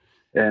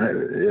 and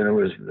it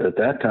was at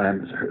that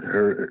time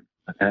her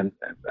and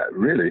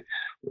really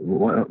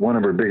one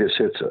of her biggest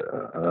hits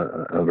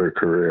of her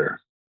career.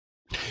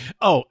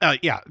 Oh,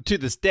 to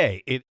this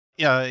day, it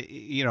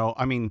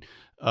I mean,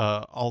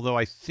 although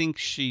I think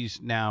she's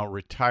now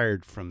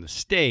retired from the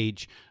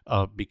stage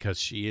because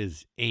she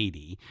is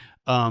 80,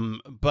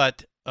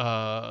 but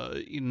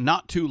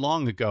not too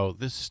long ago,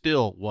 this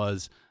still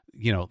was,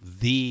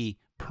 the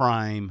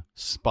prime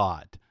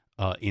spot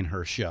in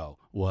her show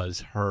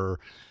was her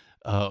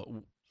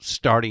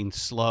starting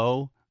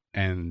slow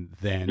and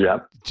then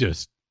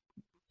just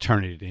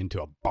turning it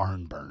into a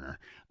barn burner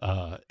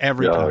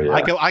every time.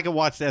 Yeah. I could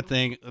watch that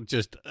thing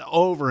just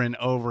over and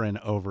over and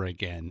over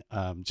again.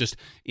 Just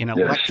an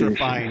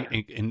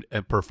electrifying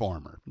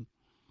performer.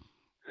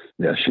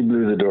 Yeah, she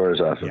blew the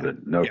doors off of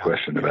it. No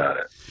question about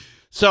it.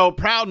 So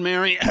Proud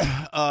Mary,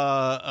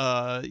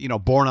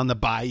 born on the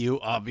bayou,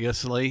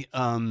 obviously.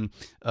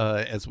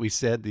 As we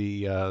said,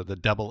 the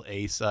double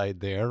A side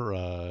there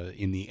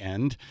in the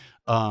end.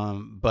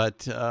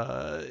 But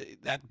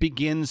that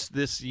begins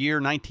this year,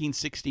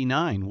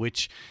 1969,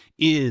 which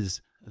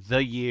is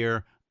the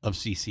year of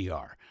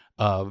CCR.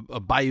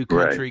 Bayou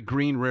Country, right.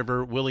 Green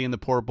River, Willie and the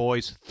Poor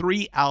Boys,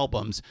 3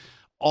 albums,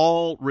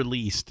 all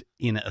released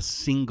in a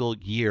single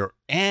year.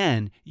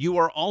 And you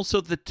are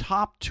also the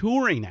top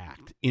touring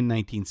act in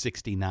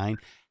 1969.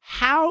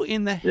 How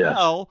in the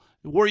hell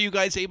were you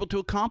guys able to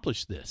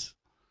accomplish this?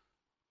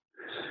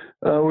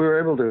 We were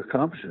able to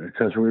accomplish it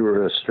because we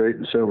were a straight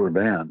and sober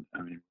band.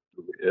 I mean,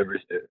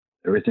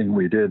 everything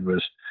we did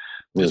was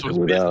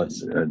without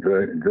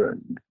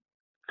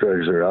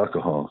drugs or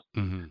alcohol.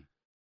 Mm-hmm.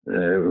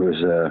 It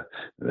was,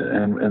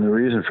 and the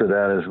reason for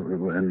that is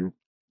when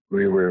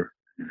we were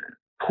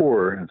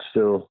poor and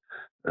still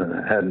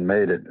hadn't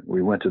made it,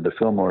 we went to the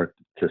Fillmore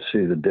to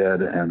see the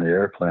Dead and the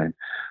Airplane.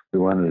 We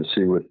wanted to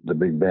see what the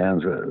big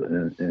bands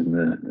in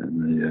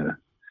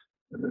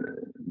the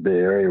Bay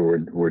Area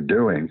were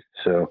doing.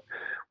 So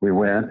we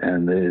went,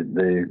 and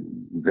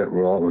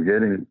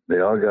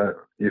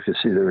you could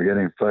see they were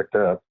getting fucked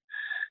up.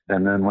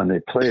 And then when they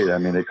played, I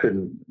mean, they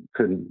couldn't.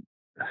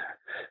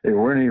 They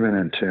weren't even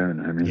in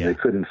tune. I mean, they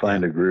couldn't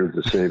find a groove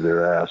to save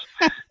their ass.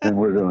 And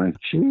we're going,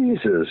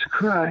 Jesus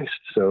Christ.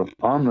 So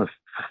on the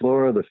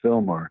floor of the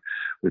Fillmore,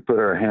 we put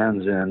our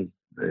hands in,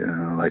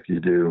 like you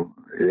do,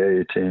 the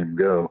A team,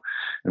 go.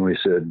 And we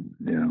said,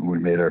 we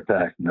made our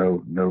pact,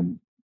 no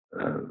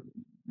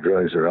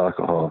drugs or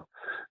alcohol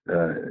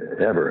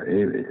ever.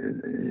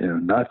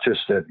 Not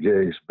just at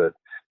gigs, but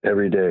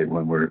every day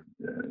when we're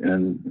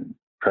in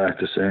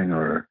practicing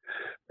or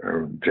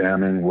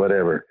jamming,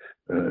 whatever.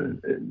 0.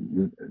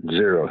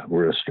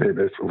 We're a straight.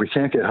 If we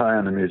can't get high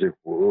on the music,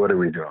 what are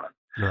we doing?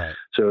 Right.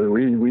 So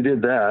we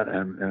did that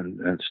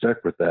and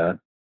stuck with that.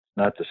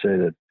 Not to say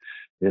that,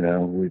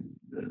 we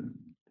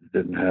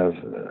didn't have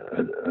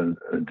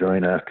a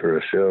joint after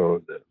a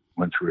show that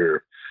once we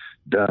were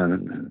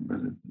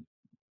done,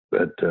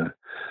 but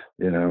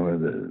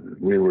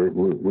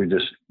we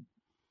just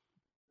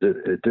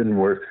it didn't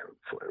work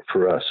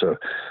for us. So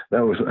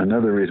that was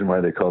another reason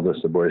why they called us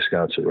the Boy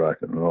Scouts of rock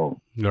and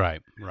roll.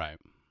 Right.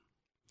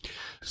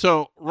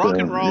 So rock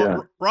and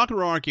roll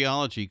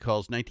archaeology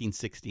calls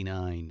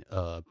 1969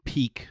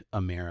 peak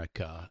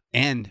America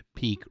and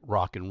peak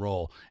rock and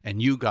roll,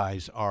 and you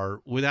guys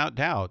are without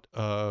doubt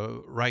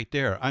right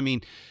there. I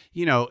mean,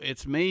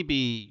 it's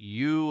maybe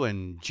you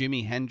and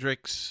Jimi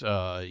Hendrix.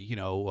 The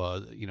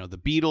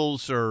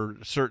Beatles are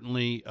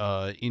certainly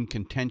in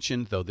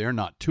contention, though they're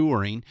not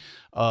touring,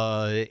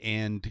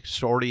 and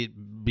sort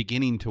of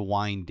beginning to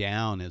wind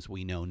down, as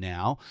we know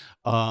now.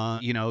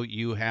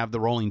 You have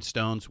the Rolling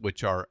Stones,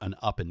 which are an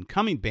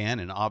up-and-coming band,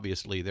 and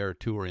obviously their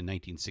tour in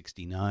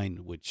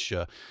 1969, which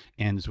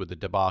ends with the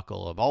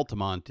debacle of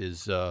Altamont,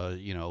 is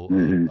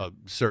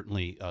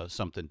certainly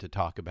something to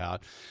talk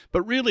about.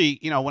 But really,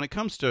 when it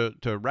comes to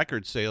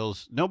record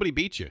sales, nobody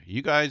beats you.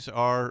 You guys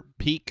are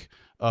peak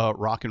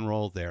rock and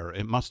roll there.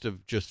 It must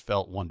have just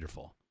felt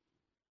wonderful.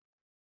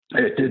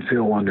 It did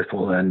feel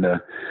wonderful, and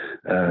there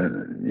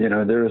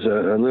was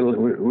a little.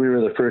 We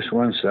were the first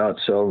ones to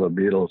outsell the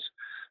Beatles.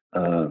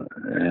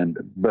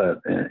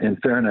 But in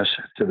fairness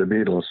to the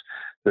Beatles,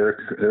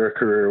 their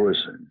career was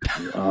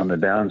on the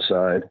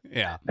downside,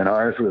 and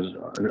ours was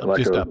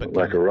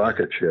like a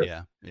rocket ship.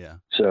 Yeah.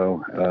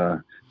 So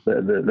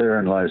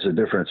therein lies the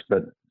difference.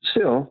 But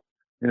still,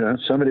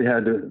 somebody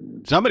had to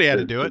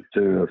do it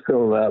to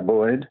fill that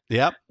void.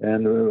 Yep.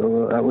 And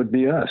that would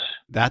be us.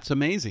 That's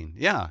amazing.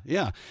 Yeah.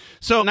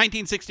 So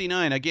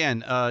 1969,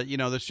 again,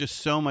 there's just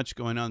so much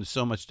going on,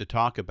 so much to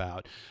talk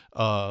about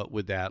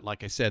with that.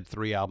 Like I said,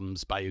 3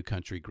 albums, Bayou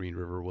Country, Green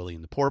River, Willie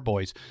and the Poor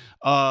Boys.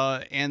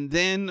 And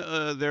then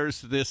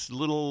there's this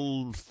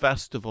little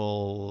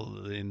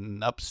festival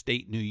in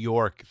upstate New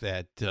York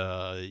that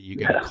you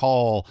get a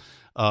call,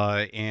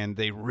 and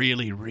they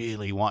really,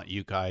 really want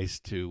you guys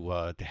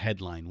to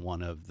headline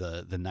one of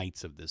the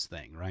nights of this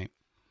thing, right?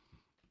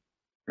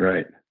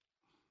 Right.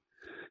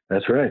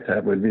 That's right.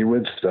 That would be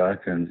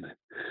Woodstock, and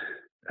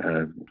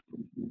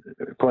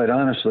quite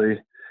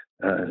honestly,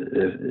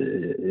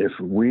 if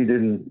we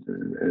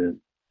didn't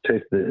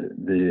take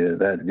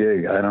that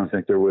gig, I don't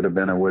think there would have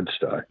been a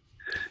Woodstock.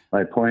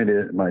 My point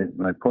is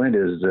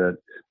that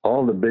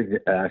all the big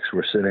acts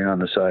were sitting on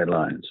the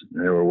sidelines.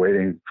 They were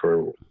waiting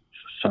for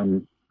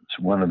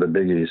one of the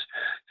biggies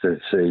to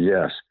say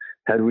yes.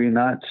 Had we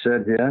not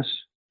said yes,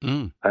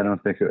 I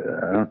don't think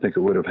it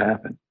would have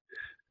happened.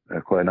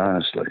 Quite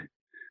honestly.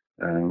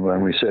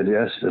 When we said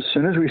yes, as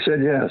soon as we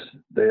said yes,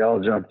 they all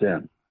jumped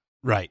in.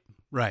 Right.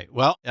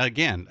 Well,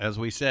 again, as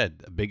we said,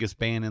 the biggest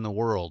band in the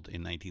world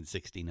in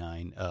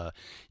 1969.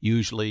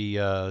 Usually,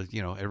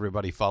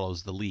 everybody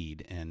follows the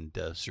lead, and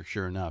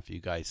sure enough, you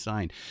guys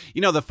signed.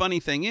 The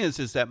funny thing is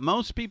that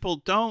most people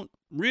don't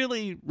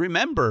really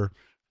remember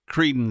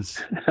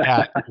Creedence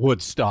at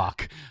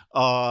Woodstock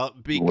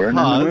because we're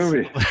not in the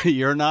movie.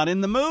 You're not in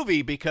the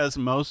movie, because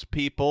most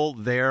people,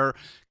 their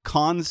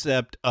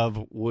concept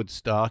of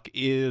Woodstock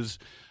is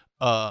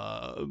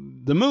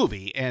the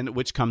movie, and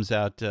which comes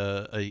out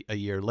a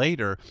year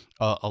later,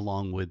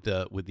 along with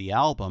the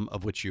album,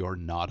 of which you're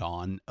not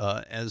on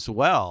as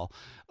well.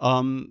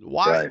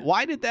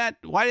 Why did that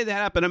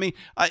happen? I mean,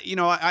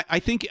 I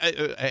think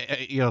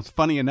it's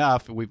funny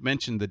enough. We've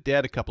mentioned the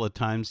Dead a couple of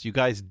times. You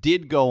guys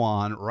did go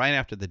on right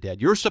after the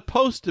Dead. You're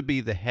supposed to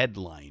be the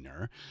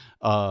headliner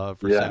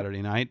for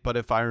Saturday night, but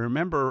if I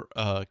remember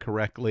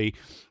correctly,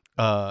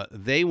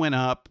 they went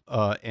up,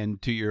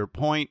 and to your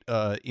point,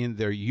 in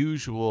their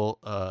usual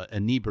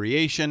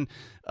inebriation,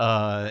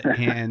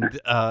 and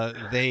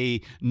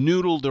they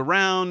noodled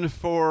around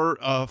for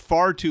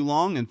far too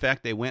long. In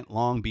fact, they went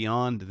long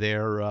beyond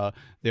their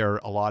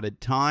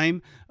allotted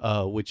time,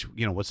 which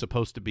was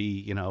supposed to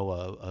be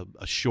a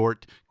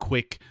short,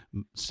 quick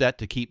set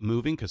to keep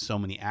moving, because so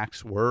many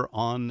acts were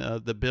on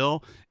the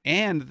bill,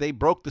 and they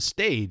broke the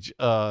stage,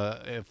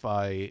 if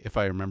I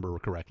remember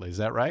correctly. Is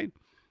that right?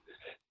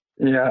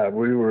 Yeah,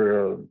 we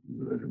were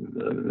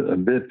a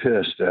bit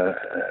pissed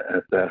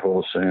at that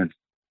whole scene.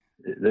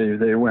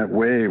 They went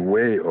way,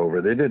 way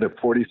over. They did a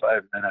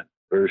 45-minute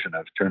version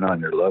of "Turn On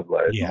Your Love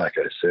Light," like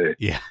I say.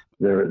 Yeah.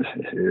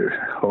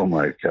 Oh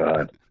my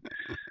God.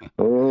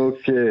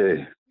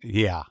 Okay.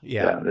 Yeah.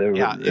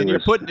 And they're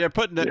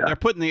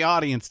putting the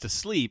audience to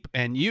sleep,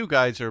 and you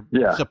guys are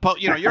you're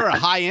a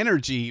high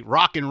energy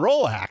rock and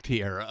roll act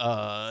here,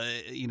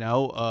 and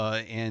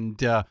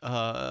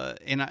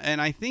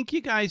I think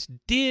you guys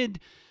did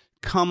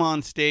come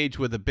on stage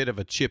with a bit of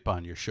a chip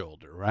on your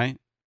shoulder, right?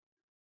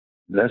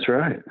 That's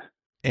right.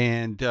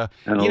 And a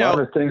lot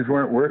of things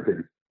weren't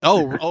working.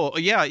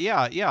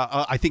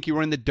 Yeah. I think you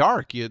were in the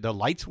dark. The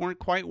lights weren't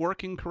quite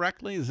working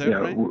correctly. Is that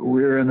right?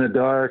 We were in the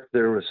dark.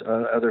 There was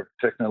other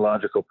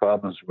technological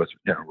problems with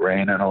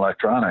rain and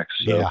electronics.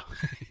 So,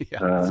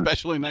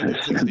 especially in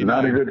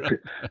 1969.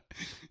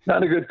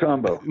 Not a good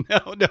combo.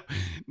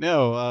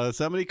 No.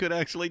 Somebody could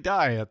actually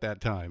die at that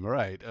time,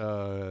 right?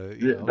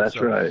 That's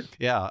right.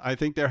 Yeah, I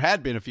think there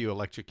had been a few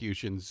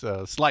electrocutions,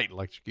 slight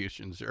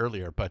electrocutions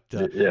earlier, but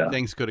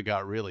things could have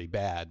got really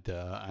bad.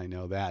 I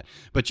know that.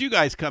 But you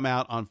guys come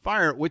out on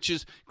fire, which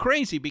is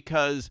crazy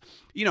because,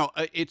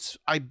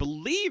 I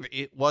believe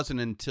it wasn't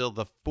until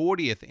the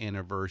 40th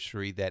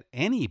anniversary that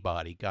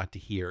anybody got to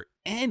hear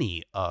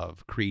any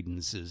of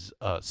Creedence's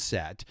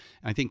set.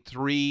 And I think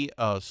 3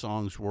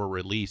 songs were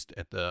released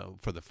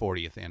for the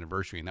 40th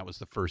anniversary, and that was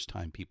the first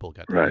time people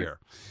got to hear.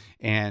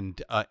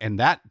 And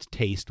that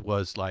taste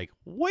was like,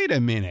 wait a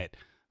minute,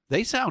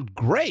 they sound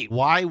great.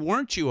 Why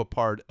weren't you a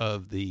part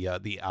of the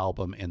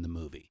album and the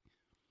movie?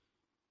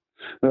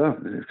 Well,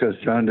 because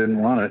John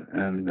didn't want it,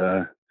 and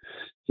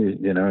he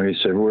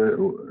said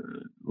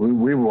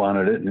we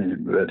wanted it,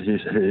 but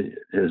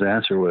his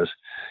answer was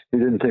he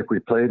didn't think we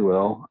played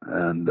well,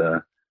 and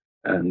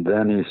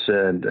then he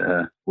said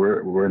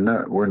we're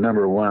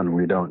number one,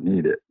 we don't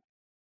need it.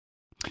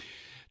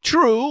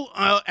 True,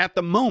 at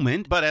the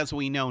moment, but as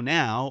we know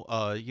now,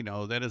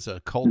 that is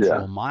a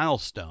cultural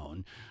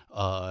milestone.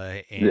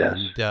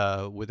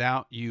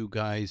 Without you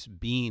guys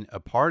being a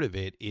part of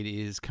it, it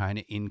is kind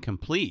of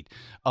incomplete.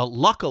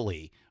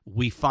 Luckily,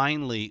 we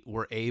finally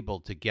were able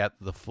to get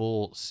the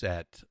full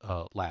set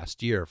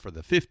last year for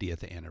the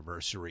 50th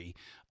anniversary.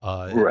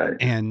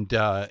 And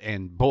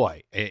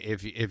boy,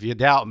 if you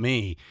doubt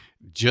me,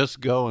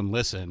 just go and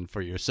listen for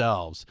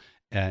yourselves.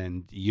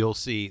 And you'll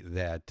see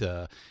that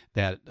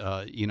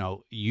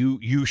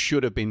you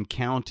should have been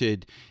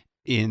counted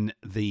in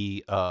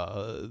the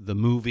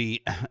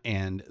movie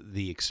and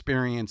the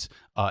experience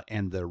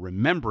and the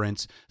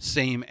remembrance,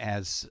 same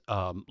as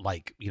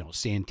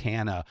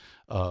Santana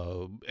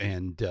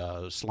and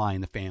Sly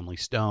and the Family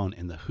Stone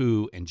and the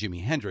Who and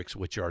Jimi Hendrix,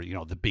 which are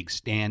the big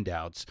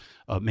standouts,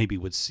 maybe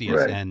with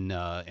CSN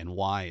and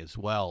Y as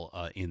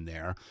well in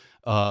there.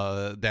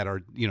 That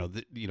are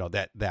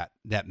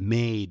that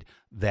made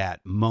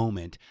that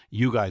moment.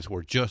 You guys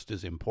were just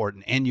as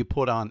important, and you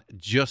put on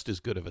just as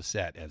good of a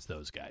set as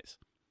those guys.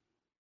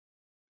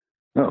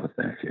 Oh,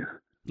 thank you.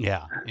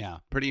 Yeah,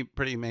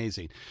 pretty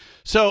amazing.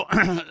 So,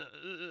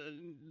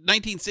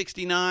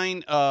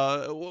 1969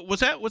 was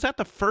that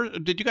the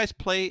first? Did you guys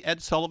play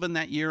Ed Sullivan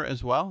that year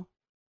as well?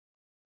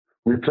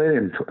 We played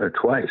him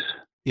twice.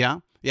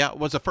 Yeah.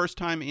 Was the first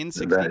time in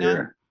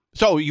 69?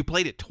 So you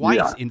played it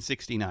twice in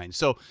 69.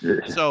 So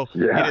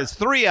it is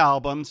 3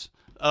 albums.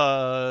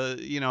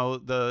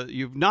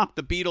 You've knocked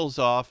the Beatles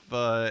off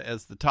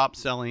as the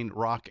top-selling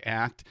rock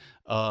act.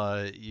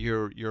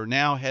 You're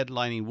now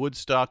headlining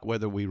Woodstock,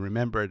 whether we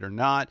remember it or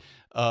not,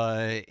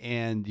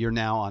 and you're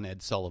now on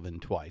Ed Sullivan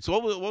twice. So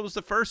what was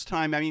the first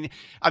time? I mean,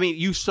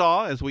 you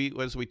saw, as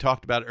we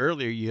talked about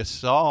earlier, you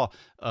saw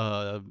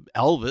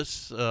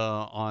Elvis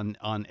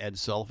on Ed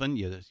Sullivan.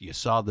 You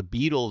saw the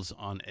Beatles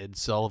on Ed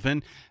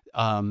Sullivan.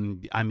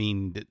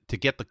 To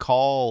get the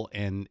call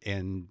and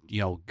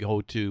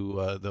go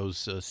to those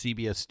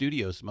CBS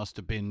studios must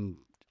have been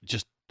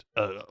just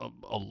a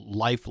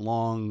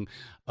lifelong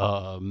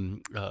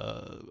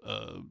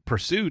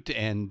pursuit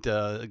and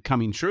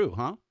coming true,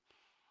 huh?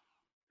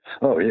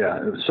 Oh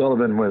yeah,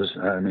 Sullivan was.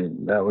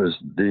 That was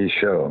the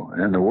show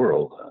in the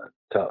world,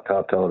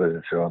 top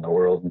television show in the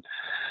world.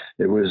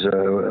 It was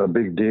a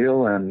big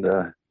deal, and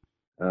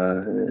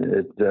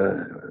it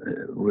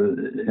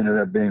ended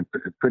up being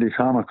pretty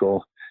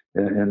comical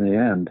in the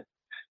end.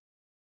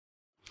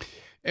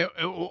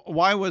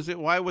 Why was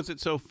it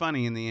so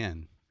funny in the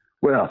end?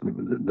 Well,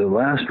 the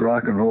last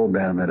rock and roll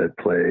band that had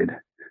played,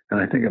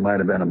 and I think it might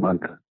have been a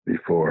month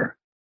before,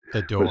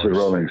 The Doors. Was the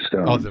Rolling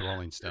Stones. Oh, the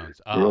Rolling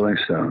Stones. Oh. The Rolling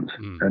Stones.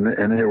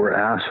 And they were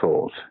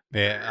assholes.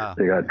 Yeah.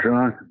 They got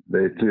drunk.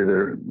 They threw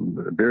their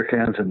beer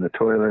cans in the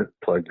toilet,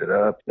 plugged it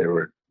up. They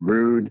were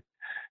rude.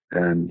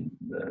 And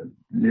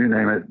you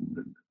name it,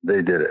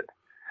 they did it.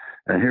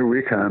 And here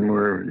we come.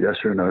 We're yes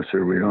or no,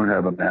 sir. We don't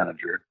have a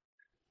manager.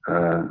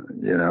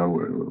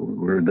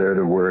 We're there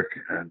to work.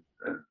 And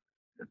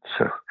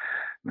so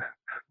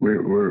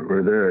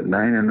we're there at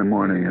 9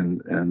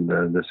 a.m. and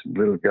this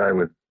little guy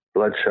with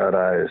bloodshot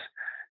eyes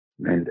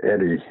named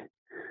Eddie,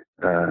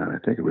 I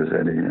think it was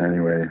Eddie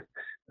anyway,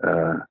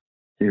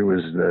 he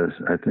was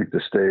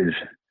the stage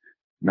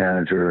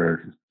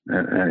manager.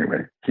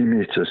 Anyway, he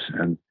meets us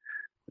and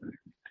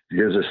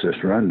gives us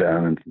this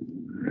rundown,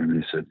 and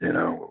he said,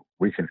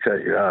 we can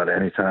cut you out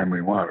anytime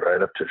we want,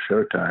 right up to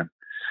showtime.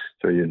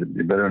 So you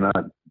better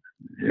not,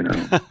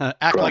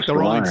 act like the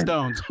Rolling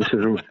Stones. He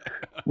said,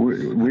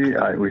 we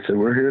said,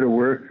 we're here to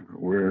work.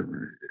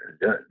 We're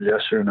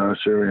yes or no,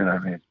 sir. We're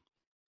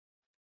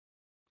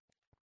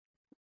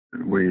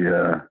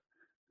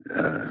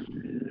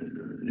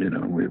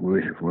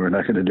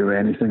not going to do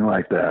anything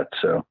like that.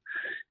 So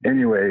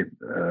anyway,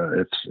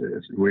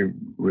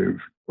 we're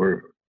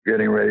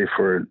getting ready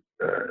for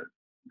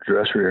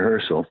dress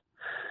rehearsal,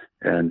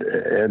 and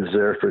Ed's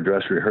there for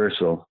dress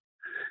rehearsal.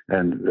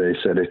 And they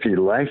said, if he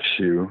likes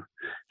you,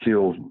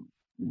 he'll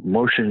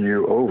motion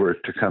you over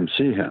to come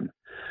see him.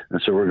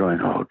 And so we're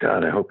going, oh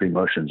God, I hope he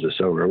motions us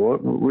over. Well,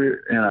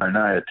 we're in our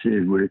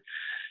naivete,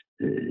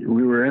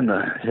 we were in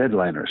the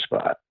headliner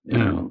spot, you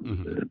know,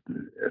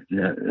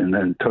 and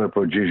then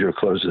Topo Gigio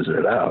closes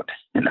it out,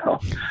 you know,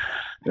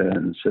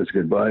 and says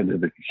goodbye to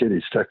the kid.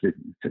 He stuck the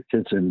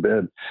kids in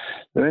bed.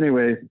 So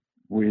anyway,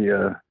 we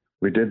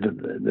did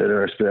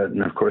our bit,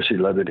 and of course he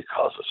loved it. He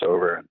calls us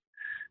over,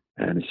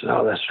 and he says,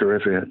 "Oh, that's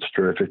terrific! That's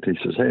terrific." He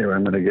says, "Hey,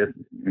 I'm going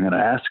to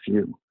ask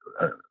you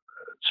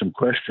some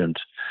questions.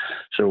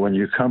 So when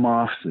you come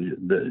off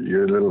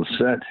your little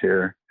set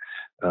here,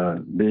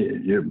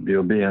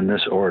 you'll be in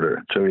this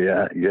order." So he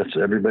gets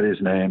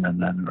everybody's name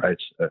and then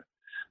writes,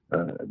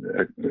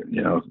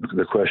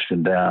 the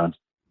question down.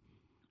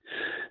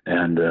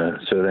 And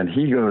so then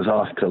he goes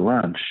off to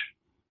lunch,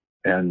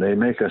 and they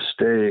make us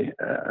stay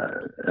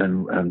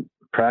and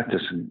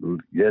practice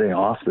getting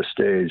off the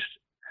stage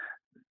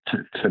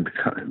to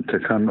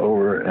come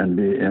over and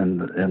be in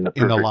the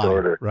perfect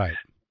order, right?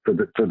 For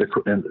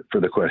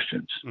the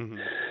questions. Mm-hmm.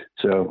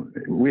 So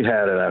we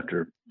had it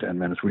after 10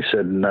 minutes. We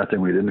said nothing.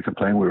 We didn't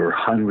complain. We were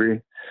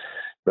hungry,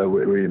 but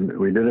we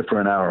did it for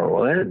an hour.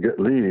 Well, Ed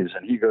leaves,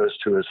 and he goes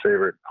to his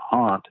favorite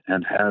haunt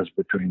and has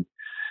between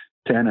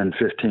 10 and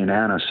 15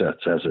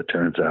 anisets, as it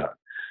turns out.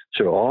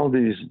 So all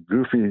these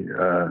goofy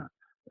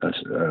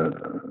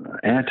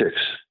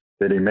antics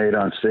that he made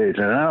on stage,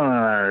 and I don't know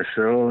our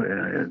show,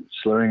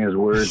 slurring his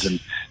words and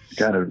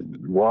kind of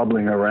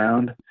wobbling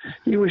around,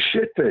 he was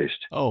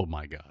shit-faced. Oh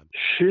my God.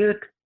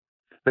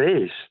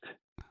 Shit-faced.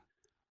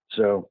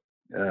 So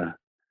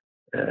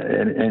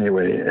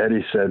anyway,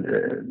 Eddie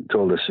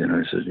told us, he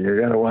says, you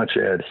got to watch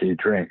Ed. He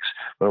drinks.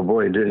 Well,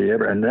 boy, did he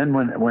ever. And then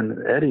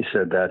when Eddie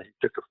said that, he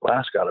took a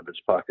flask out of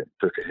his pocket and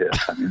took a hit.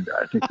 I mean,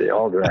 I think they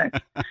all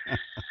drank.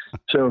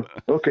 So,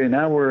 okay,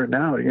 now,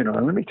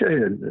 let me tell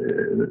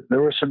you,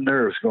 there were some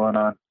nerves going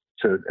on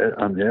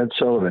on the Ed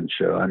Sullivan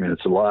Show. I mean,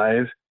 it's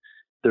live.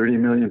 30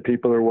 million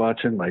people are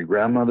watching. My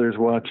grandmother's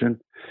watching.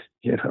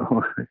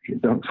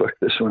 Don't fuck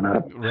this one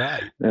up.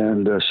 Right.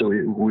 And so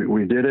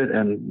we did it,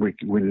 and we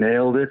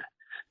nailed it.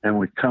 And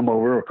we come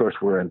over. Of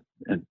course, we're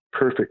in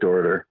perfect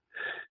order.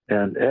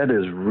 And Ed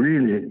is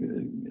really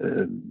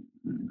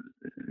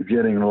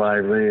getting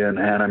lively and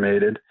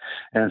animated.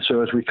 And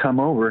so as we come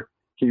over,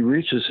 he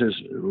reaches his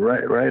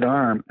right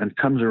arm and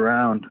comes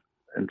around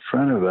in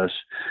front of us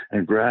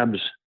and grabs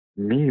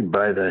me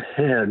by the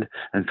head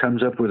and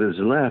comes up with his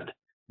left.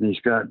 And he's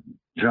got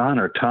John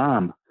or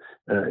Tom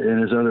in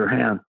his other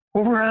hand.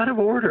 Well, we're out of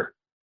order.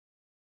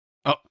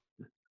 Oh,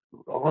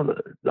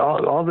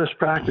 all this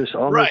practice,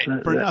 right,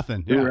 this, for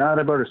nothing. We were out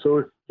of order.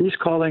 So he's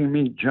calling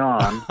me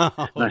John,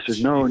 and I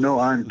said, "No,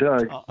 I'm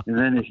Doug." And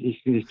then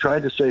he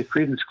tried to say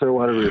Creedence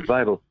Clearwater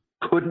Revival,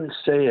 couldn't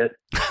say it.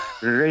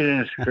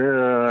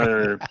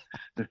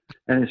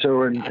 And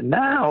so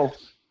now,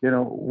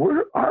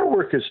 our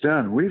work is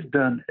done. We've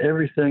done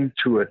everything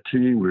to a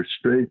T. We're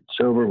straight,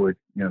 sober.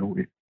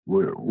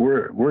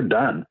 We're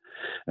done.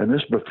 And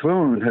this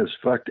buffoon has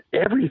fucked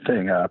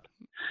everything up.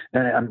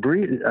 And I'm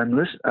breathing. I'm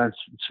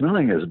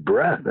smelling his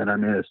breath, and I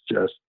mean, it's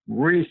just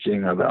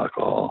reeking of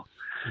alcohol.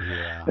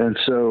 Yeah. And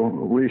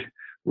so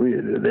they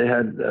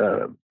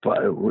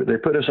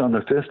put us on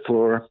the 5th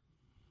floor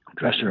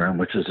dressing room,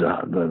 which is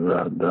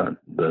the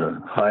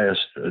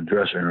highest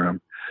dressing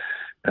room,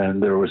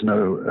 and there was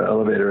no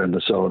elevator in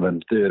the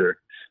Sullivan Theater.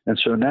 And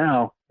so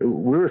now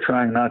we were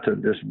trying not to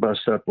just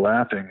bust up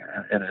laughing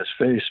in his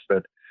face,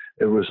 but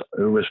it was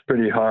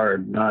pretty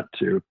hard not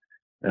to.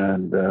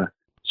 And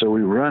so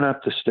we run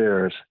up the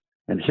stairs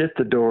and hit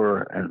the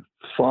door and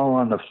fall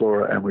on the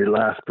floor, and we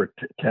laughed for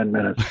 10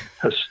 minutes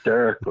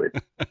hysterically.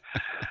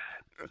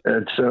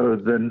 And so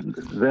then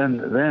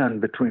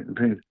between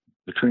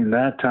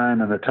that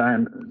time and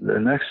the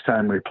next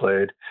time we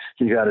played,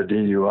 he got a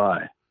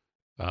DUI.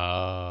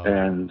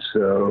 And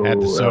so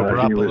had to sober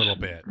up he was a little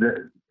bit.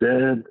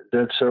 Dead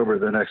sober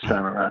the next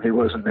time around. He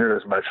wasn't near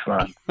as much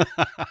fun.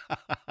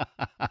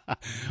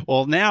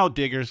 Well, now,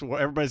 Diggers,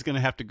 everybody's going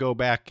to have to go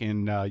back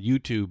and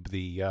YouTube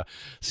the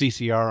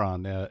CCR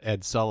on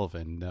Ed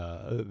Sullivan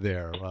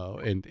there,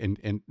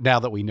 and now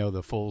that we know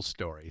the full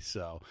story.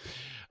 So,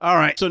 all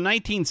right. So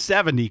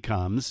 1970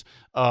 comes.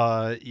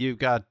 You've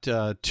got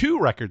 2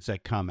 records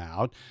that come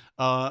out,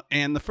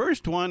 and the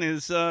first one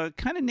is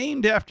kind of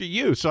named after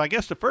you. So I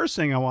guess the first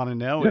thing I want to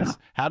know is,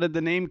 how did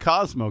the name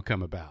Cosmo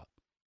come about?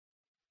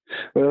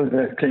 Well,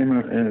 that came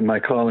in my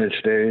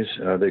college days.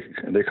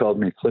 They called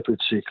me Clifford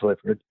C.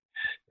 Clifford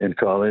in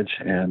college,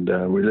 and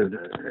we lived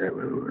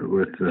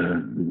with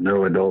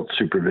no adult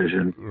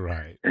supervision.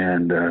 Right.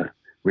 And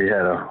we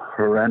had a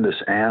horrendous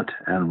ant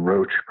and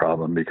roach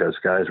problem because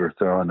guys were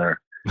throwing their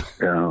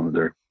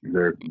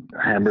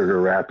hamburger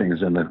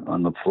wrappings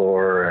on the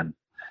floor, and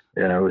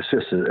it was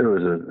just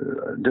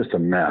a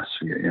mess.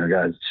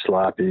 Guys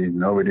sloppy.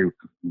 Nobody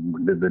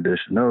did the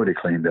dish. Nobody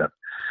cleaned up.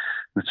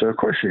 And so, of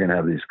course, you're going to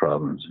have these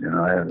problems. You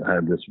know, I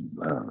had this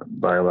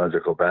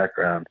biological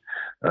background.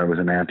 I was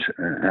an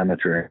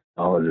amateur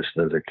entomologist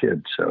as a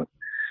kid. So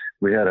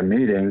we had a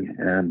meeting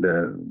and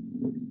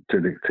to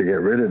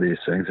get rid of these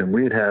things. And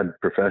we'd had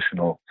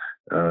professional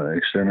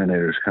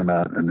exterminators come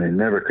out, and they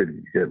never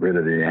could get rid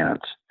of the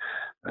ants.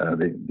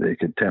 They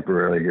could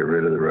temporarily get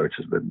rid of the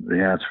roaches, but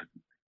the ants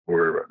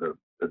were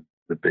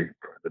the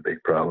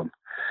big problem.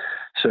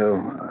 So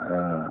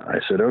I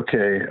said,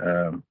 okay,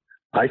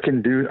 I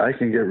can get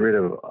rid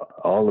of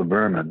all the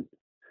vermin,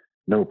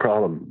 no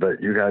problem.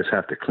 But you guys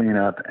have to clean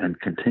up and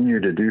continue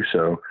to do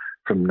so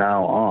from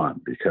now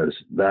on, because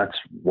that's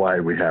why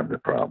we have the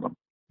problem.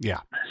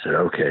 Yeah. I said,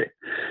 okay.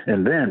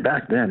 And then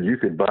back then you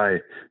could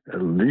buy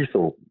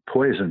lethal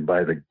poison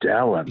by the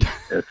gallon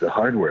at the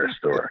hardware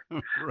store.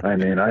 Right. I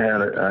mean, I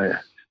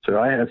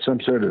had some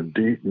sort of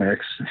deep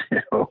mix,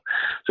 you know,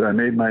 so I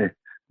made my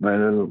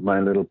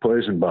little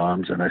poison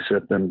bombs, and I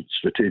set them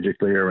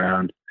strategically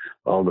around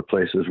all the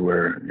places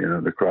where, you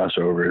know, the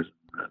crossovers,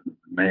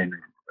 main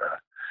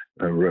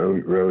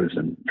roads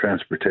and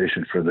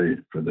transportation for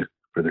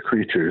the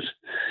creatures.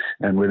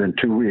 And within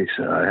 2 weeks,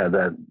 I had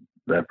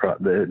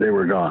they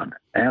were gone.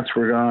 Ants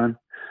were gone.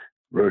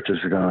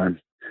 Roaches were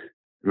gone.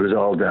 It was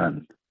all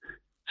done.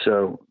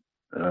 So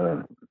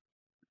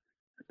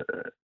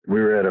we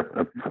were at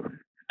a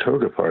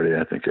toga party,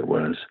 I think it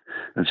was,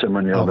 and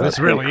someone yelled out, this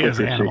really "Hey, is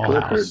Clifford Animal C.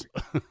 House."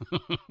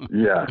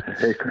 Yeah.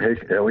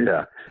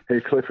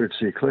 Hey, Clifford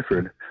C.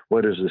 Clifford,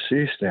 what does the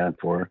C stand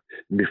for?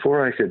 And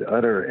before I could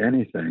utter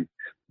anything,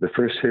 the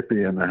first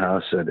hippie in the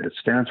house said, it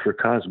stands for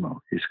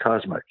Cosmo. He's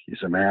cosmic.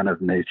 He's a man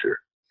of nature.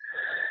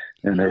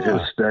 And they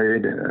just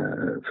stayed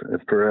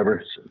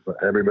forever.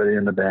 Everybody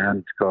in the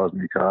band calls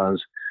me Cos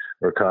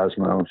or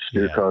Cosmo.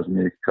 Stu calls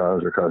me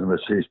Cos or Cosmo.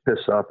 He's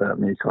pissed off at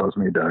me, calls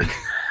me Doug.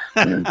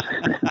 And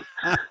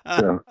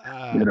so,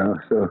 you know,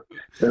 so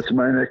that's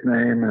my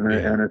nickname, and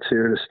it's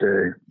here to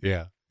stay.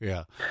 Yeah,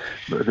 yeah.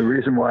 But the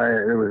reason why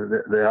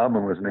the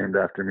album was named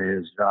after me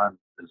is John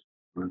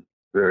was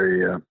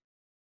very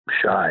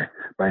shy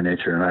by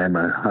nature, and I am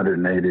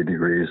 180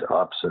 degrees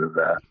opposite of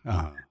that.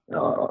 Uh-huh.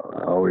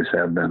 Always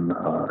have been.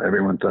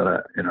 Everyone thought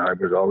I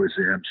was always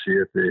the MC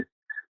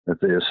at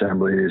the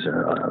assemblies.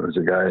 I was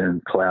a guy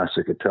in class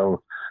that could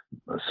tell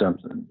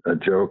a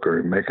joke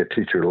or make a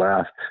teacher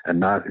laugh and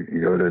not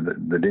go to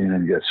the dean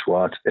and get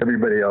swats.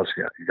 Everybody else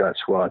got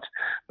swats,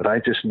 but I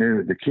just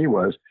knew the key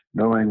was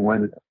knowing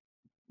when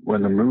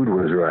the mood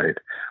was right,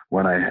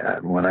 when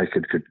I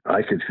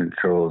could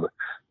control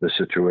the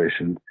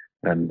situation.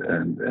 And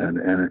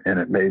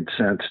it made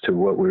sense to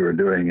what we were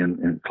doing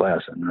in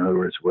class. In other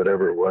words,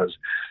 whatever it was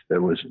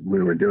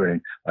we were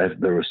doing, I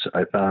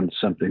found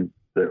something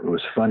that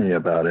was funny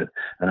about it,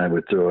 and I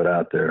would throw it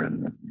out there,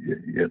 and you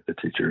get the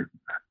teacher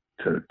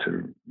to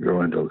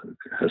go into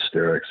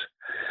hysterics.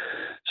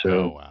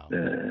 So,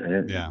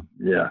 yeah.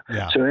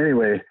 So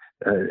anyway,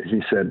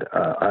 he said,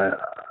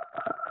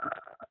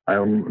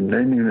 I'm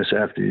naming this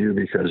after you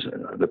because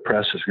the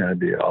press is going to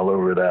be all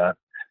over that.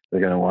 They're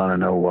going to want to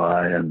know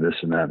why and this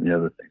and that and the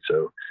other thing.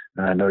 So,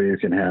 and I know you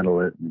can handle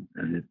it.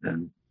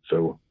 And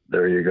so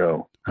there you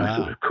go. Wow. I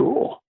said,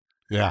 cool.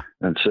 Yeah.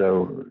 And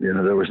so, you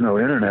know, there was no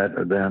internet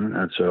then.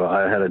 And so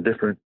I had a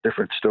different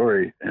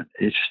story in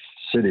each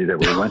city that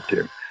we went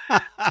to.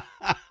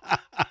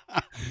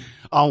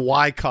 On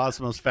why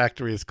Cosmos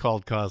Factory is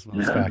called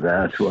Cosmos Factory.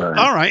 That's why.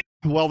 All right.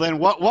 Well, then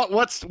what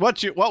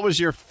was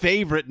your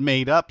favorite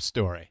made up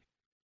story?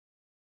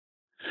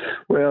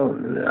 Well,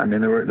 I mean,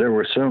 there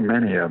were so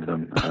many of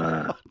them.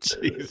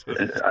 Jesus.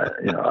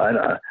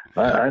 I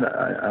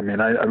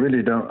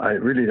really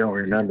don't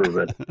remember,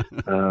 but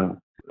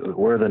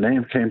where the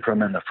name came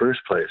from in the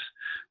first place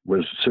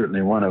was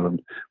certainly one of them.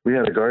 We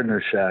had a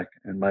gardener shack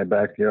in my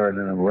backyard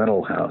in a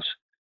rental house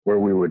where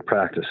we would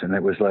practice, and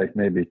it was like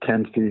maybe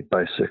 10 feet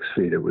by 6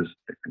 feet.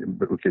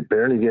 We could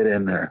barely get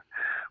in there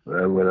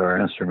with our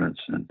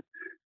instruments,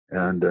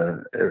 and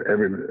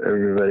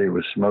everybody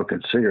was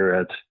smoking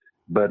cigarettes.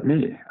 But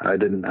me, I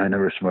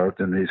never smoked,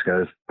 and these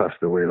guys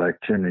puffed away like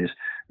chimneys.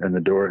 And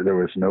there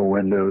was no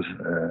windows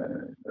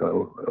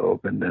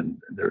opened,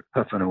 and they're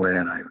puffing away.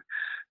 And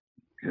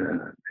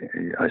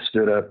I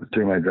stood up,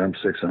 threw my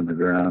drumsticks on the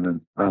ground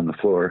and on the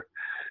floor,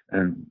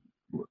 and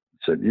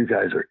said, "You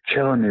guys are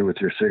killing me with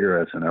your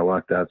cigarettes." And I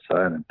walked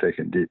outside and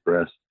taking deep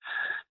breaths.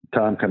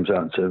 Tom comes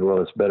out and said,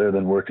 "Well, it's better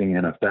than working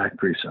in a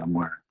factory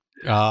somewhere."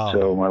 Oh.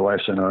 So my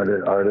wife's an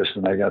artist,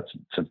 and I got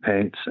some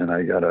paints, and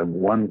I got a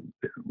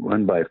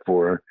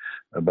 1x4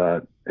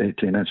 about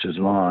 18 inches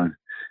long,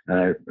 and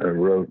I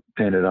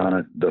painted on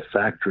it the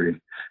factory,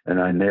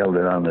 and I nailed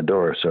it on the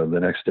door. So the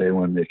next day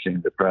when they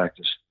came to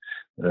practice,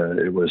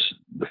 it was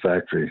the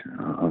factory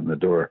on the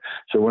door.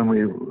 So when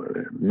we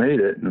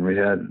made it, and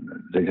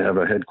they have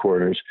a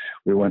headquarters,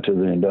 we went to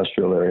the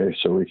industrial area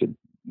so we could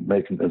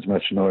make as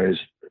much noise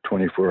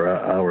 24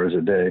 hours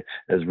a day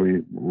as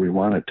we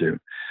wanted to.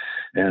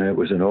 And it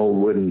was an old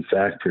wooden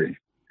factory.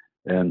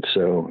 And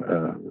so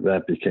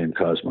that became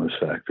Cosmos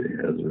Factory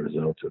as a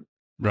result of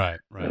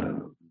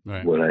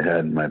what I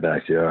had in my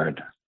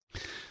backyard.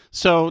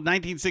 So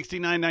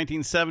 1969,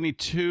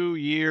 1972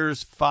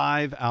 years,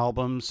 5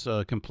 albums,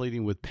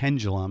 completing with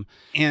Pendulum.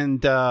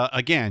 And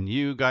again,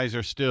 you guys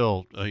are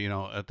still,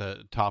 at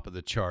the top of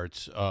the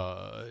charts,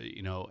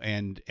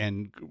 and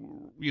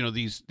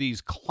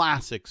these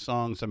classic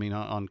songs. I mean,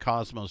 on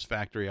Cosmo's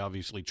Factory,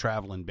 obviously,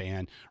 Traveling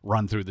Band,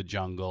 Run Through the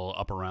Jungle,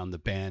 Up Around the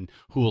Bend,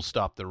 Who'll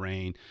Stop the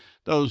Rain.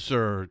 Those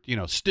are,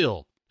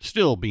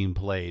 still being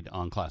played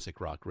on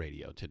classic rock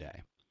radio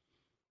today.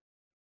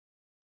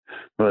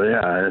 Well,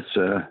 yeah, it's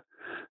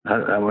I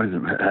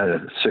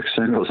had 6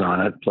 singles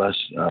on it plus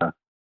a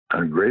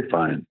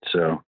Grapevine,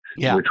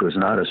 which was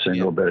not a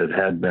single, but it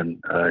had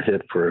been a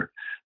hit for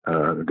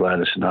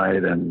Gladys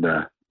Knight and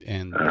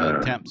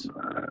Temps.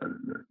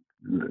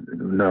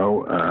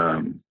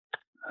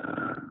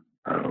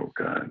 Oh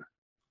God,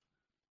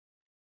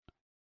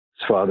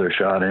 his father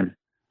shot him.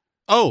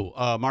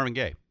 Oh, Marvin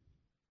Gaye.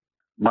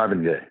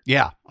 Marvin Gaye.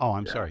 Yeah. Oh,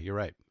 I'm sorry. You're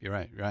right.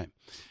 Right.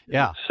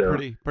 Yeah. So,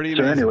 pretty amazing.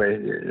 So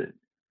anyway.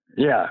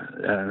 Yeah,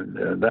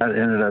 and that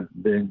ended up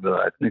being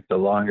the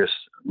longest,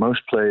 most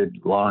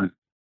played long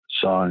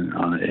song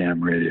on AM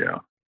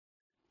radio,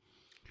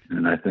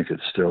 and I think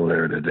it's still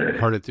there today.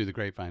 Heard it through the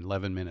grapevine,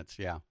 11 minutes.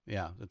 Yeah,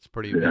 that's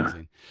pretty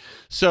amazing.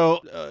 So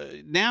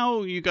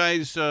now you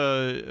guys,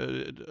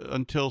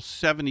 until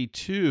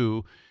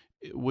 72,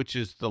 which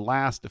is the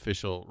last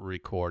official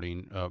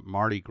recording,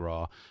 Mardi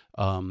Gras,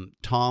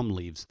 Tom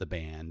leaves the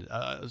band.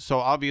 So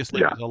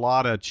obviously there's a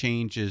lot of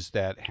changes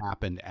that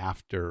happened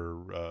after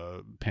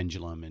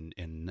Pendulum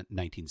in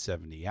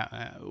 1970.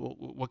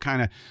 What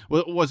kind of,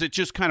 was it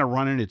just kind of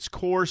running its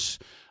course?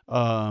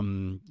 What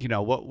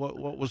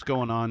was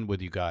going on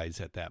with you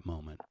guys at that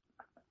moment?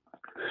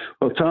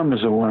 Well, Tom was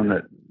the one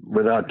that,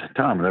 without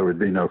Tom, there would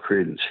be no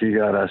Creedence. He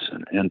got us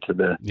into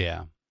the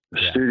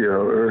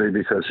studio early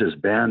because his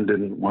band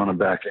didn't want to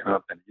back him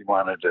up, and he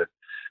wanted to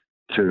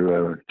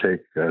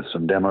take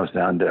some demos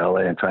down to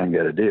LA and try and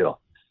get a deal.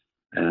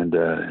 And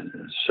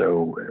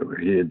so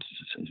he had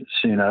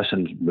seen us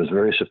and was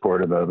very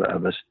supportive of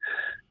us,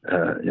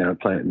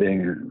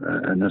 being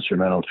an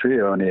instrumental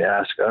trio. And he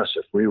asked us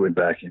if we would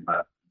back him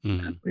up.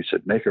 Mm-hmm. And we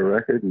said, make a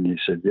record. And he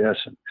said, yes.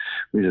 And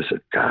we just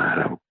said,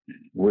 God,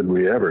 would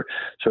we ever?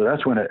 So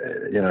that's when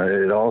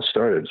it all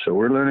started. So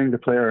we're learning to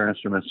play our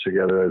instruments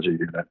together as a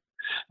unit.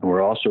 And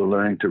we're also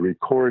learning to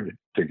record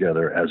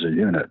together as a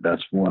unit.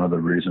 That's one of the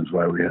reasons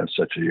why we have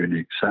such a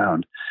unique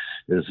sound,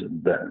 is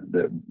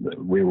that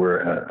we were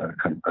a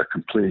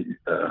complete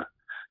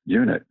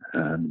unit,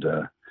 and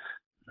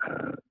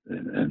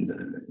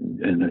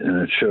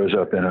it shows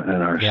up in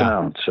our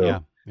sound.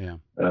 So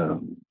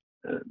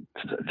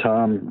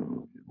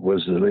Tom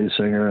was the lead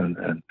singer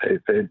and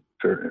paid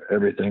for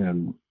everything,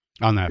 and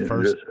on that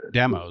first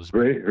demos.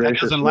 That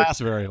doesn't last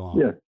very long.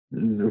 Yeah.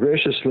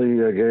 Graciously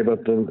gave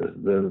up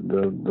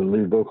the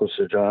lead vocals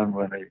to John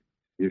when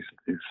he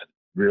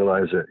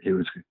realized that he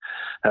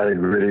had a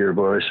grittier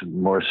voice,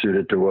 more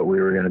suited to what we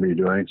were going to be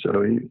doing.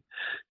 So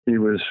he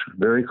was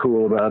very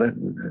cool about it,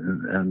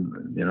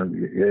 and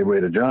gave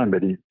way to John.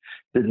 But he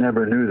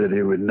never knew that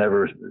he would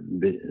never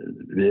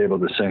be able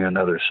to sing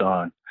another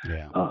song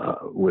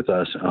with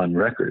us on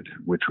record,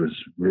 which was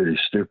really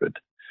stupid.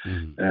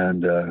 Mm.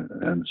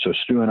 And so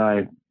Stu and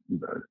I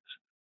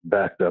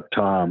backed up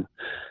Tom,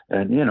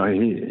 and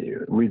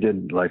we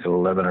did like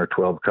 11 or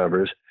 12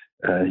 covers.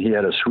 He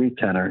had a sweet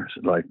tenor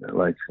like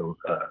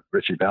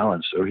Richie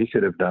Valens, so he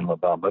could have done La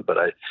Bamba. But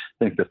I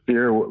think the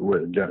fear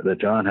that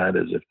John had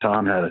is if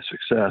Tom had a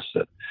success,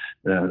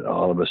 that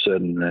all of a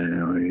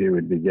sudden he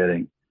would be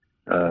getting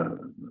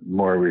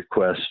more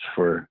requests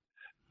for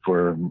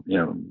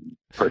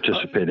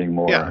participating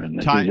more.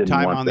 And time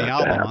on the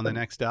album, on the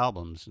next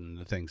albums,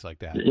 and things like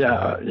that.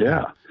 Yeah.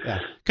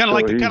 Kind of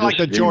like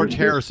the George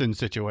Harrison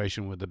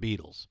situation with the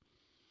Beatles.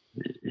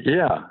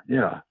 Yeah.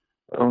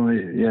 Only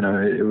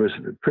it was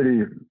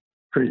pretty.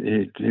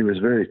 He was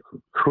very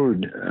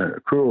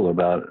cruel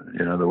about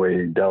the way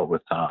he dealt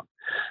with Tom,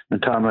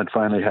 and Tom had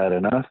finally had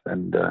enough,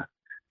 and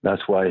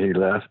that's why he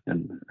left.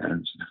 And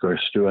of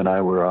course Stu and I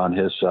were on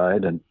his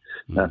side, and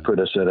that put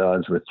us at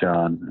odds with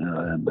John,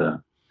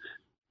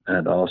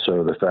 and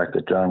also the fact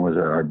that John was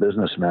our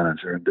business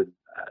manager and didn't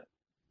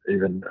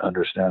even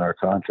understand our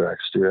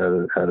contracts.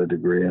 Stu had a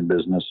degree in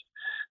business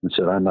and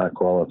said, I'm not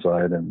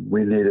qualified. And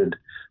we needed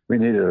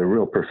a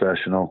real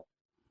professional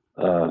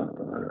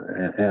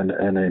and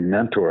a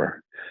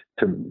mentor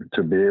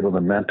to be able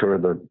to mentor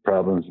the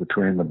problems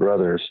between the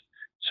brothers,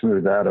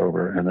 smooth that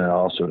over, and then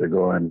also to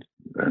go and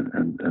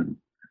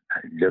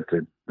get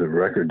the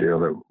record deal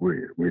that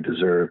we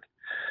deserved.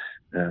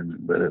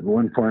 But at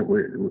one point,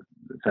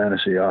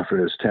 Fantasy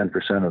offered us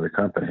 10% of the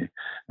company,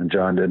 and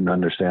John didn't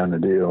understand the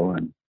deal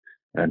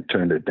and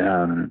turned it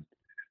down. And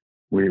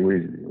we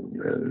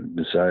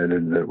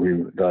decided that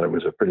we thought it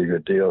was a pretty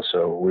good deal,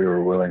 so we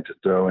were willing to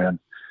throw in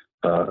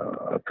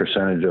a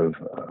percentage of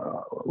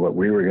what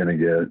we were going to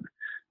get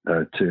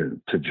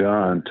to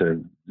John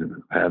to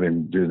have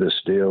him do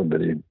this deal.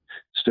 But he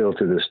still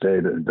to this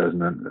day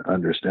doesn't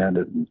understand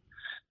it,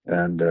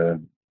 and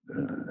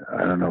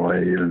I don't know why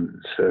he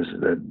even says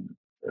that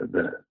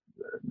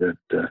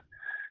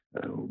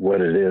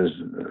what it is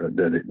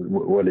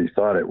what he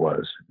thought it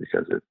was,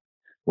 because it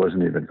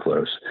wasn't even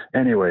close.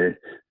 Anyway,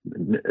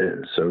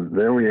 so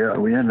there we are.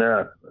 We end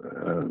up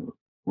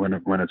when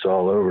it's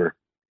all over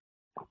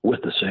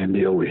with the same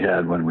deal we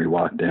had when we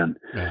walked in,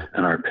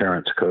 and our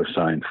parents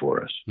co-signed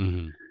for us.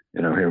 Mm-hmm.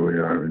 You know, here we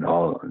are in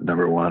all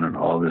number one and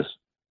all this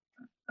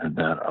and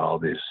that, all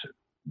these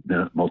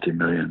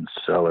multi-million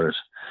sellers.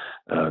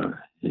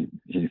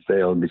 He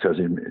failed because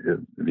it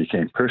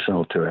became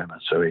personal to him,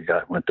 and so he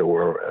went to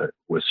war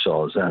with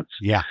Saul Zaentz.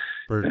 Yeah,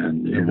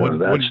 and you know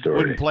that story.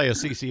 Wouldn't play a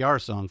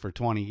CCR song for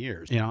 20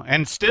 years, you know,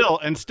 and still,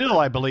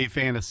 I believe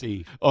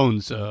Fantasy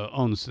owns the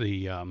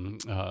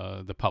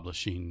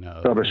publishing.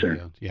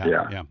 Publishing.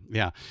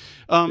 Yeah.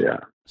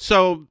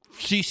 So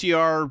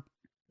CCR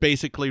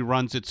basically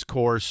runs its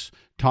course.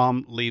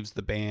 Tom leaves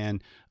the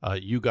band.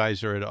 You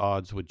guys are at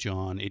odds with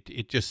John.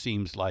 It just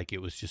seems like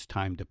it was just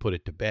time to put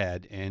it to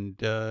bed, and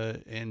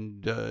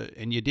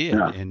you did.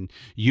 Yeah. And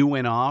you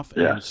went off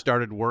Yeah. and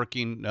started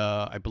working.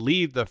 I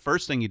believe the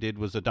first thing you did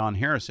was the Don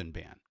Harrison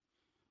band.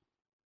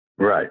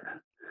 Right.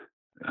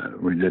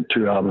 We did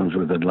 2 albums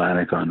with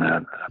Atlantic on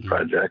that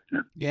project.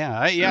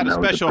 Yeah, you had a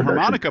special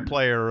harmonica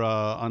player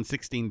on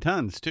 16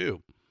 Tons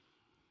too.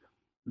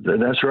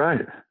 That's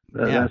right.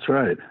 That's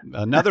right.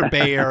 Another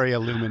Bay Area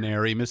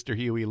luminary, Mr.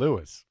 Huey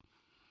Lewis.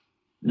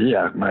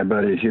 Yeah, my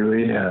buddy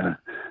Huey,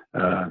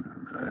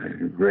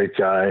 great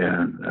guy,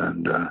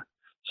 and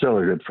still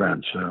a good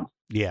friend. So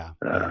that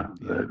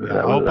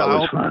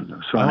was fun. It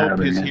was fun I hope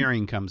his him.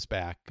 hearing comes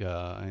back.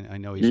 I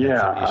know he's had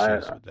some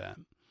issues with that.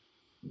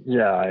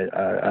 Yeah,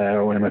 I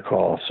owe him a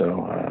call.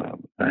 So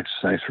thanks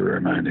for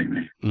reminding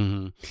me.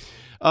 Mm-hmm.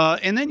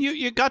 And then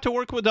you got to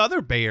work with other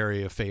Bay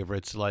Area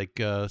favorites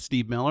like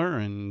Steve Miller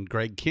and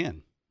Greg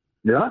Kihn.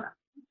 Yeah.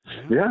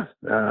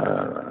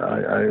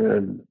 I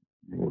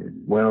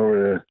went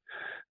over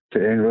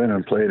to England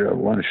and played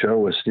one show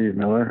with Steve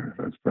Miller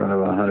in front of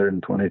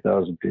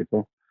 120,000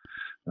 people.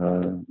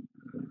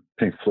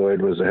 Pink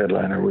Floyd was the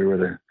headliner. We were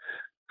the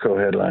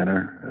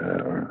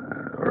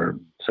co-headliner or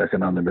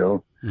second on the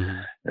bill.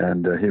 Mm-hmm.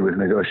 And he was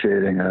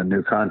negotiating a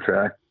new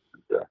contract.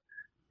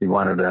 He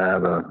wanted to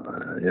have a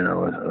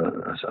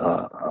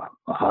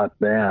hot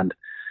band.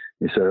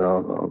 He said,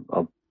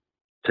 I'll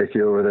take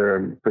you over there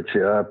and put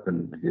you up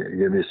and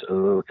give you a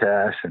little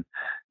cash, and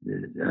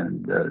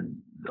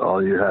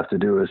all you have to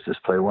do is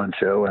just play one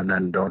show, and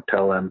then don't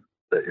tell them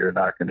that you're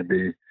not going to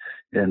be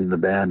in the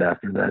band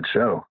after that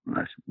show. And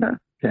I said, no,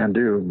 can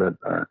do, but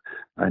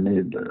I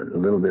need a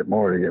little bit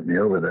more to get me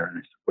over there.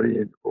 And he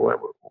said,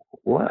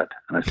 what?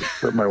 And I said,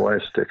 put my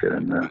wife's ticket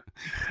in there.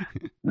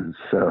 And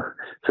so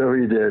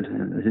he did.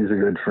 And he's a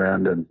good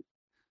friend, and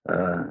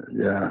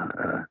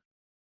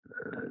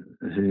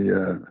he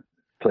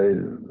played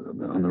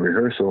on the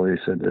rehearsal. He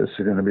said, this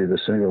is going to be the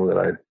single that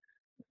I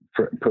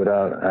put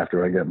out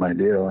after I get my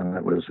deal, and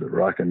it was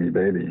Rockin' Me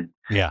Baby.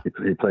 Yeah.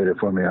 He played it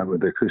for me out with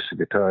the acoustic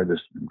guitar,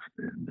 just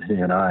he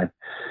and I.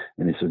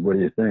 And he said, what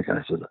do you think? And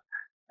I said,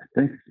 I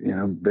think,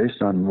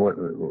 based on what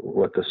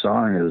the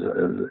song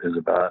is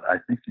about, I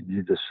think you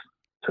need to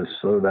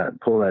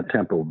pull that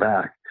tempo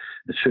back.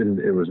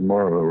 It was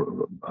more of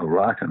a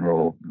rock and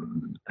roll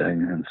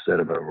thing instead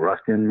of a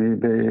Rockin' Me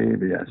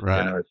Baby.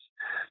 Right.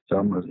 It's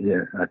almost,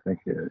 I think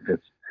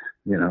it's,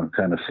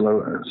 kind of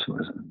slow,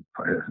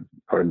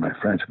 pardon my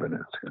French, but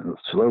it's kind of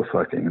slow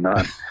fucking,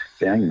 not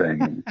gang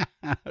banging.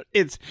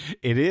 It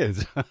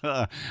is.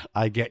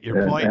 I get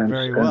your point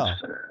very well.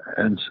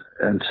 And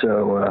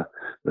so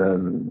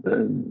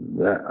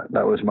that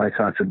was my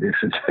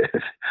contribution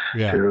to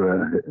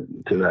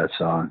that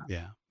song.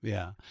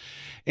 Yeah.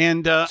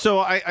 And so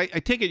I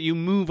take it you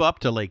move up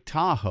to Lake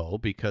Tahoe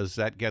because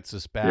that gets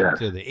us back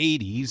to the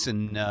 80s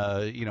and,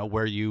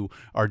 where you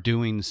are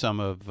doing some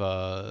of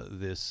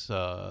this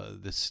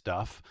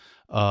stuff,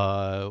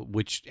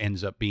 which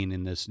ends up being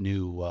in this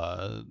new,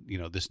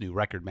 this new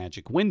Record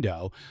Magic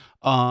window.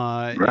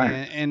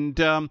 Right. And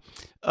then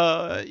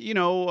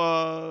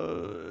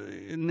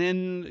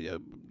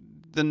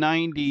the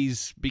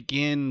 90s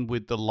begin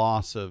with the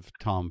loss of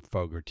Tom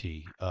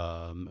Fogerty,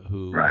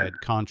 who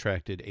had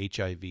contracted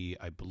HIV,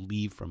 I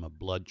believe, from a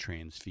blood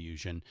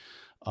transfusion.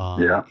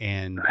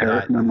 And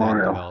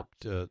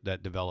that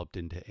developed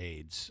into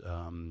AIDS.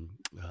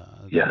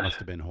 That must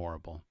have been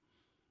horrible.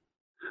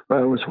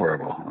 Well, it was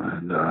horrible.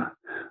 And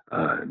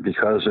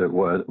because it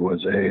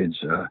was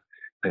AIDS,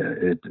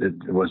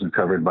 it wasn't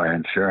covered by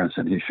insurance,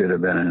 and he should have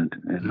been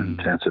in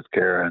intensive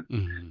care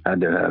and had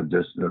to have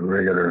just a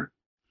regular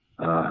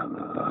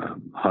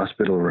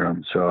hospital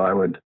room. So I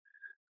would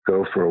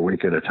go for a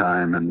week at a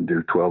time and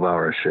do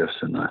 12-hour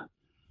shifts in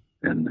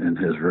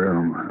his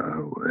room,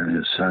 and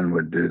his son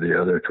would do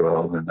the other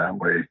 12, and that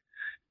way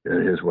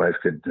his wife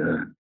could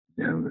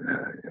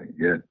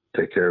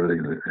take care of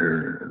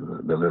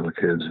the little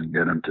kids and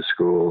get them to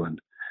school, and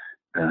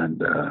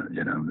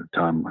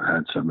Tom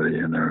had somebody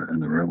in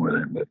the room with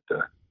him. But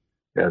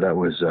that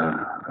was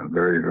a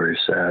very, very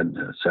sad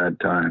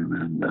time,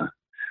 and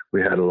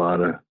we had a lot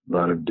of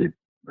deep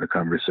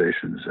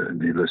conversations,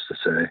 needless to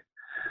say,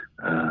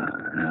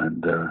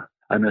 and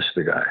I missed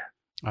the guy.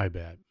 I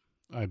bet.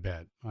 I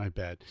bet.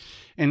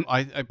 And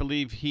I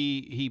believe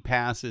he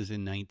passes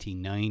in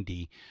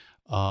 1990,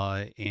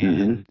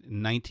 and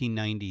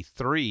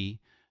 1993,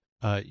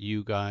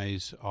 you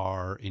guys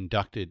are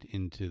inducted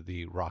into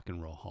the Rock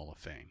and Roll Hall of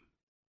Fame.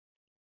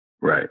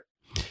 Right.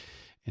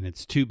 And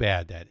it's too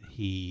bad that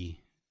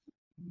he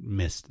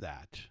missed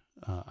that.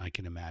 I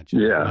can imagine.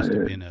 Yeah, it must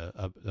have been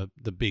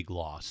the big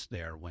loss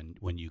there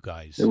when you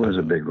guys. It was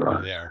a big loss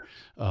were there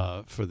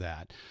for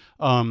that.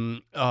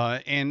 And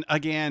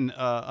again,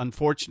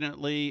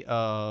 unfortunately,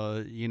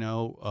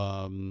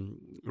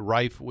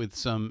 rife with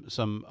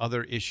some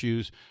other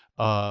issues.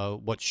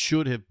 What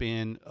should have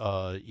been,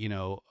 a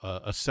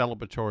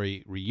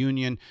celebratory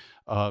reunion.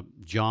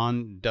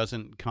 John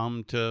doesn't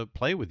come to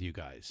play with you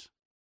guys.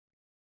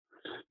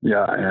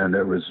 Yeah, and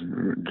it was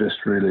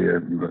just really a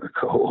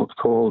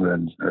cold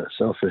and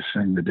selfish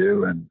thing to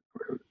do. And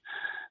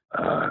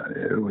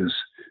it was,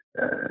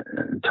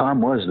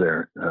 Tom was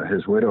there.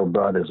 His widow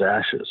brought his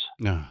ashes.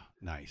 Oh,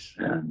 nice.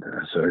 And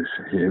so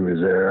he was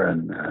there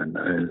and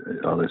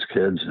all his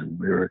kids, and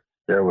we were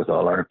there with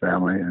all our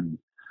family,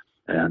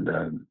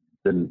 and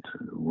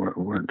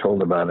weren't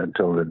told about it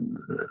until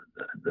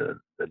the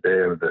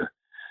day of the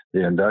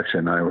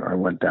induction. I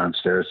went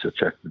downstairs to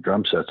check the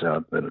drum sets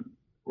out that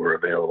were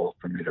available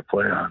for me to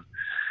play on,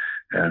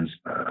 and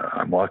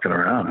I'm walking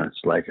around.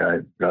 It's like I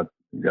got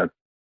the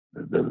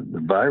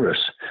virus.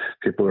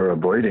 People are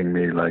avoiding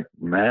me like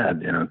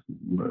mad.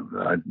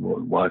 I'd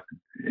walk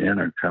in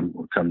or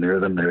come near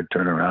them. They would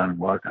turn around and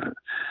walk.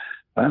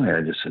 Finally,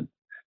 I just said,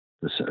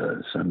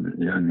 some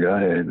young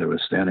guy that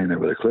was standing there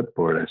with a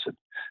clipboard,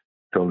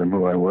 told him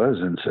who I was,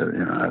 and said,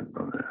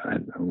 I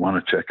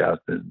want to check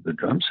out the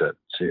drum set,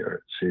 see,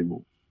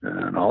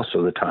 and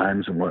also the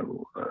times and what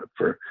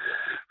for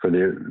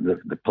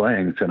the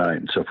playing tonight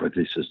and so forth.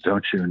 He says,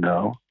 "Don't you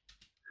know?"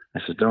 I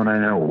said, "Don't I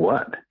know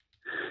what?"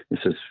 He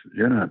says,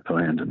 "You're not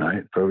playing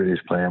tonight.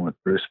 Fogerty's playing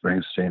with Bruce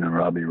Springsteen and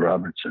Robbie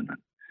Robertson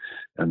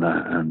and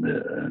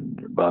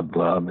Bob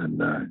Glaub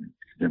and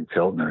Jim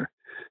Keltner.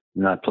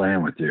 I'm not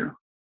playing with you."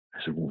 I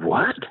said,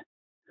 "What?"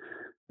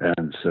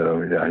 And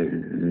so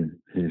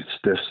he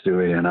stiffed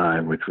Stewie and I,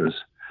 which was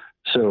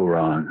so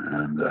wrong.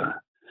 And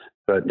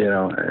but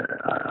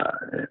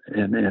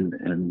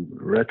in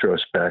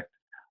retrospect,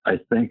 I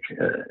think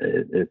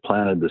it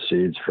planted the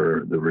seeds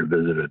for the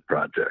Revisited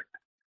project.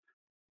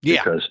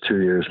 Yeah. Because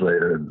 2 years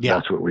later,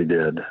 that's what we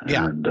did.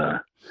 Yeah. And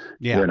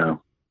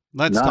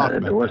let's talk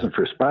about it. Wasn't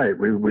for spite.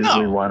 We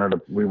wanted to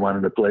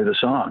play the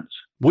songs.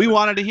 We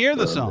wanted to hear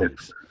the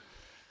songs.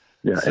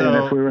 And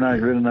if we were not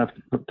good enough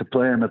to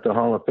play them at the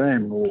Hall of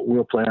Fame,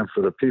 we'll play them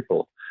for the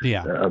people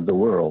of the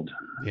world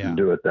and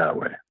do it that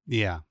way.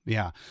 Yeah.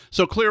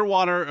 So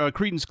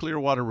Creedence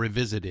Clearwater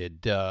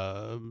Revisited.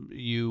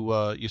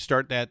 You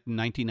start that in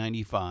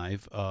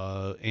 1995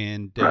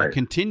 and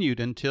continued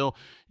until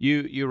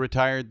you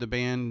retired the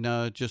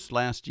band just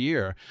last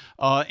year.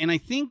 And I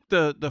think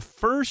the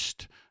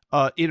first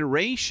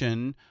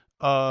iteration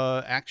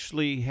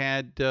actually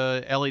had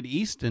Elliot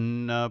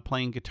Easton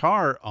playing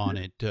guitar on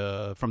it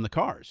from the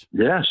Cars.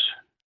 Yes.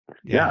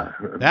 Yeah.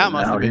 That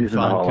must have been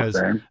fun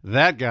because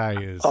that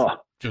guy is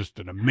just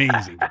an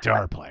amazing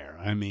guitar player.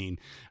 I mean,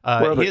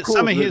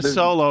 some of his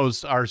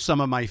solos are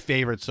some of my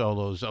favorite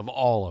solos of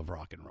all of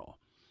rock and roll.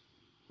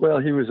 Well,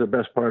 he was the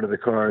best part of the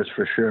Cars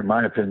for sure, in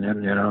my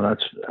opinion.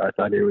 I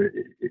thought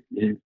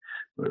he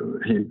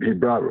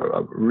brought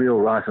a real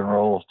rock and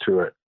roll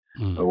to it.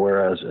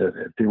 Whereas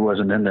if he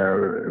wasn't in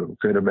there, it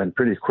could have been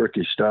pretty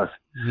quirky stuff.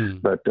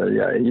 But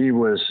he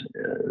was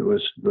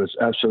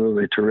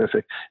absolutely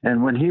terrific.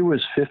 And when he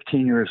was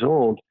 15 years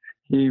old,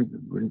 he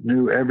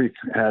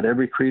had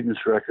every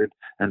Creedence record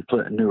and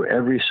knew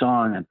every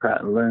song and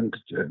learned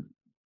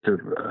to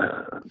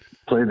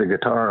play the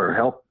guitar or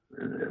help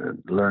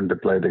learn to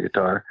play the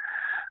guitar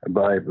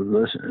by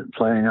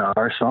playing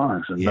our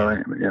songs and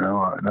knowing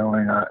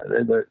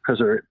because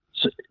they're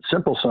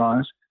simple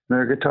songs.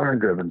 They're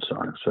guitar-driven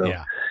songs. So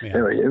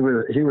anyway,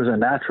 he was a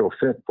natural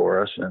fit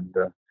for us, and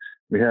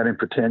we had him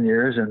for 10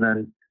 years, and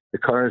then the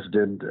Cars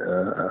did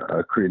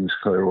a Creedence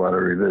Clearwater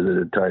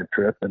Revisited type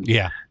trip, and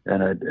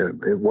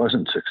it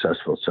wasn't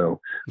successful.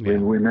 So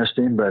we missed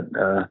him, but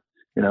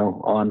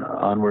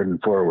onward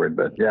and forward.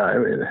 But it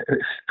was a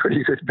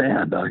pretty good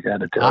band, I got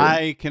to tell you.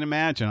 I can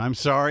imagine. I'm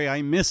sorry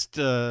I missed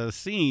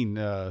seeing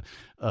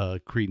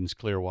Creedence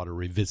Clearwater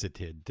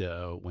Revisited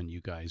when you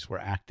guys were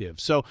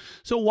active. So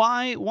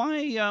why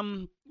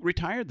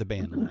retired the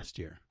band last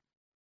year?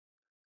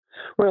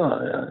 Well,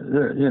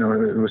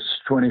 it was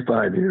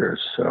 25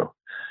 years. So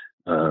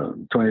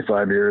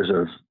 25 years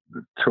of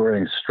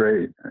touring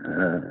straight.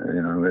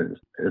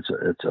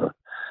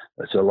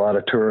 It's a lot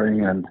of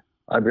touring, and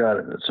I've got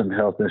some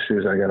health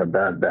issues. I got a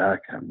bad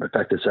back. In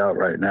fact, it's out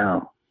right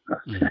now.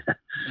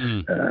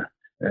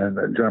 And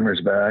the drummer's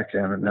back,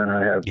 and then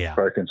I have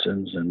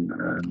Parkinson's, and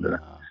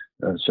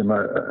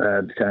I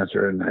had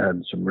cancer and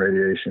had some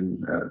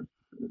radiation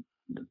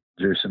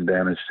do some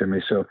damage to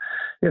me. So,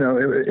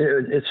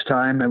 it's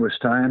time. It was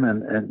time,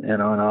 and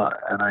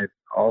I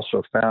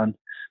also found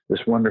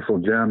this wonderful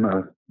gem,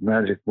 a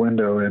Magic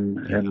Window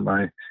in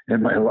my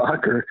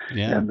locker,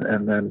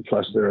 and then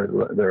plus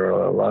there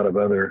are a lot of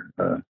other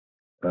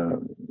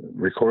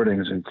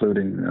recordings,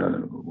 including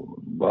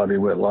Bobby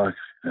Whitlock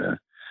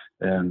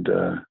and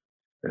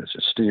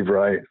Steve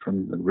Wright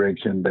from the Greg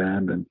Kihn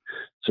Band, and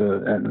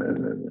so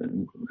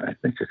and I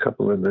think a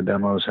couple of the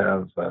demos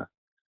have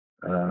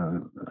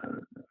oh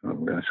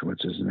gosh,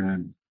 what's his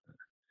name?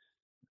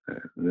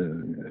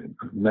 The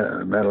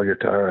metal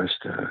guitarist.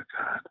 God.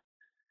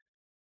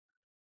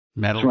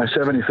 Metal. It's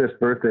my 75th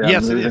birthday.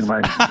 Yes, I'm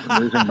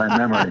losing my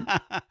memory.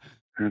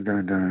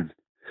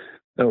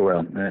 Oh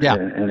well.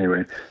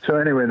 Anyway,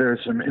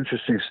 there's some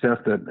interesting stuff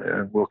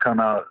that will come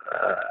out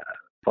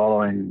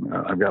following.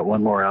 I've got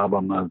one more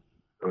album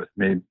with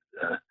me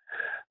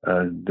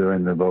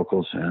doing the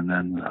vocals, and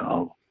then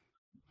I'll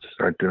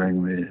start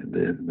doing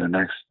the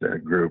next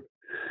group.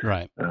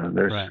 Right.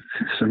 There's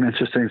some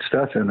interesting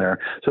stuff in there.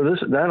 So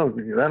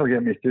that'll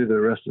get me through the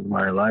rest of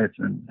my life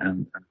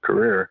and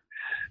career,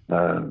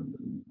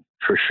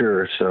 for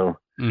sure. So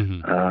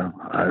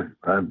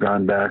I've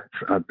gone back.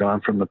 I've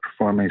gone from the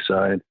performing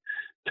side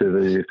to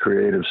the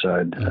creative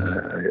side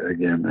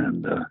again,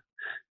 and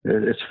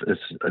it's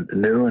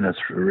new and it's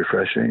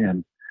refreshing,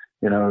 and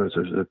it's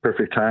a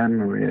perfect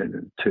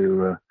time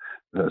to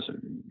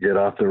get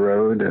off the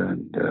road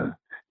and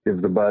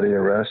give the body a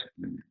rest.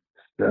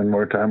 Spend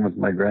more time with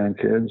my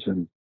grandkids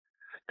and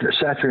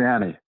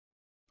Satriani.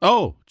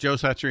 Oh, Joe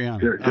Satriani.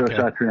 Joe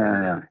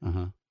Satriani.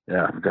 Yeah.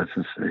 Yeah, I've got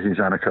he's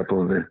on a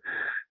couple of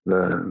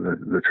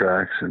the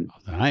tracks, and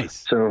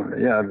nice. So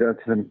yeah, I've got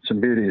some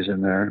beauties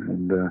in there,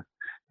 and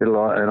it'll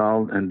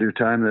all in due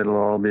time it'll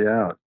all be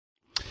out.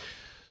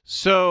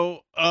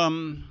 So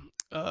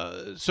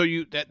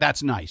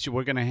that's nice.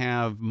 We're going to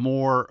have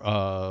more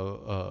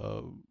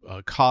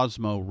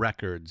Cosmo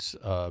records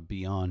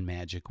beyond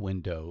Magic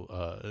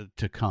Window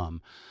to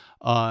come.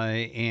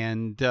 I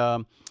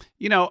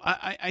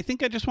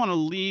think I just want to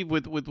leave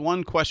with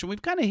one question.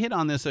 We've kind of hit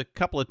on this a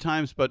couple of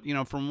times, but,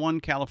 from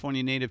one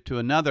California native to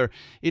another,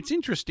 it's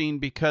interesting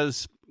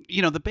because,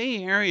 the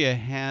Bay Area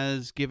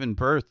has given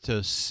birth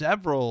to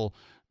several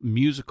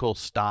musical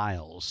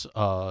styles.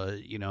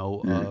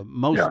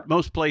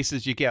 Most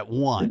places you get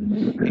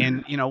one,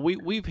 and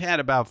we've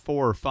had about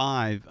 4 or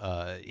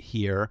 5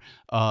 here,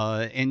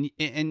 and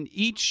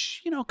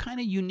each kind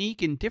of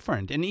unique and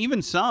different, and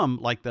even some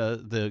like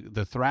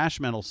the thrash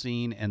metal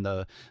scene and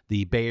the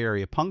Bay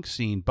Area punk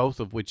scene, both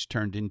of which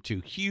turned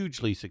into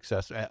hugely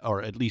successful,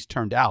 or at least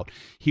turned out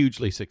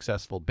hugely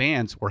successful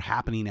bands, were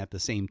happening at the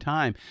same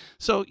time.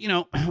 So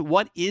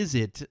what is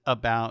it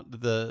about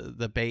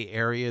the Bay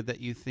Area that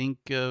you think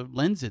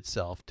lends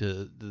itself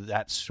to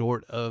that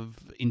sort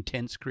of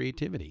intense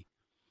creativity?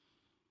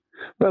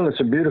 Well, it's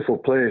a beautiful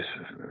place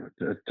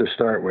to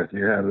start with.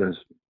 You have this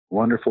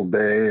wonderful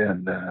bay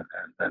and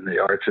the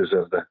arches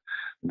of the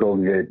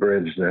Golden Gate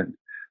Bridge that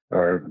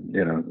are,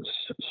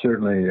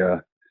 certainly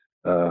a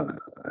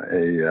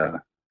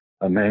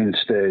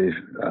mainstay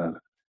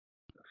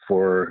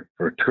for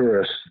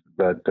tourists,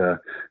 but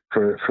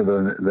for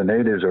the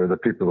natives or the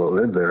people that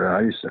live there,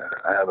 I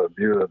have a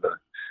view of the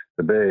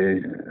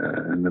bay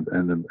and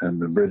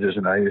the bridges,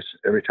 and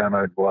every time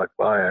I would walk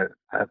by,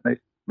 I'd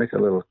make a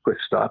little quick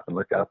stop and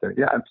look out there.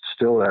 Yeah, I'm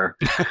still there.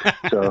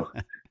 So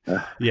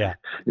I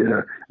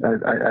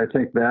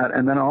think that,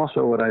 and then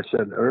also what I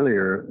said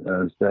earlier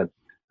is that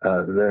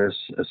there's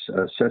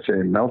such a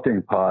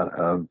melting pot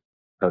of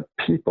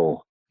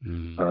people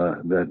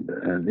that,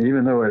 and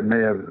even though it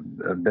may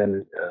have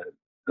been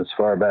as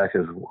far back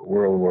as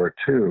World War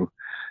II,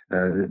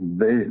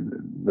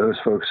 those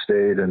folks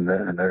stayed and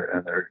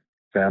their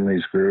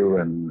families grew,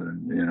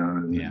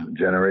 and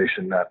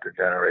generation after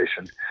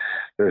generation,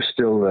 they're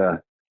still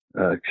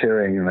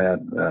carrying that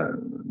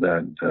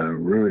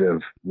root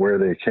of where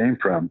they came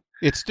from.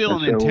 It's still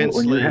an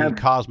intensely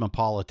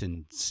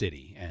cosmopolitan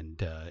city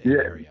and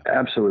area.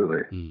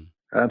 Absolutely,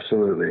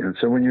 absolutely. And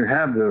so when you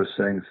have those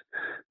things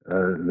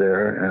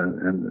there,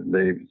 and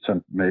they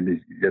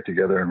maybe get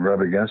together and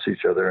rub against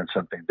each other, and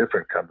something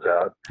different comes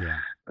out,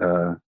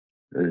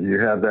 you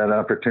have that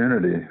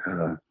opportunity.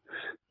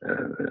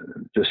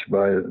 Just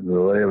by the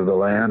lay of the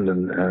land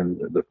and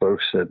the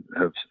folks that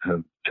have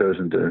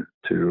chosen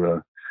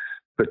to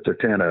put their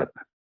tent up.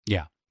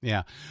 Yeah,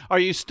 yeah. Are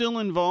you still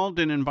involved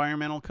in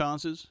environmental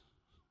causes?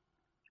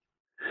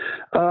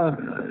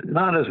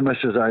 Not as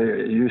much as I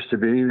used to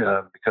be,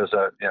 because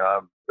I've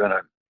been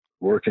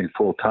working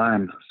full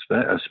time,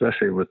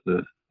 especially with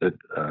the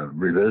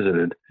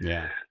Revisited.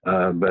 Yeah.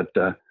 But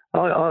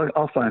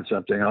I'll find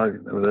something.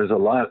 There's a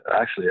lot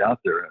actually out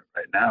there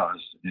right now.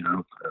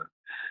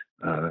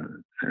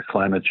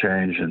 Climate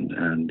change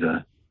and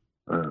a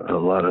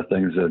lot of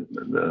things that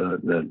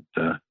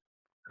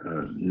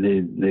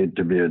need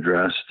to be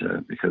addressed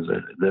because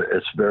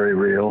it's very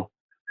real,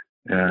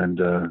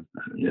 and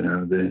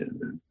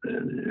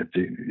if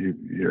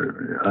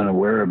you're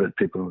unaware of it,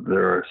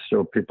 there are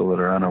still people that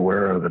are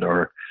unaware of it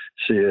or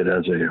see it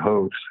as a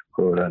hoax,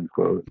 quote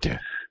unquote.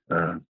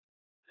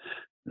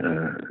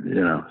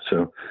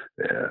 So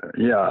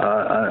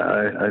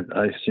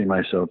I see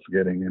myself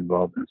getting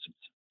involved in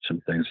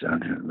some things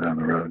down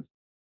the road.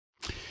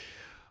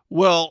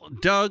 Well,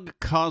 Doug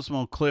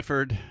Cosmo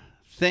Clifford,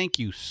 thank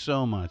you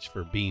so much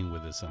for being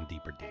with us on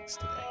Deeper Digs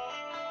today.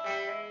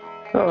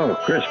 Oh,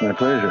 Chris, my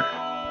pleasure.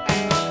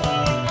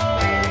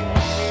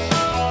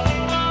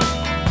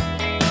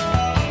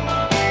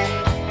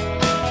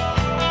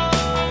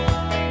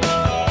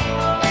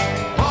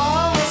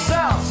 On the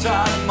south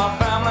side, my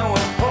family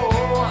was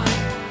poor.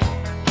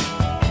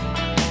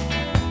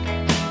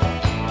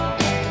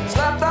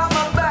 Slapped on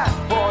my back,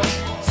 boys,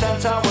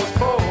 since I was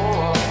 4.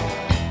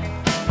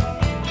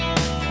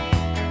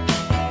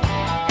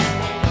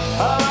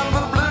 I loved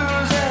the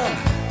blues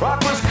and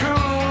rock was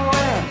cool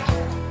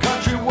and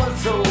country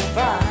was so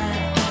fine.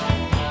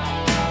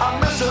 I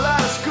missed a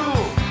lot of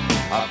school.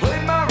 I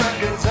played my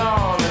records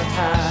all the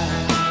time.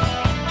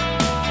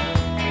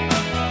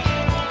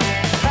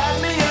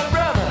 Had me a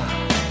brother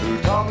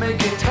who taught me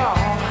guitar.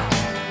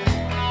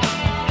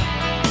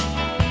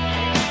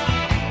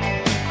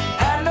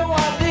 Had no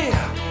idea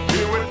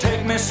it would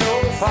take me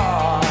so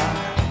far.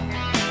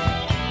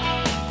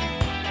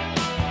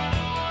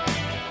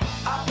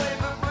 I played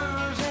the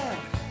blues and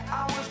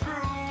I was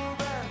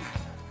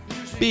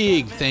grooving.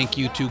 Big thank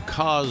you to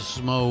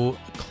Cosmo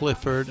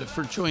Clifford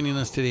for joining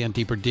us today on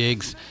Deeper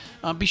Digs.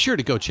 Be sure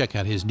to go check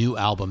out his new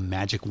album,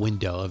 Magic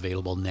Window,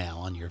 available now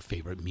on your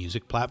favorite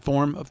music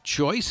platform of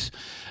choice.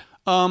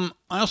 I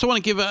also want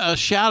to give a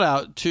shout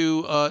out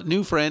to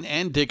new friend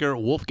and digger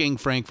Wolfgang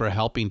Frank for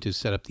helping to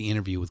set up the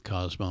interview with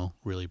Cosmo.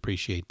 Really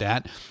appreciate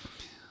that.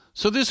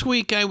 So this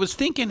week I was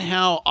thinking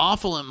how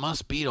awful it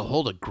must be to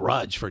hold a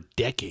grudge for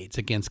decades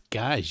against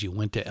guys you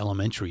went to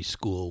elementary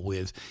school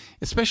with,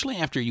 especially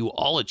after you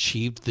all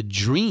achieved the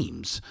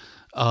dreams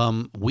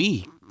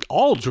we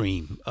all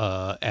dream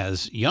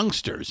as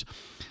youngsters.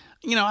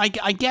 You know, I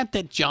get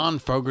that John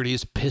Fogerty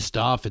is pissed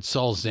off at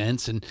Saul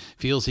Zaentz and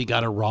feels he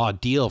got a raw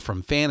deal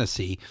from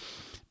Fantasy.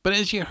 But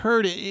as you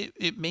heard,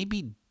 it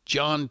maybe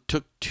John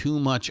took too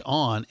much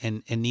on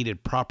and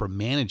needed proper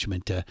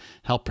management to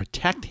help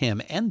protect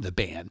him and the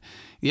band.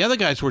 The other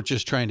guys were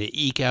just trying to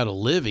eke out a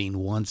living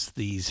once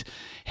these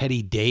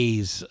heady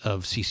days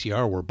of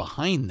CCR were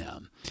behind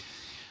them.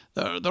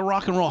 The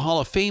Rock and Roll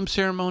Hall of Fame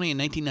ceremony in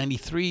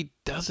 1993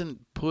 doesn't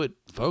put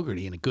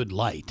Fogerty in a good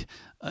light.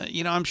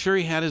 I'm sure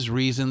he had his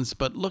reasons,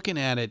 but looking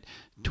at it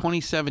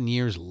 27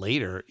 years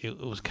later, it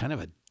was kind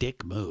of a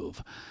dick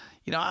move.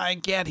 I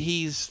get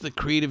he's the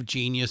creative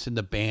genius in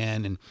the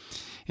band and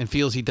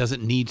feels he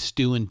doesn't need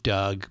Stu and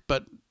Doug,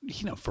 but,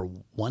 for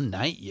one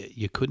night,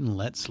 you couldn't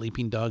let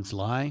Sleeping Dogs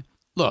lie.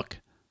 Look,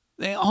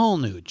 they all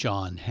knew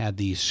John had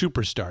the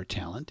superstar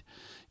talent,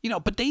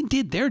 but they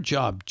did their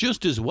job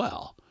just as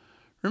well.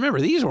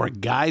 Remember, these were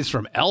guys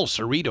from El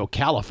Cerrito,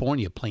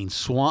 California, playing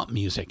swamp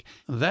music.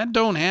 That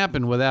don't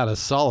happen without a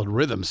solid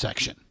rhythm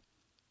section.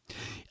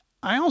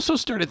 I also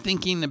started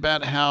thinking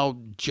about how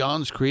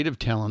John's creative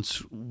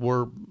talents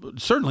were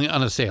certainly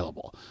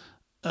unassailable.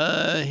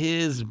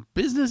 His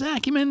business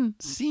acumen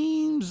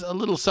seems a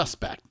little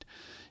suspect.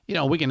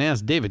 We can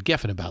ask David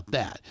Geffen about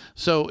that.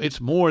 So it's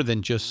more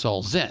than just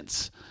Saul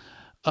Zaentz.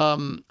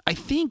 I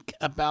think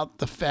about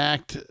the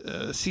fact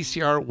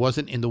CCR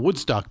wasn't in the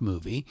Woodstock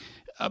movie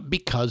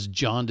because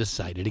John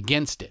decided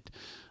against it.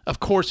 Of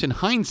course, in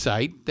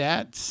hindsight,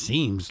 that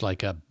seems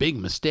like a big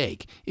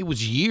mistake. It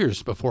was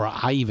years before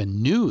I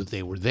even knew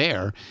they were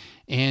there,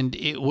 and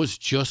it was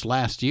just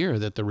last year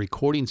that the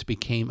recordings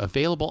became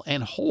available,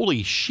 and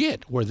holy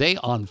shit, were they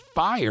on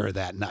fire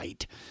that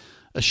night.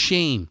 A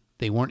shame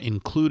they weren't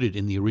included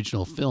in the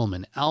original film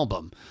and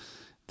album.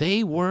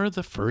 They were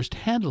the first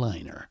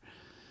headliner.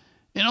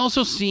 It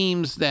also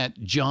seems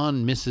that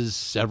John misses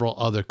several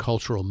other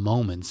cultural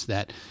moments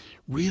that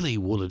really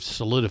would have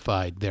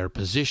solidified their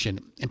position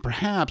and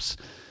perhaps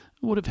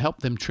would have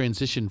helped them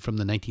transition from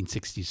the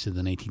 1960s to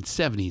the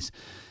 1970s.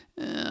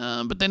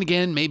 But then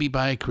again, maybe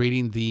by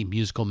creating the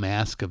musical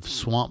mask of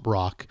swamp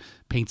rock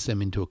paints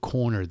them into a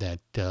corner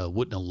that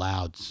wouldn't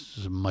allow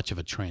much of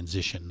a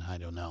transition. I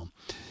don't know.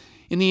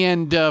 In the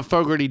end,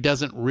 Fogerty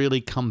doesn't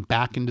really come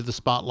back into the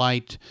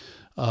spotlight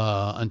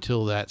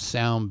until that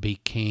sound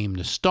became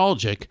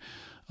nostalgic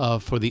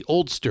for the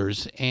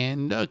oldsters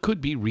and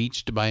could be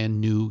reached by a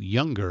new,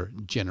 younger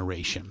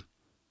generation.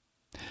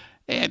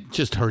 It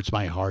just hurts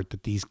my heart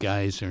that these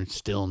guys are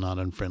still not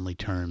on friendly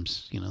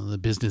terms. The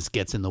business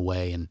gets in the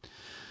way. And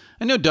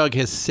I know Doug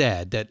has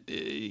said that,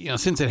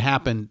 since it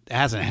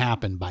hasn't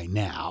happened by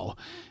now,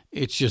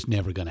 it's just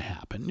never going to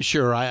happen.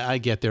 Sure, I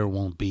get there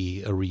won't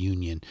be a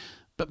reunion,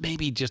 but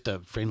maybe just a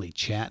friendly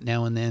chat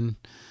now and then.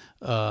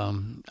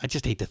 I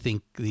just hate to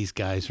think these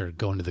guys are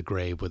going to the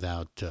grave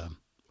without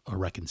a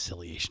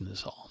reconciliation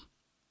is all.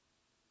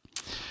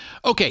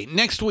 Okay,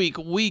 next week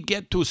we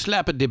get to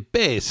slap a de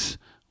bass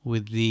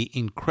with the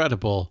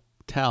incredible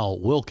Tal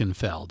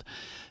Wilkenfeld.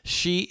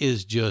 She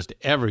is just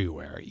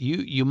everywhere.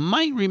 You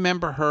might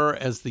remember her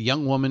as the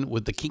young woman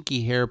with the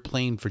kinky hair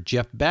playing for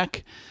Jeff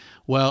Beck.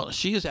 Well,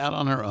 she is out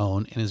on her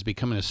own and is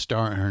becoming a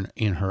star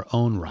in her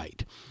own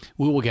right.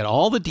 We will get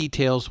all the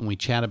details when we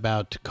chat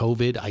about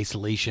COVID,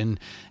 isolation,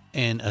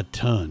 and a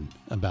ton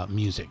about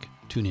music.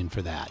 Tune in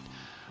for that.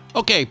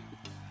 Okay,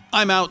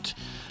 I'm out.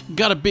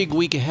 Got a big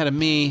week ahead of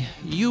me.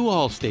 You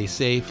all stay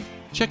safe.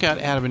 Check out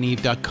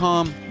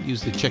adamandeve.com.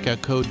 Use the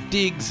checkout code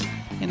DIGS.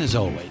 And as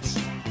always,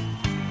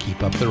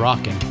 keep up the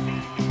rockin'.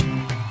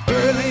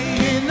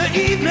 Early in the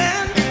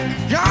evening,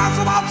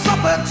 just about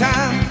supper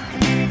time,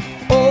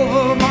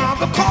 over by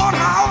the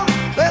courthouse,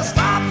 they're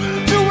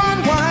starting to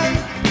unwind.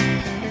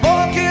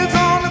 4 kids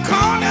on the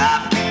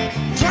corner,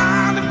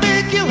 trying to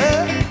figure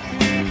it.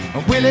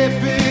 Willie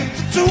picks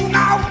a tune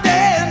out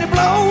there and he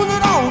blows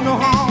it on the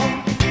horn.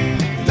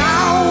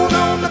 Down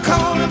on the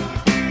corner,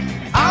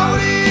 out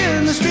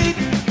in the street,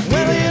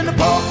 Willie and the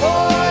poor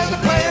boys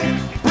are playing,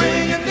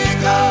 bring a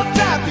nickel,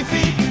 tap your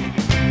feet.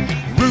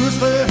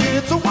 Rooster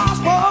hits a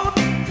washboard,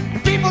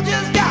 and people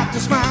just got to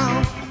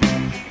smile.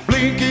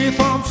 Blinky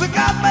thumps a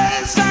gut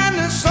bass and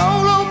a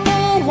solo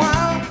for a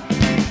while.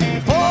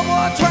 Poor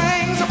boy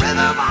twangs a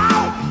rhythm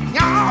out,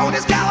 y'all,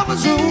 this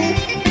Kalamazoo.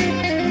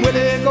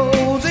 Willie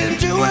goes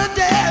into a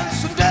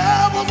dance and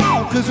doubles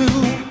on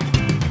kazoo.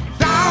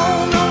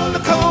 Down on the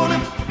corner,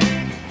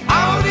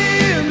 out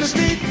in the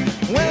street,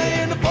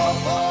 when the poor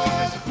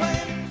boys are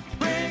playing,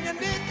 bring a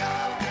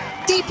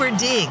nickel. Deeper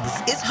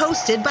Digs is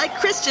hosted by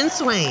Christian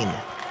Swain.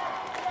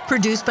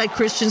 Produced by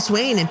Christian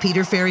Swain and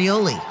Peter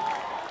Ferrioli.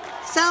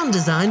 Sound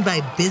designed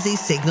by Busy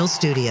Signal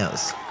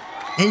Studios.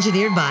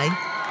 Engineered by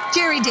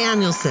Jerry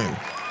Danielson,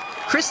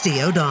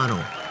 Christy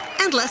O'Donnell,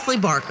 and Leslie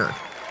Barker.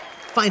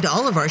 Find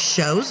all of our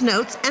shows,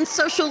 notes, and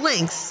social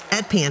links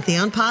at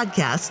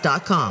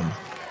pantheonpodcast.com.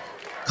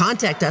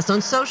 Contact us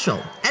on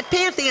social at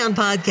Pantheon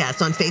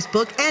Podcast on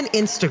Facebook and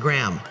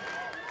Instagram.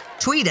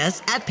 Tweet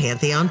us at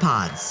Pantheon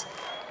Pods.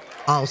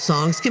 All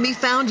songs can be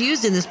found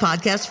used in this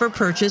podcast for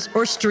purchase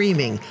or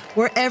streaming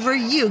wherever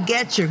you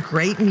get your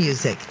great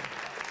music.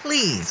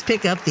 Please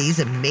pick up these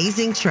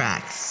amazing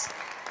tracks.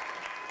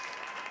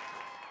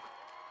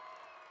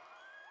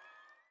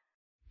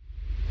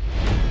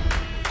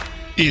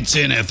 It's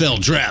NFL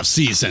draft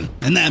season,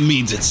 and that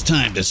means it's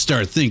time to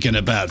start thinking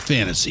about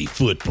fantasy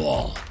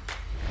football.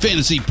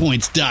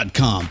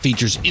 FantasyPoints.com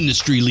features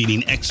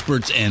industry-leading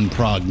experts and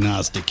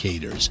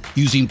prognosticators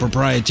using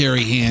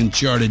proprietary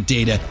hand-charted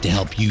data to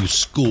help you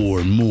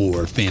score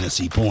more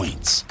fantasy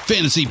points.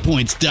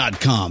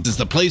 FantasyPoints.com is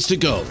the place to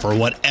go for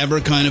whatever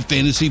kind of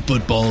fantasy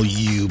football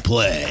you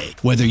play.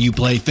 Whether you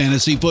play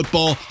fantasy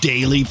football,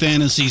 daily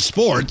fantasy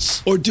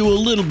sports, or do a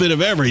little bit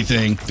of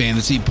everything,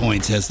 Fantasy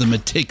Points has the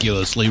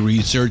meticulously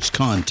researched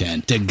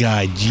content to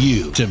guide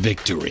you to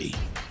victory.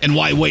 And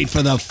why wait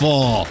for the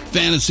fall?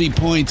 Fantasy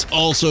Points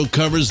also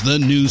covers the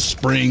new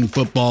spring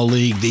football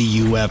league, the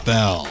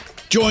UFL.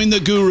 Join the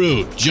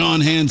guru,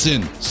 John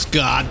Hansen,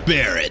 Scott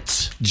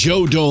Barrett,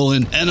 Joe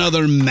Dolan, and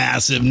other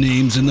massive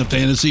names in the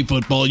fantasy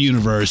football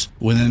universe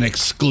with an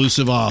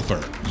exclusive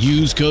offer.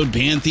 Use code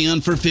Pantheon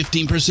for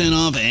 15%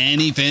 off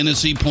any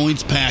Fantasy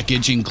Points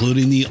package,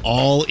 including the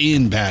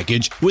all-in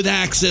package, with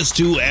access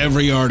to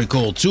every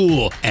article,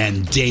 tool,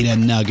 and data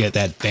nugget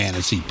that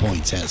Fantasy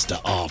Points has to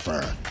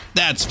offer.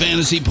 That's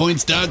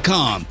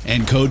FantasyPoints.com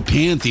and code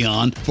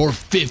Pantheon for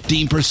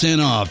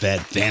 15% off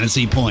at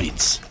Fantasy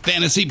Points.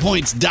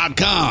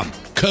 FantasyPoints.com,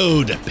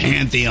 code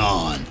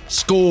Pantheon.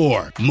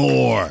 Score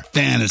more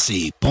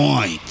fantasy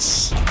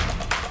points.